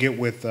 And we'll get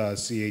with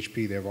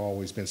CHP. They've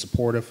always been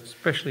supportive.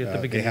 Especially at the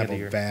beginning of the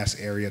year. They have a vast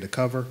area to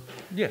cover.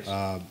 Yes.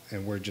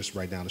 And we're just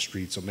right down the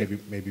street, so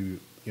maybe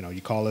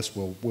you call us,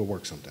 we'll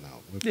work something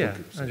out. Yeah,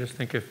 I just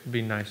think it'd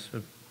be nice,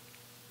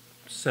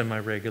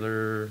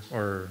 semi-regular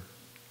or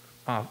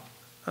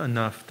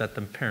enough that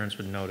the parents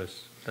would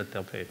notice that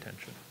they'll pay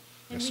attention.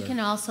 And we can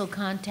also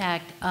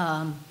contact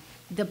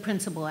the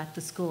principal at the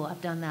school.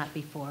 I've done that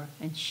before,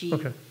 and she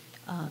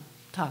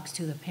talks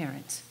to the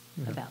parents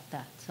about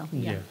that. So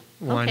yeah.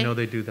 Well, I know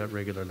they do that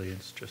regularly.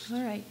 It's just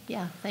all right.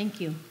 Yeah.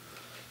 Thank you.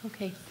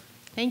 Okay.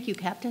 Thank you,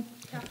 Captain.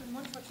 Captain,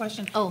 one quick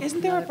question. Oh, is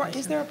there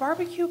a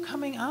barbecue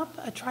coming up?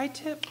 A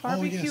tri-tip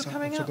barbecue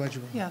coming up? I'm so glad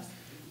you brought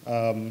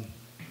Yes.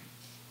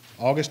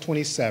 August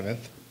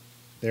 27th,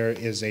 there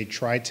is a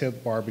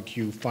tri-tip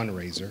barbecue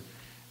fundraiser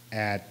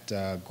at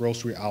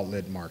Grocery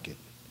Outlet Market.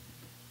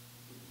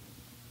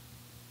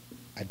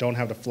 I don't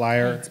have the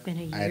flyer. It's been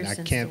a year and I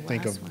since can't the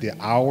think last of one, the yeah.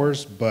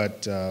 hours,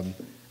 but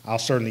I'll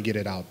certainly get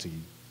it out to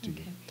you.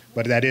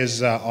 But that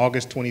is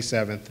August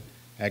 27th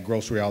at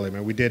Grocery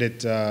Outlet. We did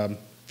it a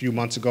few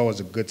months ago. It was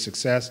a good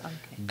success,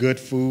 good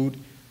food,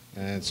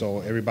 and so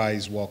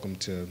everybody's welcome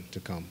to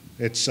come.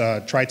 It's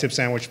a tri-tip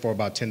sandwich for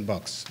about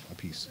 $10 a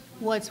piece.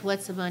 What's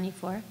the money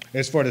for?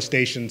 It's for the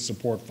station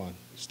support fund,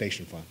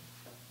 station fund.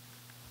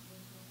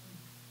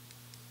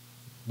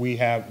 We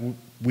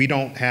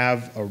don't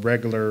have a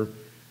regular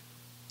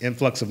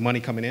influx of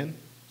money coming in,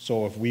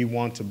 so if we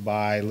want to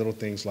buy little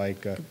things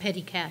like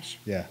Petty cash.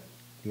 yeah,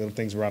 little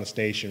things around the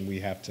station,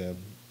 we have to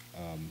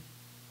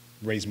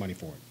raise money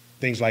for it.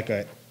 Things like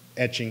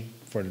etching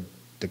for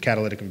the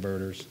catalytic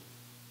converters,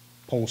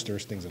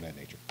 posters, things of that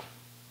nature.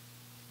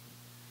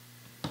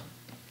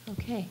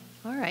 Okay.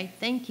 All right.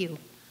 Thank you.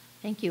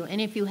 Thank you. And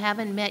if you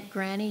haven't met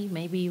Granny,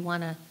 maybe you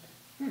want to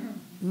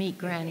meet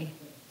Granny.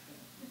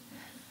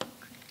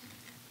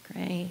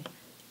 Granny,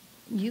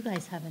 you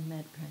guys haven't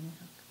met Granny.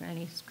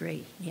 Granny's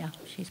great. Yeah,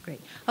 she's great.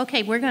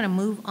 Okay, we're going to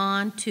move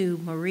on to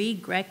Marie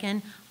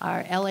Grycan,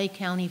 our LA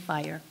County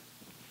Fire.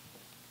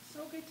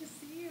 So good to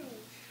see you.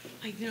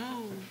 I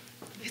know.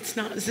 It's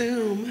not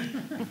Zoom.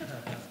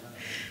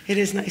 It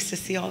is nice to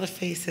see all the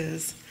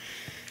faces.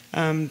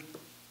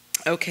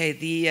 Okay,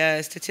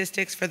 the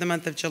statistics for the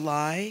month of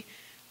July.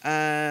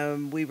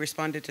 We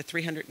responded to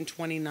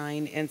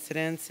 329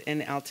 incidents in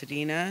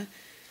Altadena.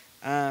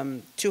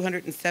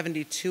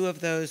 272 of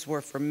those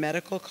were for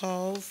medical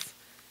calls,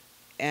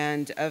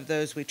 and of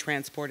those we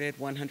transported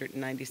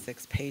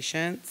 196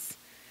 patients.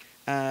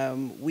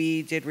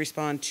 We did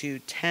respond to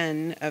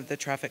 10 of the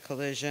traffic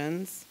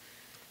collisions,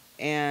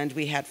 and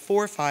we had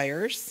 4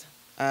 fires.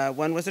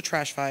 One was a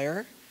trash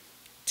fire.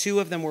 2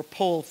 of them were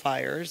pole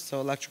fires, so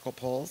electrical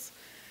poles.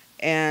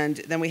 And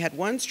then we had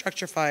 1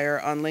 structure fire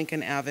on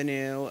Lincoln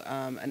Avenue,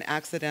 an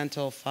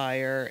accidental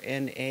fire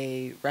in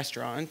a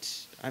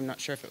restaurant. I'm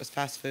not sure if it was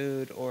fast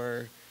food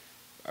or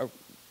a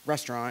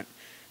restaurant,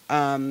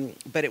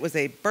 but it was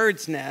a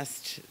bird's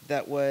nest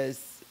that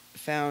was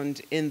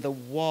found in the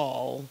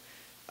wall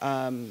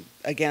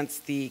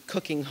against the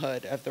cooking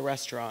hood of the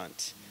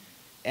restaurant.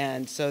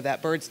 And so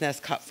that bird's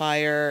nest caught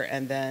fire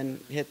and then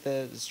hit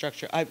the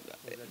structure.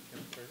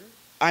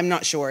 I'm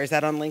not sure. Is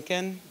that on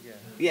Lincoln?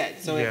 Yeah,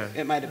 so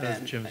it might have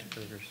been. Jim's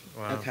Burgers.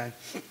 Wow. Okay.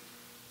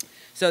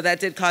 So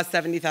that did cost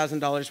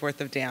 $70,000 worth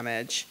of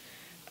damage.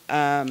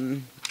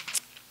 And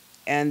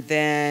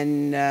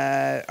then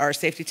our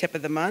safety tip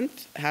of the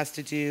month has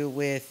to do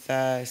with,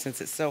 since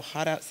it's so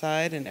hot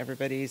outside and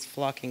everybody's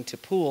flocking to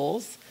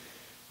pools,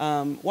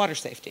 water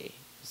safety.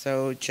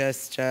 So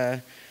just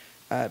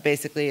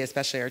basically,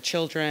 especially our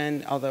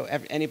children, although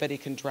anybody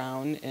can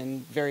drown in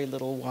very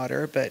little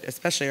water, but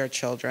especially our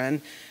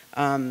children,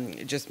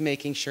 just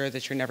making sure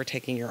that you're never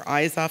taking your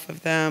eyes off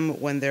of them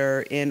when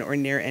they're in or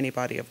near any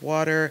body of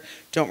water.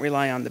 Don't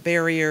rely on the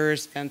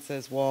barriers,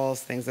 fences,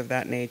 walls, things of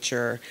that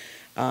nature.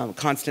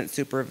 Constant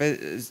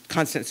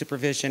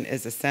supervision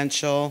is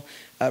essential.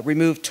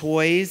 Remove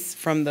toys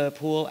from the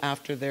pool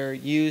after they're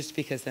used,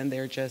 because then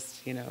they're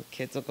just,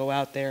 kids will go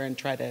out there and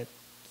try to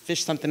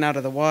fish something out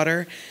of the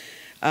water.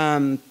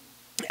 And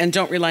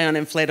don't rely on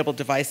inflatable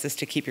devices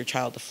to keep your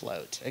child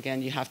afloat.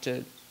 Again, you have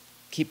to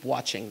keep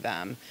watching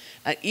them.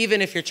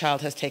 Even if your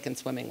child has taken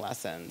swimming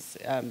lessons,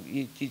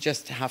 you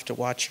just have to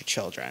watch your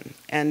children.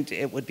 And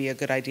it would be a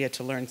good idea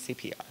to learn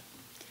CPR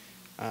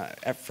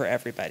for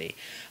everybody.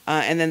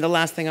 And then the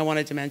last thing I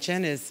wanted to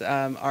mention is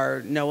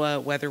our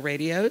NOAA weather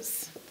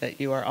radios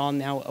that you are all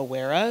now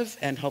aware of,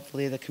 and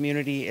hopefully the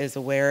community is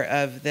aware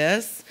of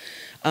this.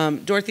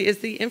 Dorothy, is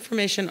the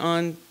information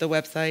on the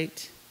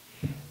website?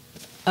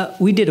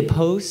 We did a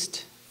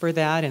post for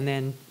that, and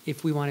then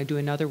if we want to do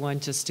another one,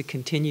 just to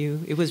continue.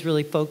 It was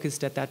really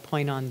focused at that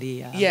point on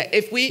the... Yeah,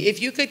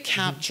 if you could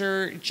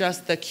capture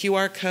just the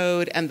QR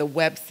code and the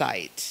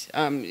website,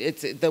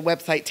 the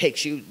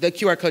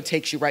QR code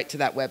takes you right to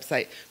that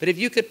website. But if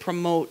you could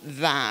promote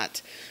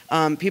that,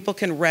 people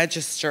can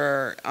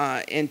register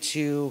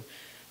into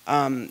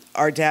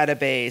our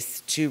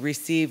database to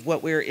receive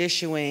what we're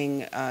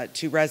issuing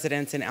to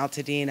residents in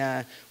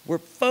Altadena. We're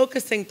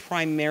focusing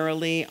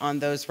primarily on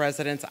those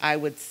residents, I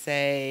would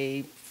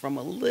say, from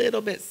a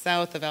little bit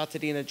south of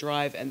Altadena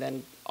Drive and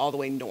then all the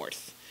way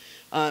north.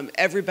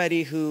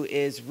 Everybody who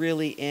is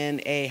really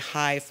in a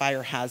high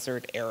fire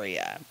hazard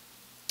area.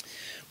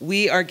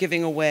 We are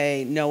giving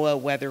away NOAA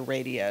weather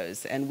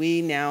radios, and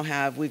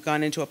we've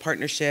gone into a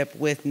partnership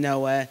with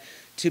NOAA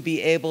to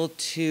be able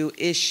to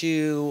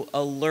issue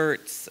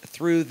alerts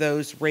through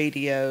those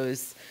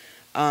radios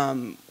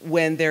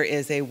when there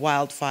is a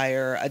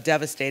wildfire, a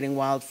devastating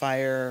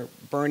wildfire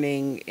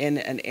burning in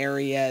an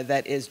area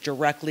that is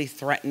directly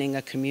threatening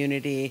a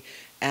community,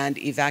 and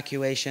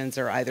evacuations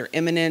are either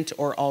imminent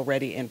or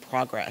already in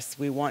progress.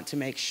 We want to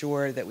make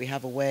sure that we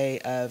have a way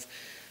of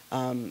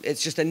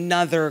it's just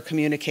another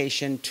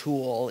communication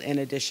tool in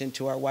addition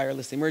to our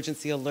wireless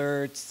emergency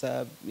alerts,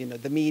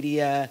 the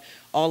media,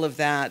 all of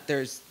that.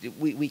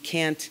 We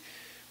can't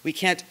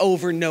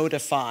over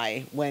notify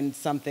when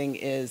something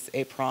is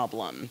a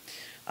problem.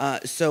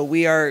 So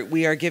we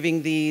are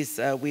giving these.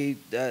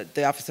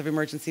 The Office of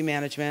Emergency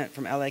Management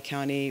from LA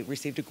County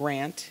received a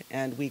grant,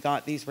 and we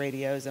got these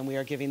radios, and we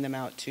are giving them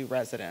out to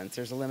residents.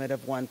 There's a limit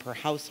of one per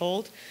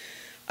household.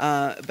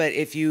 But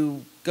if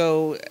you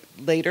go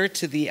later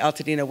to the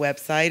Altadena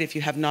website, if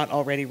you have not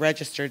already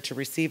registered to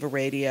receive a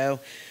radio,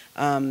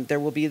 there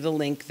will be the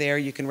link there.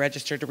 You can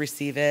register to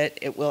receive it.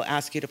 It will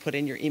ask you to put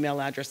in your email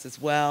address as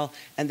well,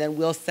 and then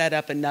we'll set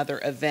up another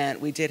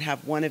event. We did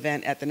have one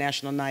event at the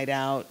National Night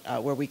Out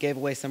where we gave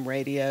away some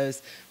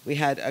radios. We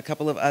had a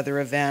couple of other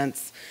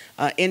events.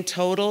 In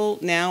total,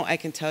 now I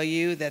can tell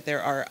you that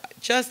there are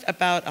just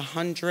about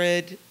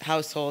 100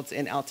 households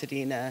in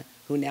Altadena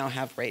who now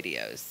have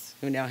radios,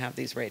 who now have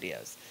these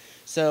radios.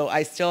 So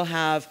I still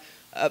have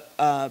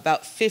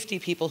about 50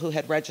 people who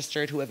had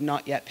registered who have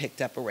not yet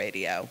picked up a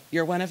radio.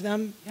 You're one of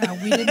them?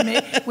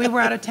 Yeah, we were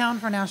out of town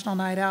for National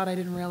Night Out. I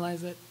didn't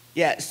realize it.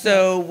 Yeah,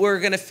 so we're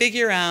going to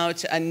figure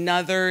out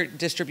another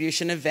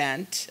distribution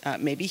event,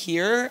 maybe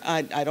here,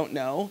 I don't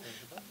know.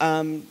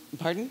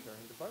 Pardon?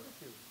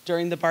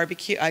 During the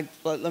barbecue.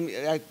 Let me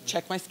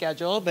check my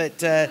schedule, but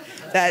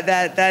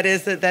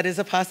that is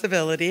a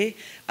possibility.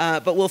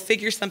 But we'll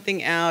figure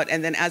something out,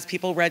 and then as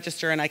people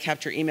register and I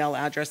capture email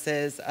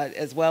addresses,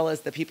 as well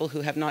as the people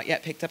who have not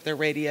yet picked up their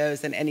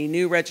radios and any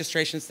new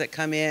registrations that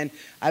come in,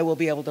 I will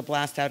be able to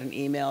blast out an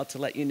email to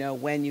let you know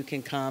when you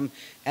can come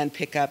and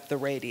pick up the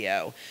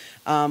radio.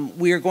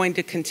 We are going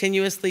to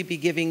continuously be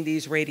giving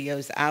these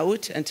radios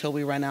out until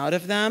we run out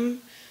of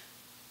them.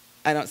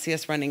 I don't see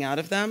us running out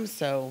of them,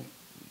 so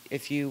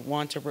if you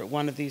want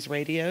one of these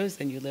radios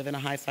and you live in a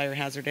high fire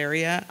hazard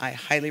area, I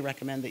highly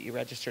recommend that you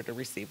register to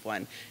receive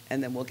one,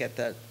 and then we'll get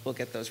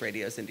those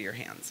radios into your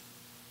hands.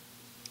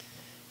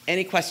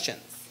 Any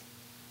questions?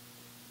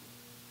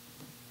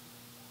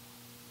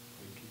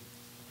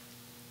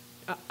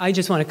 I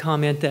just want to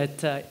comment that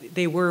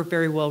they were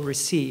very well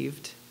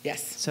received.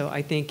 Yes. So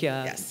I think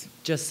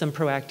just some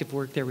proactive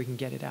work there, we can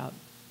get it out.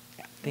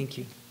 Yeah. Thank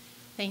you.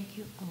 Thank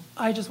you. Oh.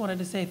 I just wanted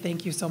to say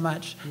thank you so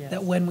much. Yes.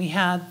 That when we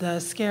had the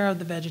scare of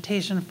the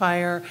vegetation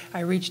fire,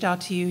 I reached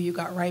out to you, you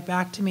got right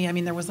back to me. I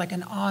mean, there was like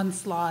an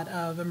onslaught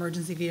of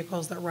emergency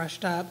vehicles that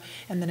rushed up,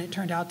 and then it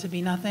turned out to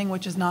be nothing,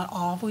 which is not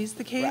always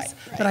the case.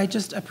 Right. But I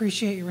just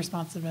appreciate your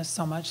responsiveness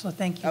so much, so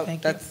thank you,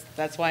 thank you.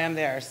 That's why I'm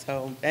there,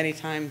 so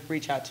anytime,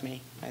 reach out to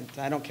me.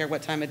 I don't care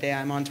what time of day,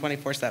 I'm on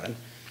 24/7,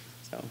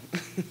 so.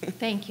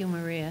 Thank you,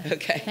 Maria.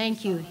 Okay.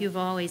 Thank you. You've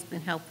always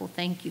been helpful.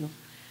 Thank you.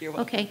 You're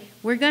welcome. Okay,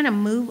 we're going to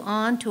move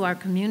on to our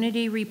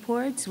community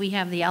reports. We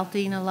have the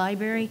Altadena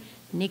Library,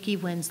 Nikki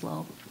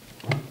Winslow.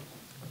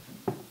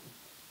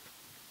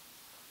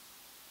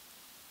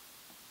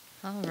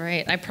 All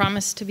right, I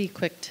promised to be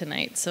quick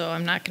tonight, so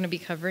I'm not going to be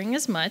covering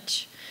as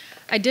much.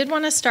 I did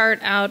want to start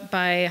out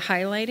by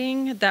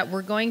highlighting that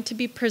we're going to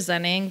be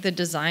presenting the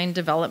design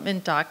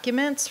development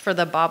documents for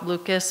the Bob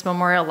Lucas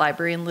Memorial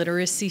Library and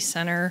Literacy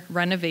Center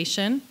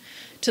renovation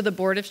to the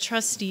Board of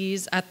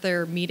Trustees at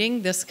their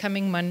meeting this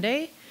coming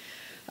Monday.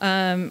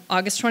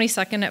 August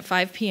 22nd at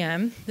 5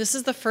 p.m. This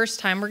is the first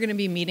time we're going to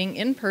be meeting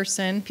in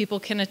person. People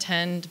can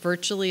attend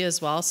virtually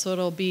as well, so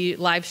it'll be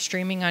live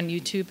streaming on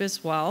YouTube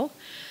as well.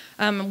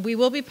 We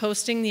will be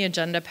posting the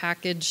agenda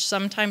package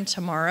sometime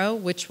tomorrow,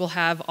 which will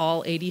have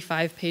all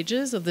 85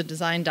 pages of the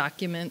design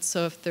documents.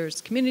 So if there's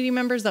community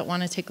members that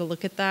want to take a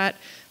look at that,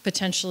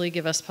 potentially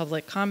give us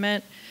public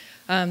comment.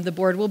 The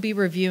board will be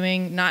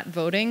reviewing, not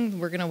voting.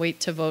 We're going to wait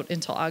to vote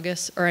until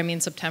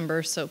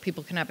September, so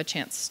people can have a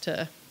chance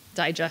to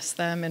digest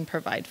them and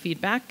provide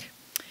feedback.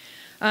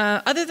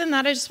 Other than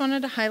that, I just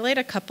wanted to highlight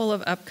a couple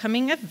of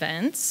upcoming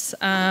events.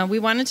 We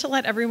wanted to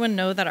let everyone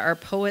know that our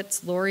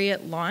Poets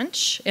Laureate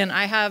launch, and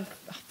I have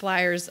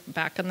flyers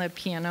back on the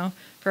piano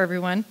for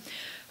everyone.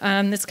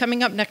 It's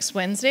coming up next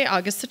Wednesday,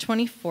 August the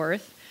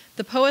 24th.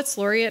 The Poets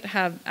Laureate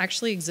have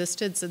actually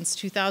existed since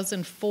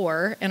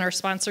 2004 and are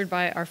sponsored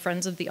by our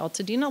friends of the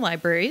Altadena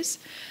Libraries.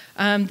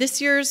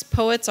 This year's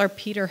poets are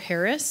Peter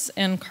Harris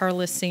and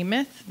Carla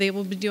Samath. They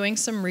will be doing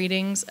some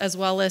readings as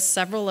well as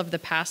several of the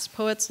past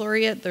Poets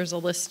Laureate. There's a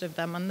list of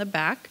them on the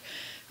back.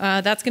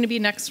 That's going to be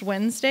next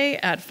Wednesday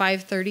at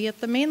 5:30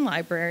 at the main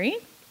library.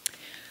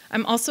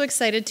 I'm also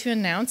excited to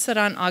announce that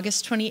on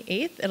August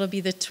 28th, it'll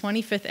be the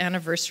 25th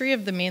anniversary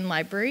of the main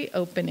library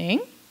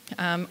opening.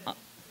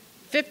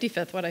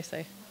 55th, what'd I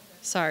say?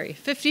 Sorry,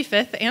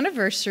 55th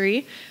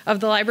anniversary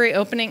of the library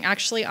opening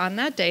actually on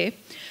that day.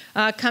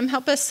 Come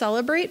help us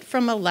celebrate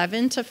from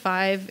 11 to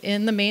 5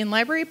 in the main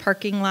library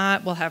parking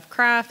lot. We'll have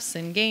crafts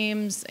and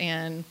games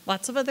and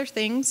lots of other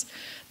things.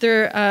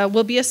 There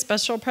will be a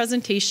special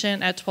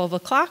presentation at 12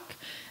 o'clock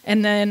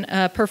and then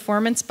a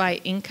performance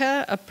by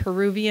Inca, a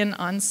Peruvian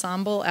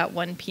ensemble at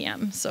 1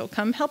 p.m. So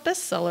come help us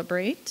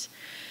celebrate.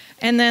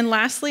 And then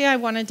lastly, I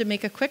wanted to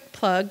make a quick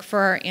plug for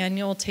our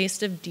annual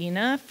Taste of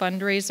Dena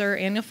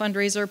annual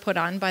fundraiser put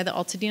on by the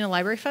Altadena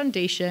Library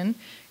Foundation.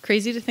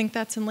 Crazy to think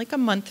that's in like a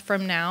month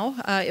from now.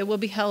 It will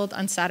be held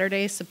on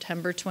Saturday,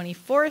 September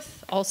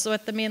 24th, also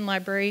at the main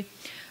library.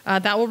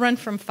 That will run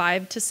from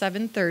 5 to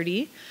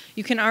 7:30.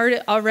 You can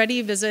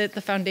already visit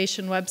the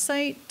foundation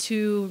website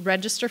to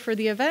register for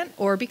the event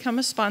or become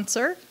a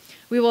sponsor.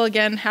 We will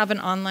again have an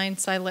online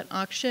silent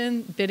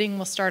auction. Bidding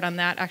will start on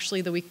that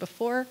actually the week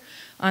before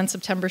on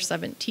September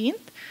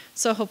 17th.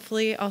 So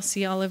hopefully I'll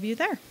see all of you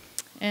there.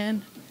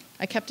 And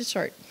I kept it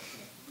short.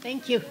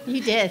 Thank you.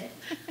 You did.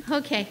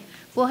 Okay.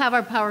 We'll have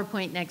our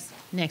PowerPoint next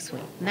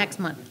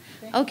month.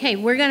 Okay,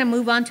 we're going to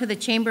move on to the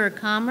Chamber of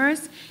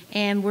Commerce,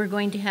 and we're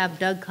going to have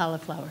Doug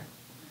Cauliflower.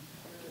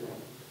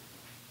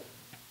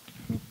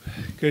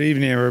 Good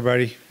evening,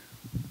 everybody.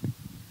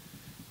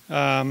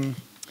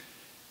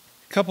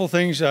 Couple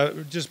things,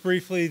 just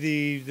briefly,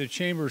 the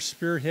Chamber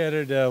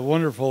spearheaded a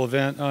wonderful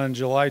event on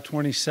July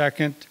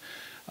 22nd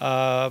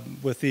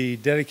with the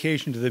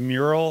dedication to the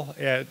mural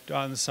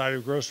on the side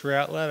of Grocery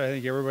Outlet. I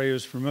think everybody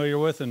was familiar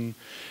with, and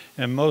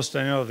most,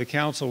 I know, of the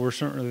council were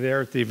certainly there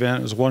at the event.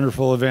 It was a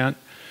wonderful event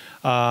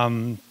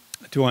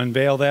to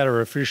unveil that,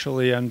 or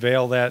officially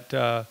unveil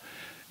that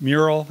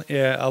mural,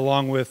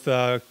 along with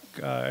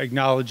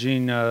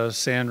acknowledging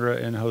Sandra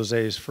and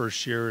Jose's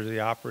first year as the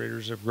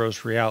operators of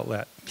Grocery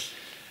Outlet.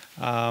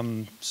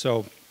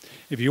 So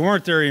if you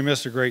weren't there, you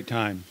missed a great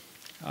time.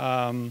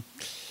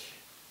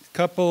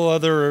 Couple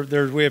other,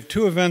 we have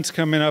 2 events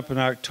coming up in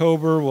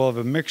October. We'll have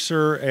a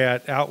mixer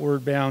at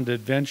Outward Bound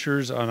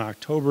Adventures on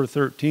October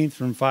 13th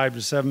from 5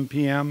 to 7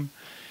 p.m.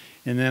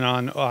 And then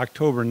on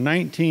October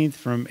 19th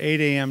from 8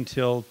 a.m.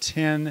 till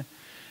 10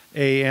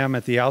 a.m.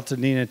 at the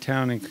Altadena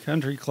Town and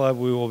Country Club,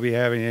 we will be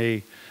having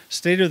a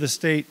State of the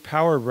State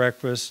Power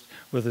Breakfast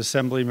with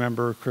Assembly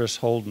Member Chris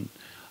Holden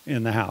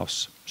in the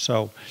House.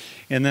 So,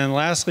 and then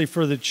lastly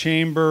for the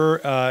Chamber,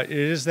 it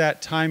is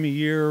that time of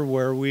year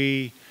where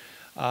we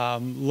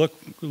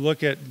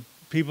look at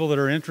people that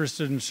are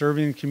interested in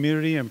serving the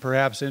community and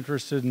perhaps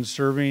interested in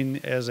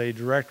serving as a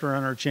director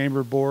on our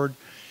Chamber board.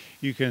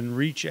 You can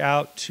reach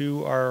out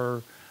to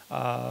our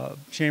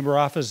Chamber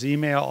office,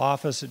 email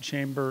office at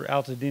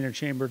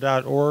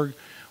altadenachamber.org.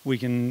 We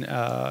can,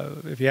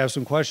 if you have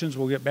some questions,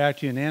 we'll get back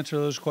to you and answer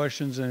those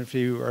questions. And if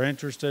you are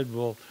interested,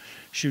 we'll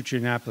shoot you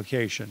an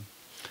application.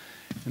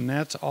 And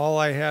that's all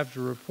I have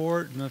to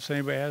report, unless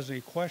anybody has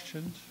any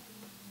questions.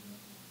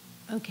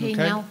 Okay.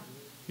 Now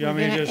you want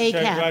me to just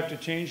check, do I have to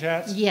change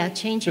hats? Yeah,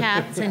 change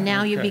hats, and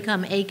now you Okay.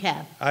 become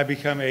ACAB. I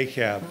become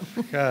ACAB.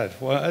 God,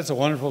 well, that's a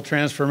wonderful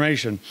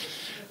transformation.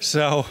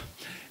 So,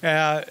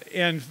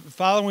 and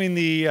following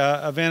the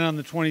event on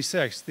the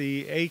 26th,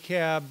 the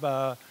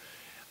ACAB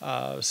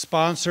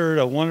sponsored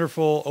a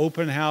wonderful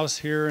open house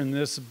here in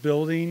this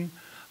building,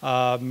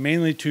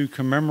 mainly to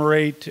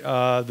commemorate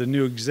the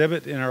new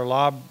exhibit in our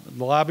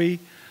lobby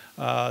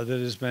that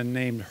has been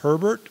named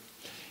Herbert.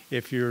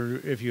 If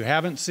you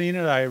haven't seen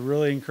it, I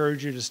really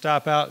encourage you to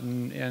stop out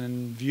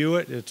and view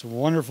it. It's a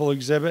wonderful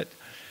exhibit.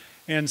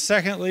 And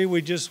secondly,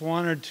 we just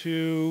wanted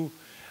to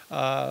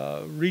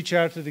reach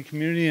out to the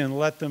community and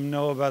let them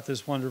know about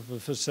this wonderful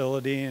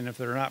facility, and if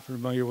they're not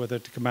familiar with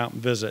it, to come out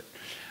and visit.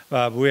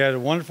 We had a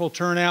wonderful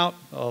turnout,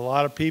 a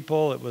lot of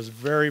people. It was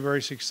very,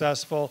 very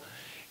successful,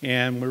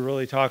 and we're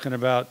really talking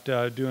about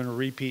doing a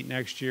repeat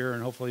next year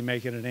and hopefully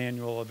make it an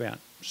annual event.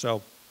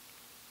 So.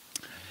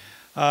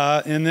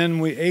 And then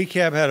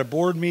ACAB had a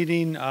board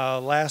meeting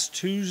last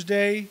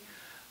Tuesday,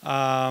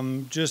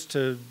 just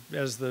to,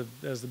 as the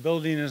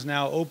building is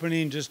now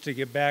opening, just to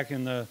get back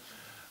in the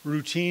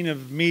routine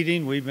of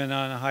meeting. We've been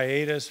on a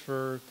hiatus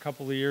for a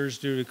couple of years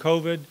due to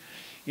COVID,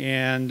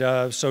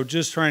 and so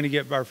just trying to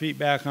get our feet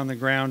back on the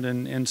ground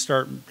and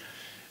start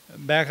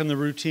back in the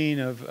routine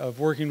of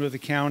working with the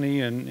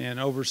county and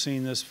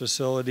overseeing this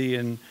facility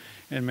and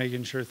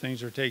making sure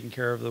things are taken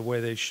care of the way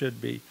they should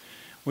be.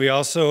 We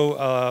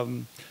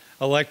also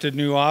elected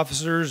new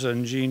officers,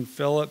 and Gene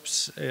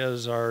Phillips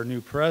is our new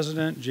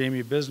president.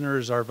 Jamie Bisner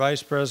is our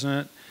vice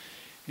president.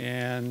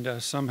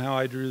 And somehow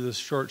I drew the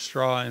short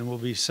straw and will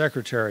be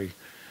secretary.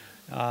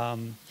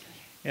 And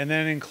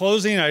then in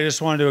closing, I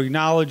just wanted to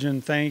acknowledge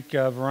and thank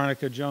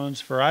Veronica Jones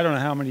for, I don't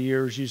know how many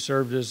years you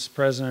served as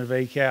president of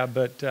ACAB,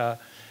 but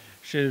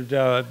she did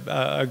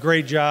a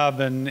great job,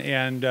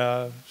 and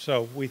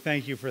so we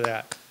thank you for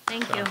that.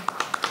 Thank you.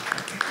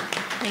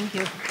 Thank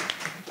you.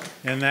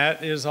 And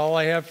that is all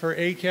I have for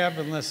ACAB,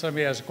 unless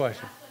somebody has a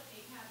question.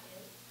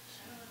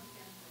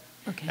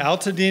 Okay.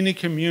 Altadena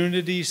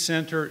Community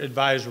Center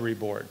Advisory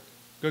Board.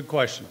 Good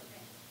question.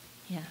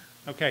 Yeah.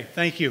 Okay,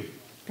 thank you.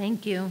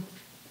 Thank you.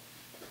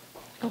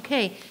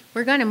 Okay,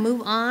 we're going to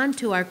move on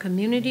to our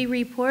community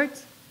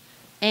reports.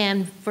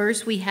 And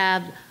first we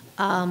have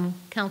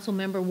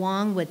Councilmember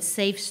Wong with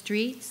Safe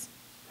Streets.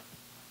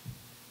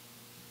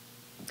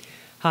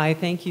 Hi,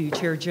 thank you,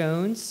 Chair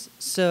Jones.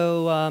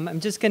 So I'm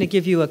just going to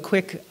give you a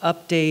quick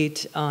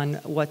update on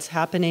what's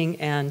happening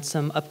and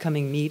some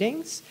upcoming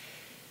meetings.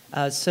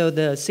 So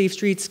the Safe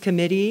Streets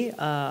Committee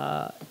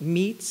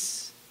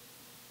meets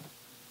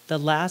the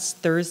last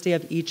Thursday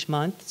of each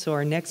month. So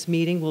our next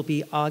meeting will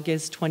be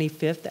August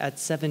 25th at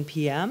 7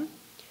 p.m.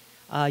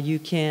 You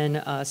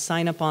can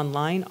sign up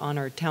online on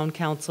our Town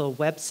Council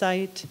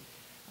website.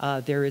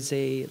 There is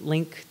a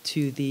link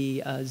to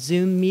the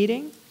Zoom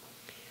meeting.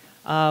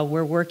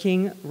 We're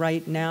working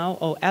right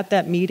now. At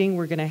that meeting,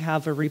 we're going to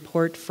have a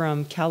report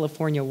from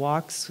California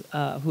Walks,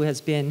 who has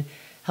been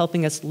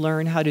helping us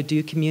learn how to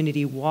do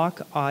community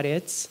walk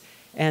audits.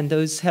 And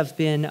those have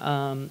been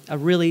a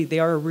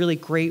really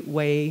great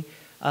way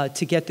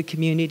to get the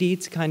community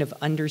to kind of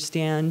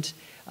understand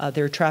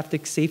their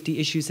traffic safety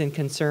issues and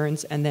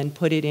concerns, and then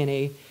put it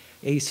in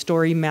a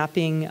story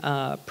mapping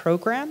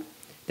program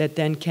that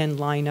then can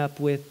line up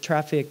with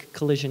traffic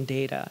collision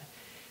data.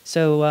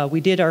 So we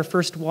did our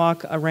first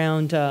walk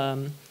around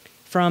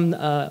from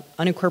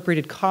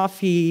unincorporated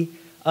Coffee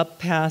up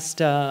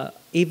past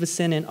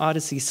Avison and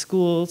Odyssey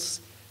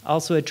schools,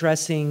 also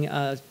addressing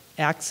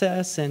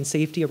access and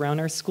safety around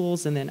our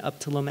schools, and then up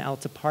to Loma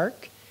Alta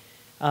Park.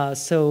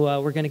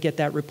 So we're going to get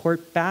that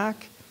report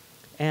back.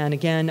 And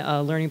again,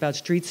 learning about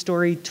Street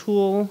Story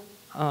tool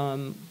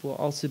will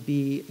also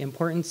be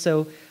important.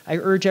 So I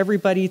urge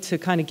everybody to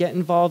kind of get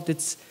involved.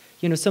 It's,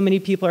 so many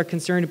people are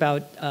concerned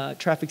about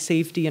traffic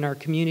safety in our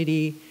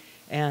community,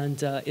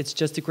 and it's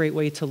just a great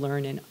way to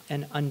learn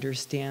and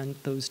understand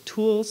those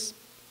tools.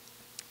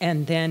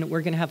 And then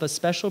we're going to have a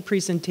special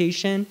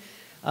presentation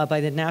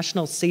by the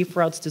National Safe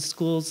Routes to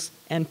Schools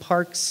and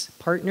Parks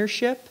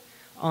Partnership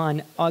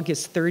on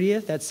August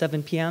 30th at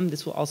 7 p.m.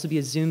 This will also be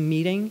a Zoom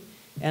meeting,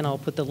 and I'll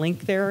put the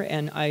link there.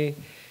 And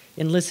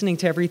in listening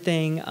to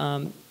everything,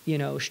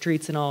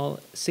 Streets and All,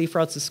 Safe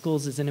Routes to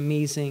Schools is an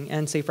amazing,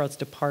 and Safe Routes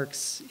to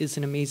Parks is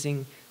an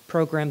amazing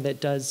program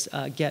that does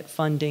get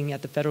funding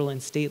at the federal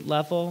and state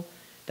level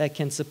that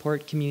can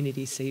support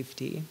community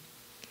safety.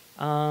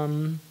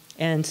 And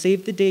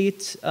save the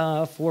date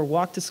for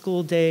Walk to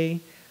School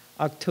Day,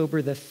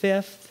 October the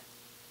 5th,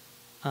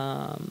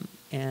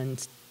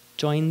 and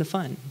join the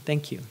fun.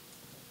 Thank you.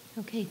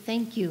 Okay,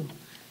 thank you.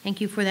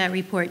 Thank you for that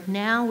report.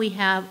 Now we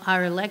have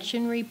our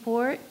election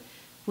report,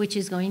 which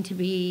is going to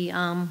be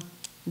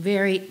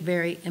very,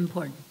 very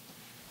important.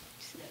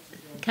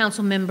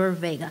 Councilmember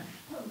Vega.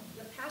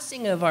 The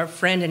passing of our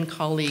friend and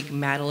colleague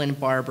Madeline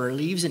Barber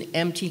leaves an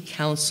empty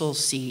council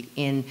seat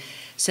in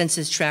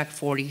Census Tract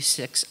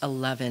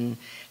 4611.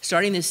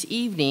 Starting this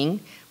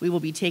evening, we will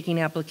be taking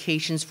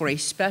applications for a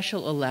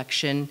special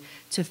election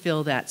to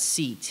fill that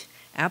seat.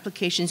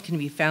 Applications can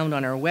be found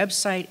on our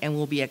website and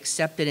will be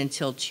accepted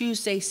until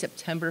Tuesday,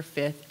 September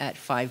 5th at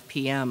 5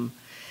 p.m.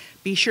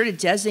 Be sure to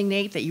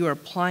designate that you are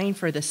applying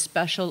for the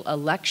special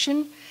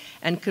election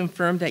and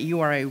confirm that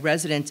you are a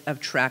resident of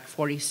Tract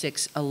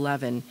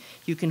 4611.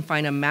 You can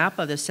find a map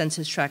of the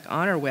census tract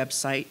on our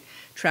website.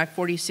 Tract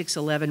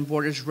 4611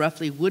 borders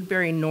roughly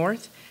Woodbury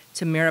North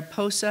to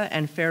Mariposa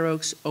and Fair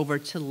Oaks over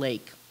to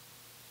Lake.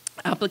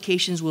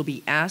 Applicants will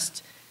be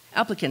asked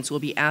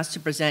to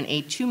present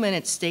a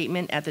 2-minute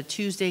statement at the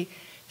Tuesday,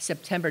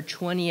 September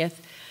 20th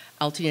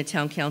Altadena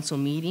Town Council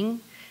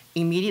meeting.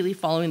 Immediately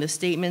following the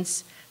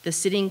statements, the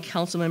sitting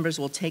council members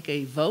will take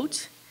a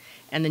vote,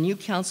 and the new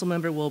council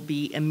member will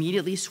be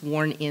immediately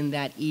sworn in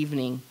that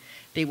evening.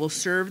 They will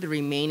serve the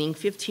remaining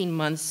 15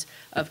 months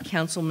of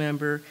council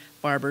member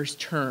Barber's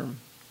term.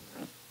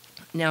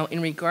 Now,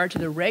 in regard to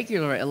the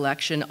regular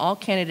election, all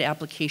candidate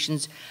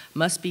applications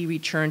must be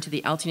returned to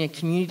the Altadena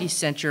Community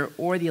Center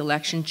or the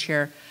election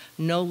chair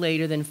no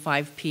later than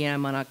 5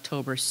 p.m. on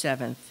October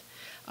 7th.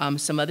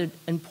 Some other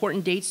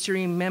important dates to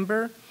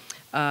remember.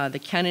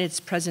 The candidate's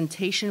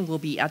presentation will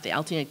be at the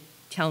Altadena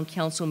Town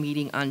Council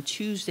meeting on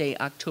Tuesday,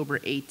 October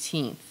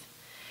 18th.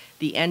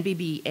 The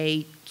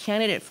NBBA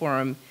candidate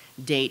forum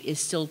date is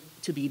still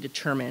to be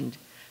determined.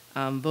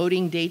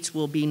 Voting dates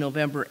will be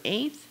November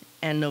 8th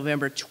and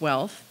November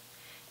 12th,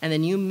 and the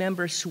new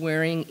member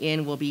swearing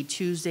in will be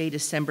Tuesday,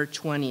 December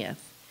 20th.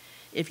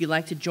 If you'd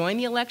like to join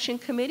the election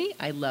committee,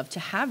 I'd love to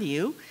have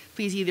you.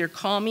 Please either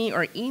call me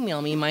or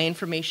email me. My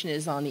information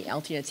is on the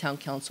Altadena Town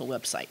Council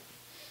website.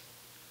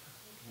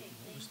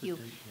 Thank you.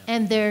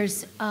 And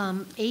there's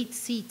 8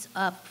 seats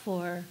up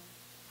for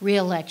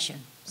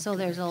re-election. So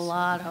there's a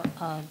lot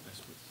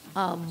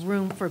of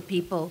room for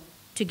people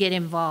to get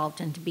involved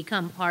and to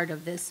become part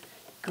of this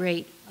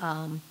great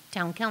town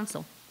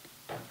council.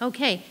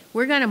 Okay,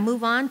 we're going to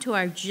move on to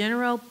our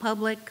general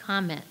public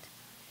comment.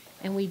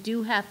 And we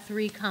do have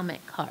 3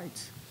 comment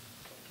cards.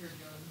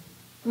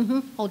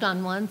 Hold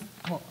on one.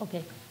 Oh,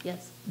 okay,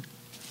 yes.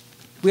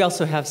 We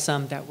also have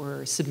some that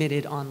were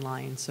submitted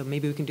online, so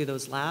maybe we can do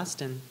those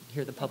last and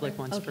hear the public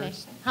ones Okay.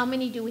 first. How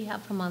many do we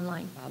have from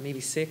online? Maybe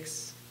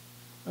 6.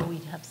 Oh, we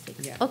have 6.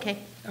 Yeah. Okay.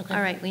 Okay.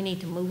 All right, we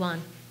need to move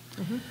on.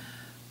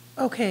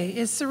 Okay,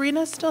 is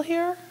Serena still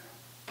here?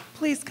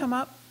 Please come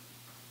up.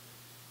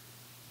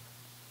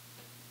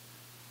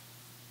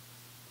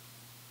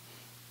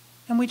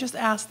 And we just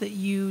ask that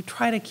you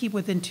try to keep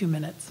within 2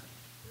 minutes.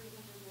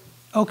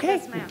 Okay,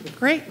 Yes, ma'am.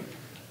 great.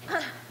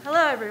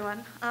 Hello,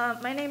 everyone.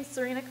 My name is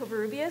Serena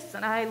Covarrubias,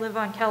 and I live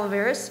on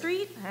Calaveras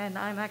Street, and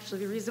I'm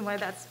actually the reason why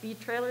that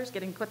speed trailer is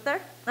getting put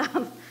there.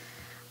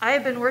 I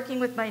have been working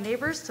with my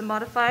neighbors to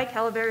modify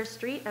Calaveras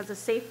Street as a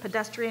safe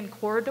pedestrian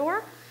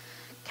corridor.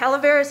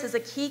 Calaveras is a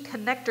key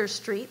connector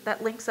street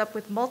that links up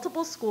with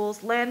multiple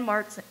schools,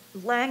 landmarks,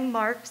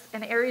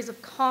 and areas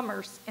of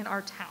commerce in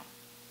our town.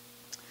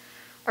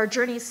 Our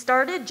journey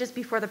started just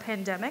before the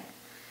pandemic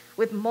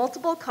with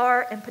multiple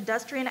car and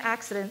pedestrian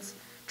accidents,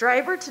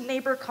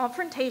 driver-to-neighbor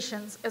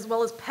confrontations, as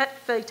well as pet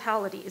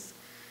fatalities.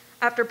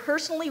 After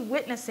personally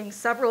witnessing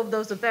several of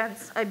those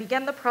events, I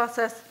began the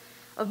process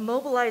of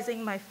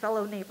mobilizing my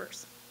fellow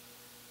neighbors.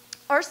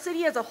 Our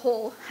city as a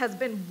whole has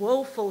been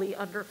woefully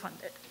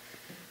underfunded.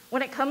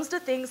 When it comes to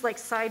things like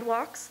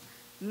sidewalks,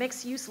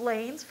 mixed-use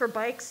lanes for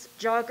bikes,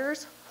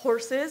 joggers,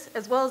 horses,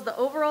 as well as the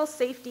overall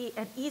safety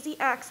and easy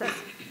access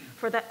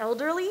for the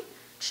elderly,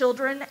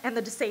 children, and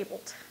the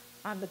disabled.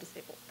 I'm the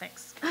disabled,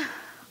 thanks.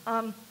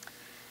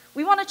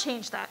 We want to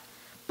change that,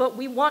 but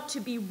we want to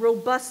be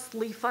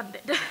robustly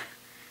funded.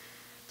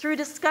 Through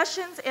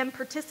discussions and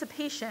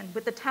participation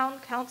with the Town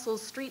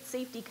Council's Street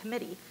Safety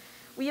Committee,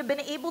 we have been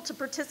able to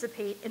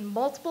participate in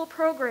multiple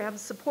programs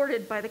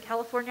supported by the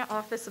California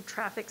Office of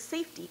Traffic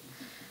Safety.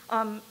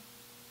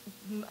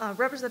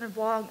 Representative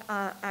Wong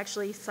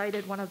actually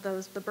cited one of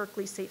those, the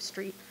Berkeley Safe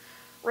Street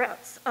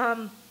routes.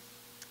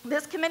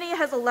 This committee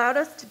has allowed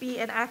us to be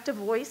an active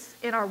voice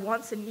in our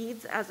wants and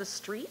needs as a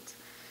street.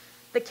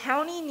 The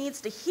county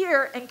needs to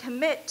hear and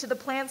commit to the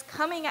plans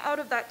coming out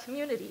of that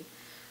community.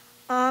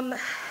 The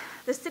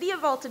city of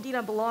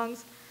Altadena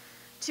belongs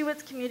to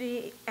its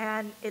community,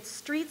 and its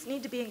streets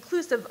need to be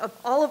inclusive of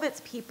all of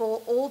its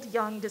people, old,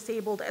 young,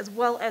 disabled, as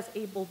well as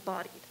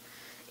able-bodied.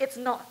 It's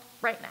not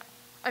right now.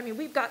 I mean,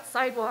 we've got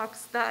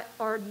sidewalks that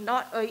are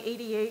not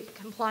ADA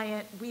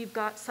compliant. We've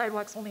got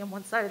sidewalks only on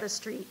one side of the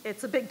street.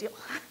 It's a big deal.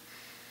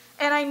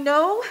 And I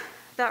know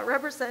that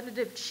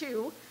Representative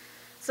Chu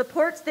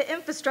supports the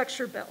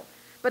infrastructure bill,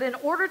 but in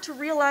order to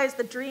realize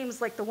the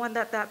dreams like the one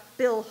that that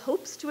bill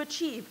hopes to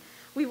achieve,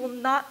 we will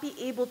not be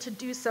able to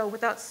do so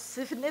without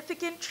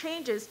significant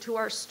changes to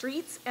our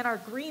streets and our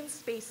green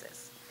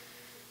spaces.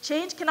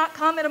 Change cannot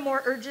come at a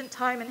more urgent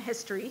time in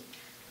history,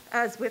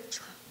 as with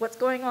what's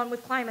going on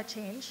with climate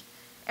change,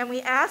 and we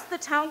ask the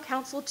Town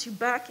Council to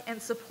back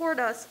and support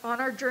us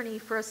on our journey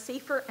for a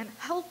safer and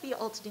healthy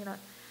Altadena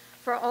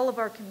for all of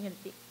our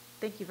community.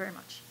 Thank you very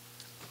much.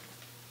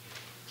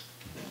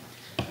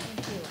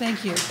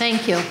 Thank you.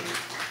 Thank you.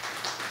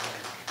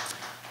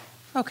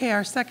 Okay,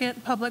 our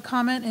second public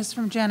comment is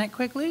from Janet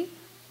Quigley.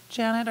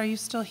 Janet, are you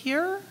still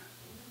here?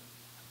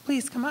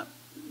 Please come up.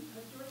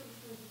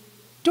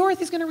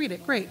 Dorothy's going to read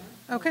it. Great.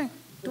 Okay.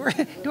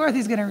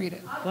 Dorothy's going to read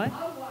it. What?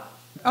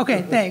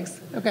 Okay, thanks.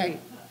 Okay.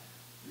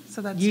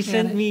 So that's You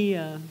Janet. sent me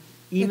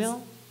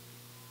email?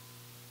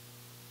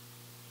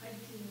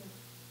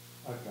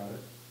 I've got it.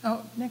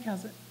 Oh, Nick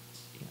has it.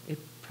 It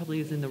probably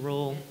is in the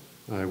roll.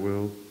 I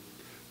will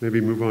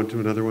maybe move on to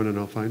another one and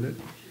I'll find it.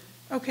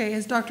 Okay,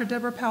 is Dr.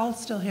 Deborah Powell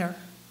still here?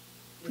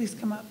 Please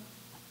come up.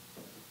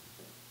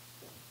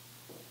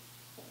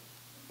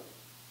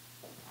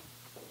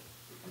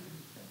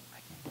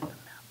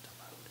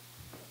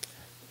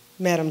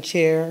 Madam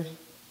Chair,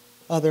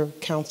 other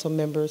council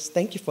members,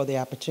 thank you for the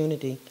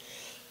opportunity.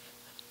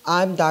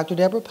 I'm Dr.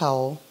 Deborah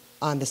Powell.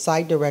 I'm the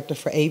site director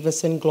for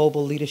Avison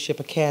Global Leadership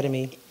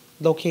Academy,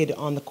 located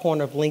on the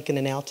corner of Lincoln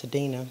and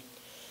Altadena.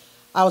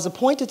 I was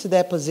appointed to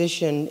that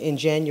position in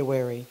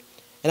January,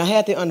 and I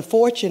had the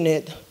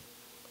unfortunate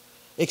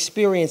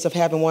experience of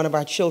having one of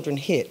our children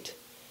hit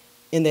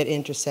in that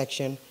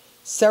intersection.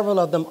 Several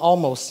of them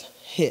almost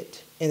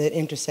hit in that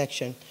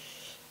intersection.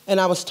 And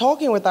I was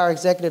talking with our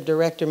executive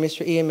director,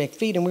 Mr. Ian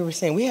McPhee, and we were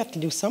saying, we have to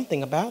do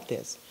something about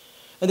this.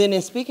 And then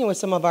in speaking with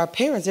some of our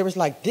parents, it was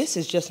like, this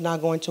is just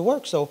not going to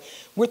work. So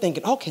we're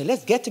thinking, okay,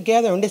 let's get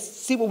together and let's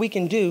see what we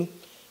can do.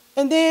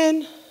 And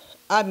then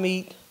I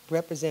meet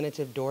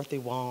Representative Dorothy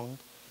Wong,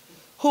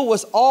 who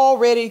was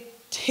already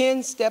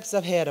 10 steps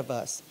ahead of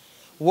us.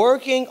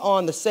 working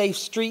on the safe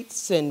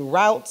streets and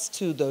routes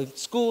to the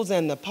schools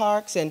and the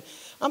parks. And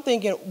I'm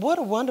thinking, what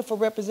a wonderful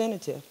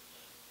representative.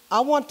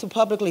 I want to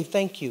publicly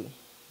thank you,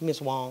 Ms.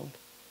 Wong,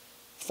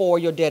 for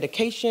your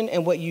dedication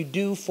and what you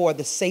do for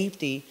the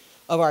safety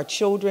of our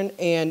children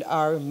and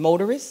our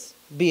motorists,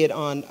 be it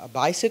on a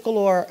bicycle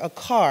or a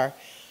car.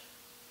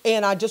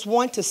 And I just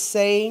want to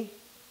say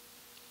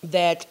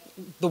that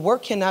the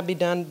work cannot be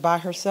done by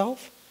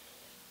herself.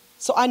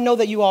 So I know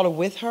that you all are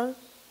with her,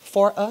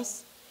 for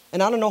us.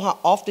 And I don't know how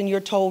often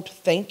you're told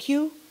thank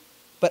you,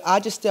 but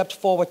I just stepped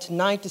forward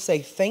tonight to say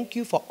thank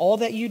you for all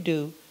that you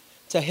do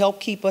to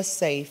help keep us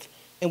safe.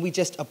 And we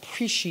just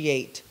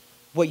appreciate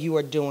what you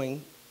are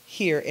doing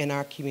here in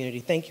our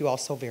community. Thank you all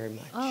so very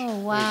much. Oh,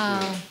 wow.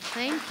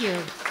 Thank you.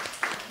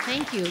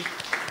 Thank you.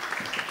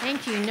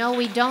 Thank you. No,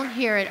 we don't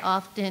hear it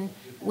often.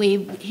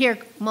 We hear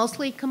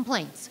mostly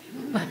complaints.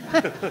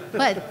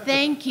 But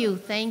thank you,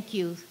 thank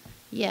you.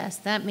 Yes,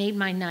 that made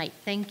my night.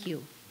 Thank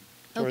you.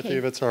 Dorothy, Okay.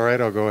 if it's all right,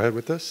 I'll go ahead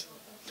with this.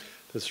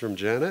 This is from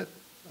Janet.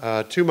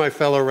 To my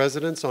fellow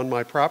residents, on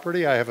my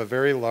property, I have a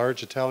very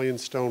large Italian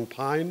stone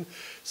pine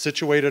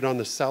situated on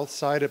the south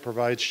side. It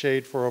provides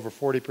shade for over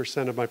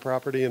 40% of my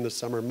property in the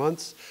summer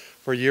months.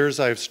 For years,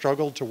 I have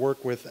struggled to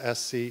work with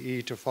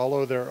SCE to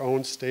follow their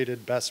own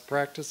stated best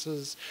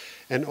practices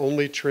and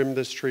only trim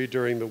this tree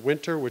during the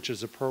winter, which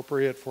is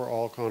appropriate for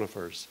all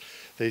conifers.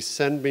 They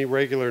send me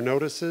regular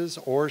notices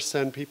or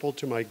send people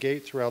to my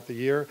gate throughout the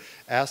year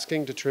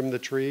asking to trim the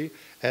tree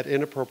at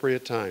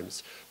inappropriate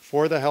times.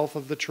 For the health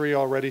of the tree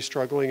already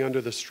struggling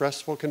under the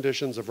stressful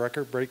conditions of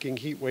record-breaking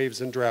heat waves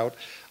and drought,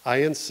 I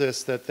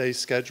insist that they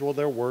schedule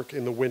their work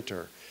in the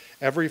winter.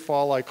 Every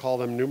fall, I call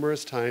them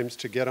numerous times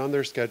to get on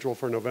their schedule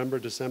for November,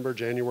 December,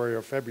 January,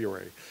 or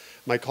February.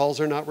 My calls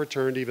are not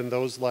returned, even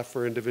those left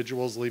for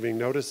individuals leaving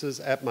notices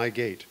at my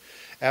gate.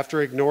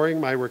 After ignoring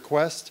my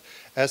request,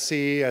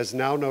 SCE has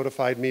now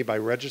notified me by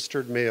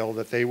registered mail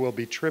that they will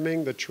be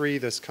trimming the tree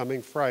this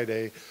coming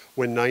Friday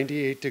when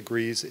 98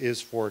 degrees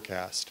is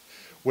forecast.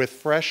 With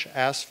fresh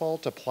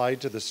asphalt applied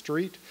to the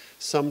street,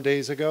 some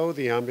days ago,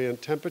 the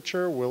ambient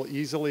temperature will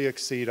easily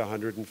exceed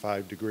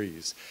 105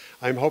 degrees.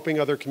 I'm hoping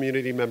other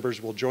community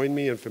members will join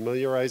me in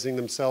familiarizing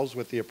themselves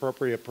with the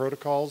appropriate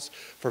protocols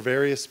for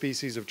various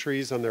species of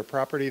trees on their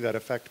property that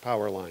affect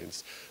power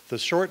lines. The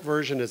short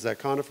version is that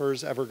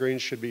conifers,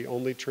 evergreens should be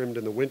only trimmed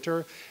in the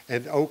winter,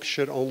 and oaks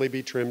should only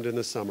be trimmed in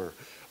the summer.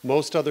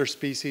 Most other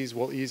species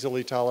will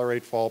easily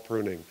tolerate fall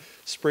pruning.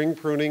 Spring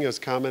pruning, as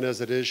common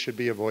as it is, should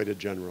be avoided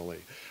generally.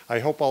 I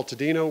hope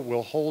Altadena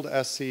will hold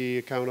SCE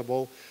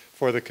accountable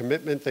for the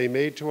commitment they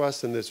made to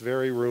us in this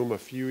very room a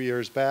few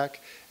years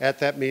back. At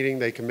that meeting,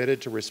 they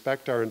committed to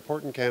respect our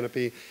important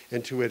canopy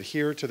and to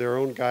adhere to their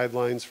own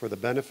guidelines for the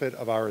benefit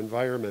of our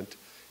environment.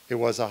 It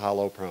was a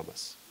hollow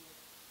promise.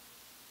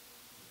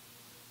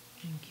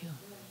 Thank you.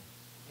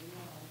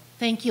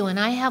 Thank you, and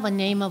I have a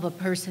name of a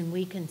person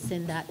we can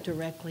send that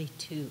directly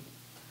to.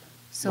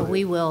 So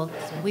we will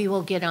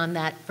get on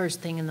that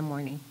first thing in the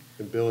morning.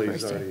 And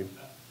Billy's already.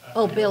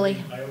 Oh,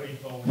 Billy. I already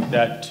forwarded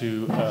that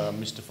to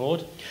Mr.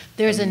 Ford.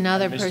 There's And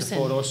another Mr. person.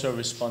 Ford also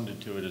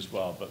responded to it as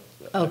well, but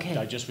Okay.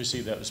 I just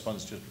received that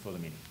response just before the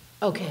meeting.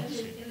 Okay. And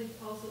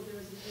it's also, there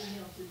was an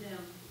email to them,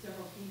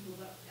 several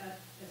people at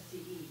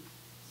SCE.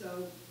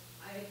 So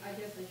I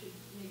guess I should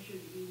make sure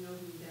that you know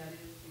who that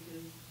is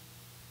because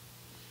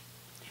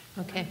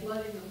Okay. I'm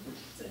flooding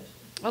them.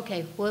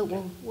 Okay,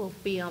 we'll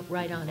be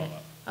right on it.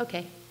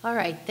 Okay, all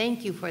right,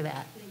 thank you for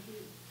that.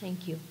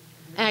 Thank you.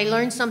 And I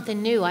learned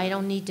something new. I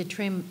don't need to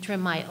trim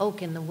my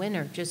oak in the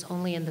winter, just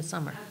only in the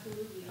summer.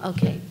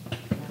 Okay,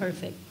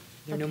 perfect.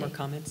 There are no more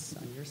comments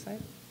on your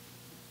side?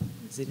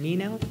 Is it me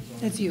now?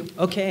 It's you.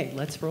 Okay,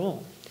 let's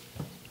roll.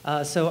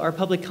 So our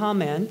public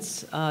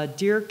comments.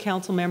 Dear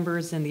council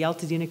members and the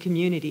Altadena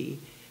community,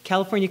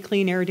 California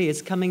Clean Air Day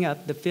is coming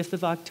up the 5th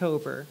of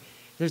October.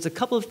 There's a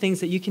couple of things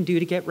that you can do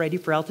to get ready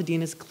for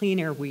Altadena's Clean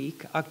Air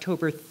Week,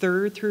 October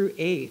 3rd through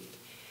 8th.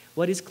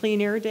 What is Clean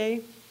Air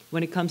Day?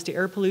 When it comes to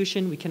air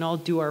pollution, we can all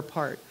do our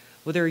part.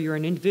 Whether you're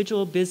an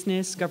individual,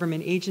 business,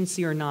 government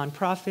agency, or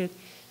nonprofit,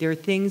 there are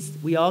things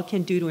we all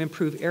can do to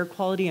improve air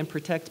quality and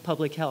protect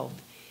public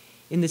health.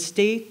 In the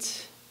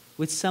state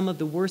with some of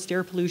the worst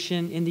air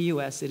pollution in the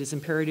U.S., it is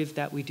imperative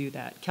that we do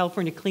that.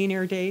 California Clean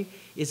Air Day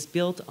is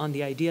built on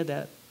the idea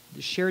that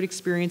the shared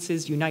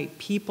experiences unite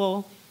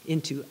people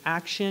into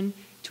action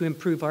to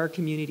improve our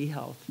community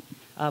health.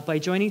 By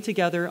joining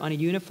together on a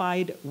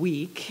unified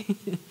week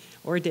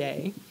or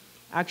day,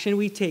 action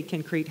we take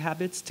can create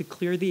habits to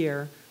clear the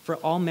air for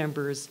all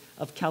members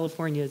of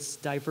California's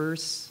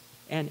diverse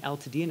and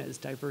Altadena's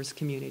diverse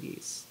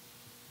communities.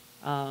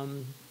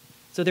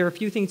 So there are a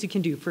few things you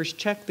can do. First,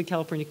 check the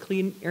California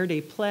Clean Air Day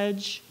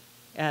pledge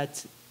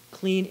at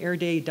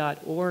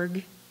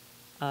cleanairday.org.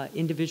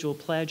 Individual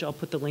pledge, I'll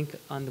put the link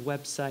on the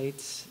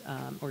website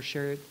or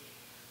share it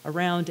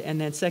around.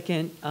 And then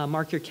second,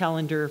 mark your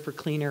calendar for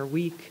Clean Air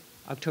Week,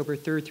 October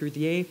 3rd through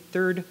the 8th.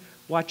 Third,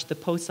 watch the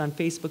posts on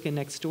Facebook and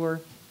Nextdoor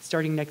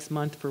starting next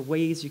month for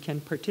ways you can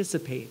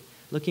participate.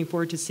 Looking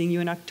forward to seeing you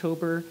in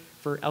October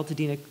for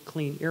Altadena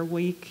Clean Air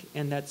Week,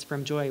 and that's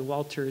from Joy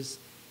Walters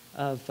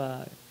of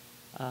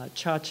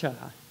Cha-Cha.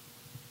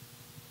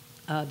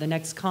 The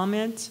next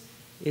comment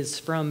is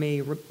from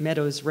a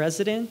Meadows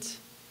resident.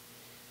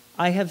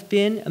 I have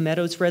been a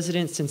Meadows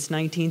resident since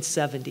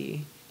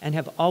 1970 and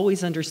have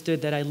always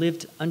understood that I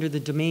lived under the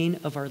domain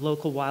of our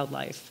local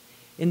wildlife.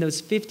 In those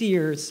 50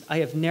 years, I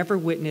have never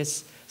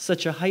witnessed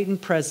such a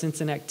heightened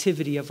presence and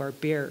activity of our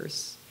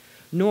bears,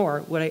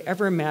 nor would I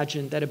ever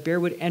imagine that a bear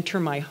would enter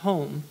my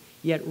home,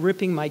 yet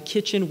ripping my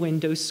kitchen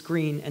window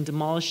screen and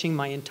demolishing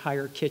my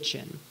entire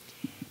kitchen.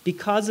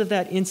 Because of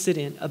that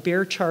incident, a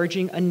bear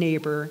charging a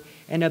neighbor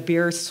and a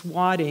bear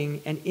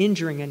swatting and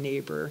injuring a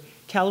neighbor,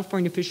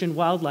 California Fish and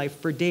Wildlife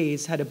for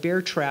days had a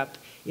bear trap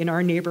in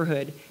our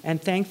neighborhood,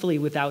 and thankfully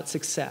without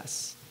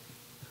success.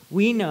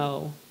 We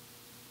know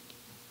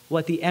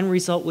what the end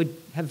result would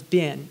have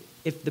been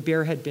if the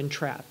bear had been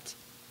trapped.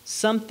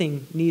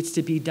 Something needs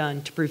to be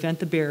done to prevent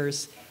the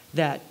bears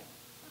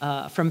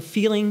from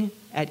feeling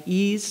at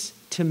ease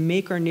to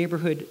make our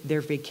neighborhood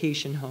their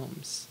vacation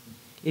homes.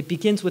 It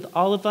begins with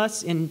all of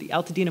us in the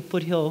Altadena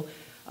Foothill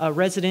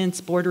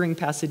residents bordering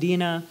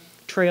Pasadena,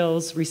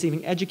 trails,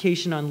 receiving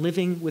education on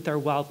living with our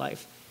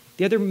wildlife.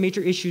 The other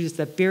major issue is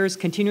that bears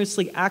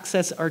continuously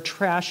access our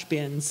trash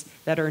bins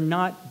that are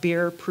not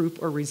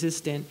bear-proof or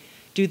resistant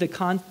due to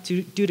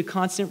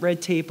constant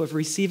red tape of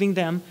receiving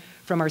them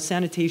from our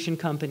sanitation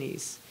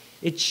companies.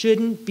 It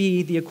shouldn't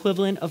be the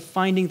equivalent of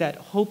finding that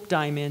hope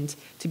diamond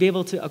to be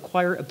able to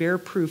acquire a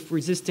bear-proof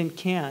resistant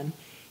can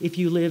if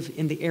you live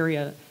in the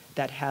area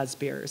that has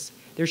bears.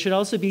 There should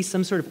also be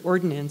some sort of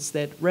ordinance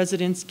that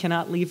residents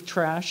cannot leave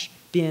trash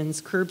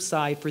bins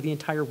curbside for the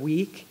entire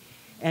week,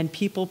 and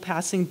people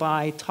passing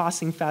by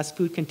tossing fast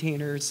food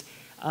containers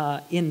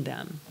in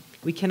them.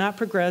 We cannot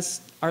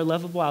progress our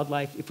love of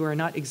wildlife if we are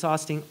not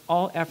exhausting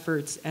all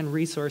efforts and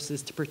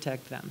resources to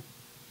protect them.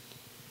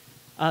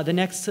 The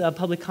next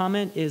public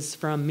comment is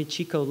from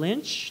Michiko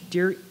Lynch.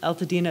 Dear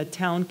Altadena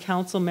Town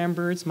Council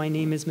members, my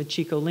name is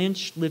Michiko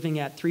Lynch, living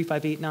at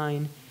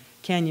 3589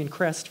 Canyon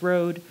Crest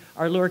Road.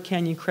 Our Lower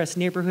Canyon Crest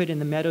neighborhood in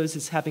the Meadows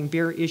is having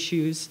bear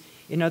issues,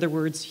 in other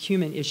words,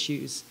 human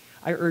issues.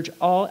 I urge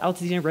all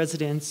Altadena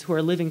residents who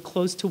are living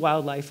close to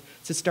wildlife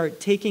to start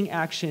taking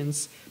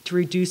actions to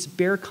reduce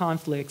bear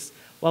conflicts,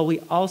 while we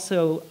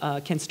also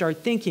can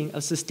start thinking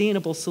of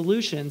sustainable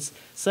solutions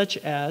such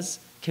as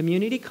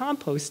community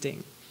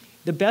composting.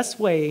 The best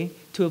way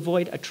to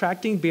avoid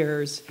attracting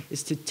bears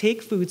is to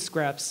take food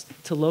scraps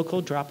to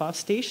local drop-off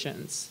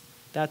stations.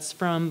 That's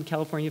from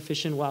California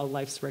Fish and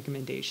Wildlife's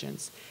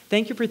recommendations.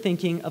 Thank you for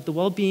thinking of the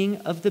well-being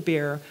of the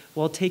bear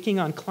while taking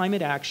on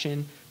climate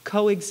action,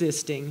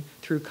 coexisting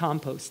through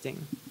composting.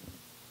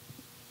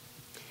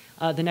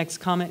 The next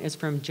comment is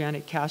from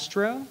Janet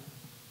Castro.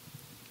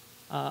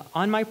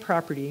 On my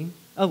property,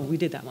 oh, we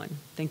did that one.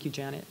 Thank you,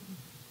 Janet.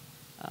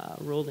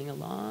 Rolling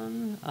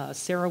along,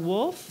 Sarah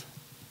Wolf.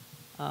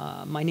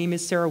 My name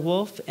is Sarah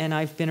Wolf, and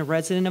I've been a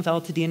resident of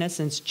Altadena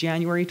since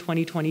January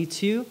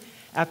 2022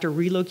 after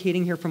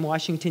relocating here from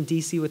Washington,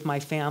 D.C. with my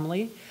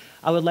family.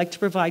 I would like to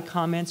provide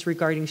comments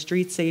regarding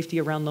street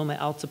safety around Loma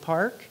Alta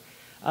Park.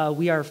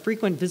 We are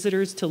frequent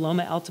visitors to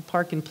Loma Alta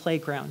Park and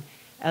Playground.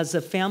 As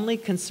a family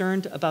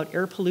concerned about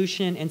air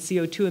pollution and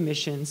CO2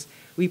 emissions,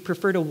 we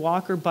prefer to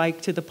walk or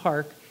bike to the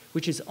park,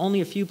 which is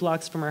only a few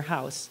blocks from our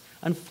house.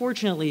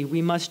 Unfortunately,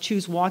 we must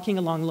choose walking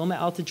along Loma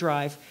Alta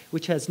Drive,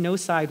 which has no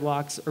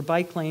sidewalks or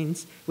bike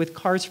lanes, with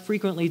cars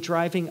frequently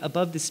driving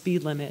above the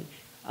speed limit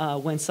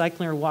when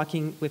cycling or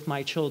walking with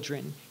my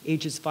children,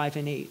 ages 5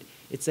 and 8.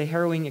 It's a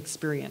harrowing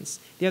experience.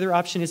 The other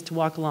option is to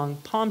walk along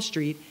Palm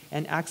Street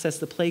and access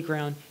the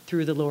playground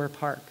through the lower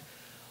park.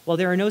 While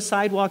there are no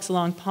sidewalks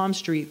along Palm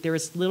Street, there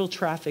is little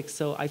traffic,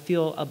 so I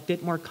feel a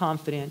bit more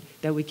confident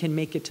that we can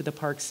make it to the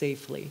park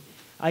safely.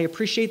 I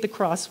appreciate the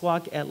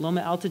crosswalk at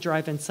Loma Alta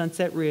Drive and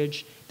Sunset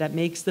Ridge that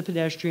makes the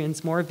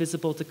pedestrians more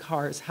visible to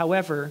cars.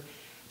 However,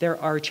 there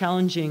are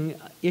challenging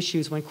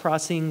issues when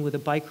crossing with a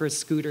bike or a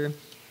scooter.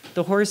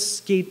 The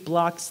horse gate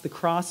blocks the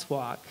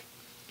crosswalk,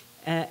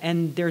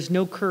 and there's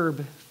no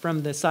curb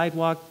from the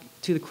sidewalk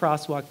to the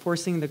crosswalk,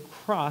 forcing the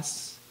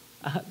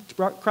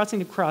crossing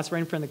the cross right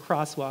in front of the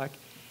crosswalk,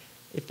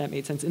 if that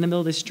made sense, in the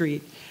middle of the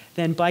street,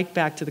 then bike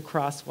back to the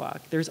crosswalk.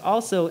 There's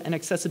also an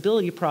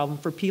accessibility problem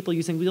for people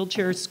using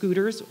wheelchairs,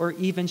 scooters, or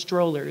even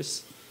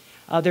strollers.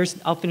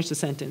 I'll finish the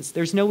sentence.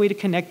 There's no way to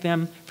connect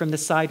them from the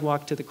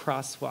sidewalk to the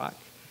crosswalk.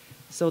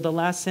 So the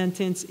last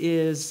sentence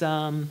is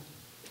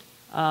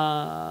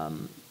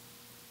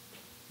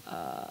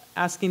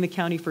asking the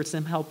county for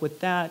some help with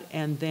that,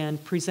 and then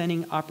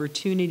presenting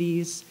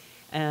opportunities.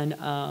 And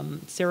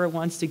Sarah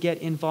wants to get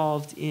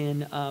involved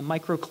in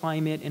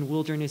microclimate and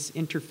wilderness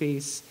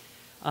interface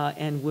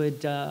and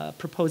would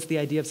propose the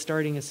idea of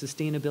starting a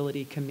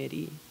sustainability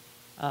committee.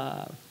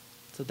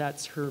 So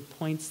that's her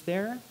points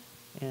there.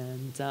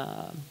 And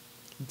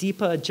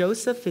Deepa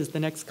Joseph is the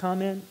next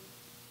comment.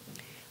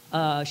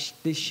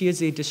 She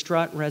is a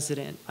distraught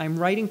resident. I'm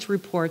writing to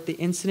report the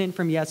incident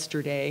from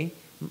yesterday,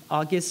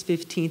 August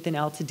 15th in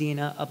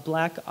Altadena. A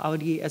black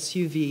Audi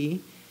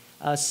SUV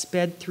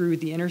sped through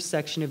the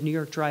intersection of New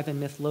York Drive and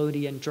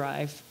Midlothian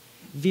Drive,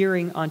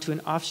 veering onto an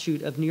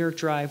offshoot of New York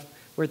Drive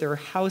where there are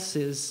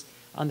houses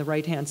on the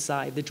right-hand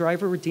side. The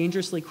driver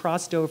dangerously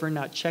crossed over,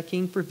 not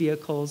checking for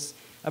vehicles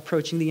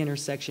approaching the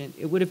intersection.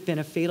 It would have been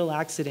a fatal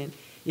accident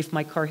if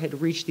my car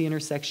had reached the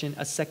intersection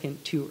a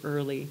second too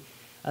early.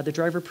 The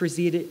driver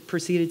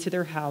proceeded to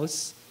their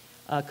house,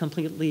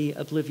 completely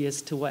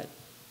oblivious to what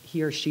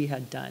he or she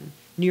had done.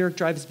 New York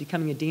Drive is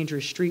becoming a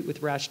dangerous street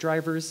with rash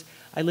drivers.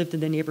 I lived in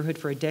the neighborhood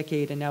for a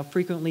decade and now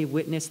frequently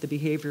witness the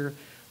behavior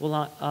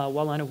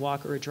while on a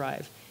walk or a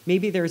drive.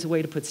 Maybe there's a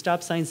way to put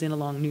stop signs in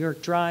along New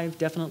York Drive,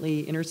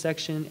 definitely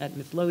intersection at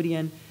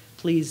Midlothian.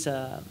 Please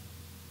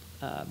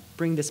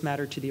bring this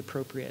matter to the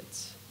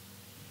appropriates.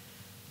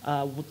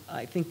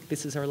 I think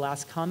this is our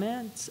last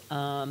comment.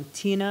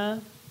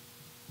 Tina,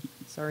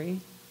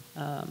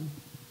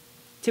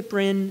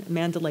 Tiprin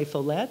Mandalay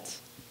Follette.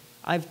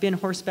 I've been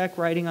horseback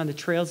riding on the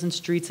trails and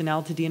streets in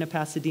Altadena,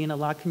 Pasadena,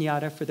 La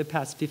Cañada for the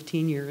past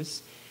 15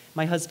 years.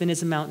 My husband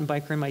is a mountain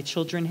biker, and my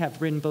children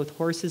have ridden both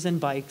horses and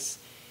bikes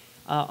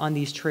on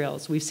these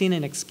trails. We've seen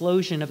an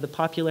explosion of the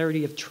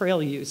popularity of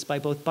trail use by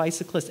both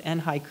bicyclists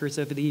and hikers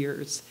over the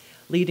years,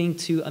 leading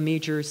to a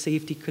major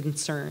safety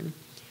concern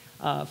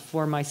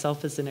for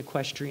myself as an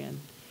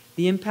equestrian.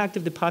 The impact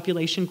of the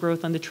population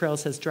growth on the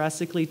trails has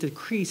drastically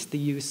decreased the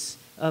use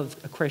of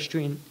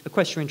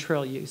equestrian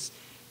trail use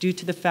due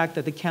to the fact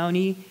that the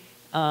county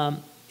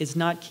is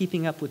not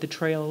keeping up with the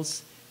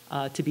trails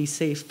to be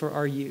safe for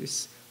our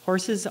use.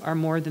 Horses are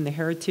more than the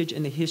heritage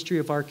and the history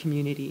of our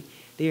community.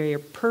 They are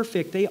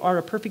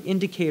a perfect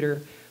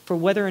indicator for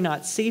whether or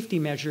not safety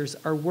measures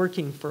are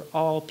working for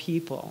all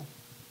people.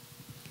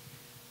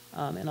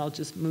 And I'll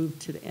just move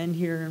to the end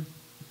here.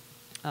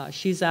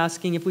 She's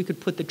asking if we could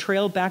put the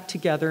trail back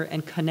together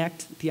and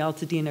connect the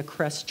Altadena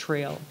Crest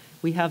Trail.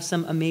 We have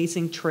some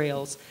amazing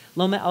trails.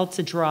 Loma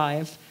Alta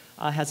Drive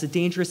has a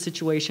dangerous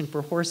situation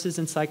for horses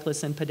and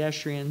cyclists and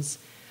pedestrians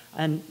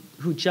and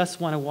who just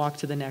want to walk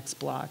to the next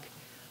block.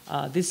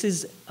 This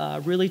is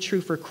really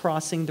true for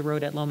crossing the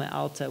road at Loma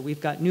Alta. We've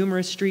got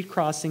numerous street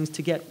crossings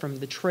to get from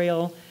the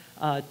trail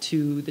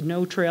to the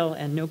no trail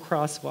and no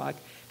crosswalk.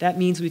 That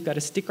means we've got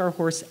to stick our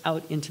horse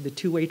out into the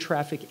two-way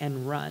traffic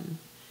and run.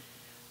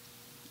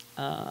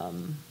 I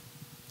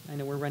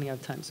know we're running out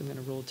of time, so I'm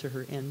going to roll to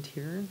her end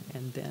here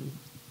and then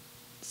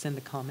send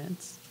the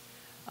comments.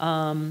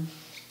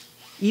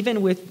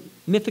 Even with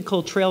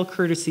mythical trail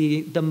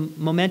courtesy, the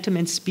momentum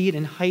and speed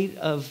and height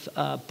of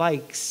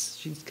bikes,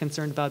 she's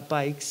concerned about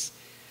bikes,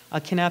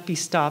 cannot be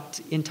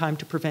stopped in time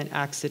to prevent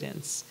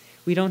accidents.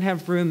 We don't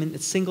have room in the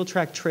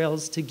single-track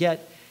trails to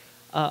get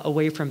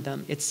away from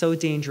them. It's so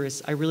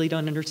dangerous. I really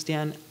don't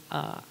understand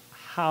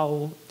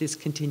how this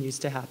continues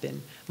to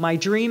happen. My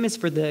dream is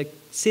for the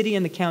city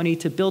and the county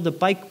to build a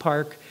bike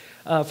park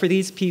for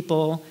these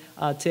people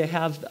to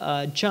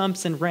have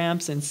jumps and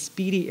ramps and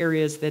speedy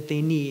areas that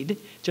they need,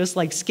 just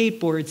like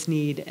skateboards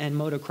need and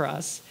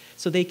motocross,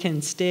 so they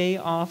can stay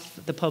off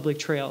the public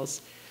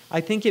trails.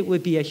 I think it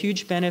would be a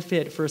huge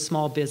benefit for a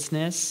small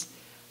business.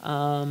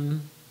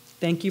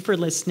 Thank you for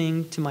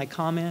listening to my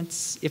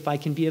comments. If I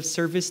can be of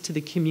service to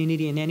the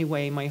community in any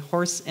way, my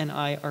horse and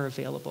I are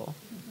available.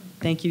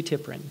 Thank you,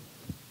 Tiprin.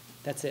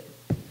 That's it.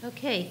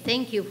 Okay,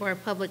 thank you for our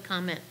public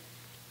comment.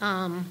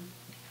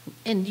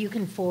 And you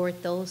can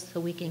forward those so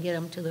we can get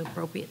them to the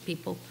appropriate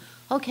people.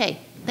 Okay,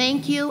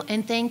 thank you,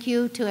 and thank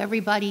you to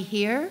everybody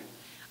here.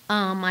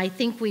 I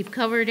think we've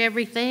covered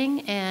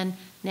everything, and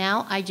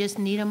now I just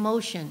need a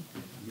motion.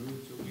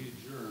 Move to we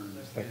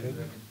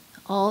adjourn.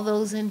 All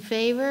those in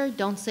favor,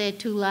 don't say it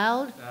too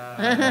loud.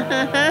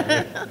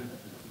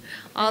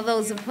 All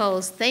those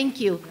opposed,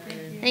 thank you.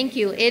 Thank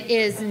you. It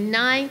is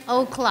 9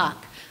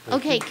 o'clock.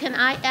 Okay, can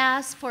I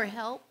ask for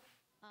help?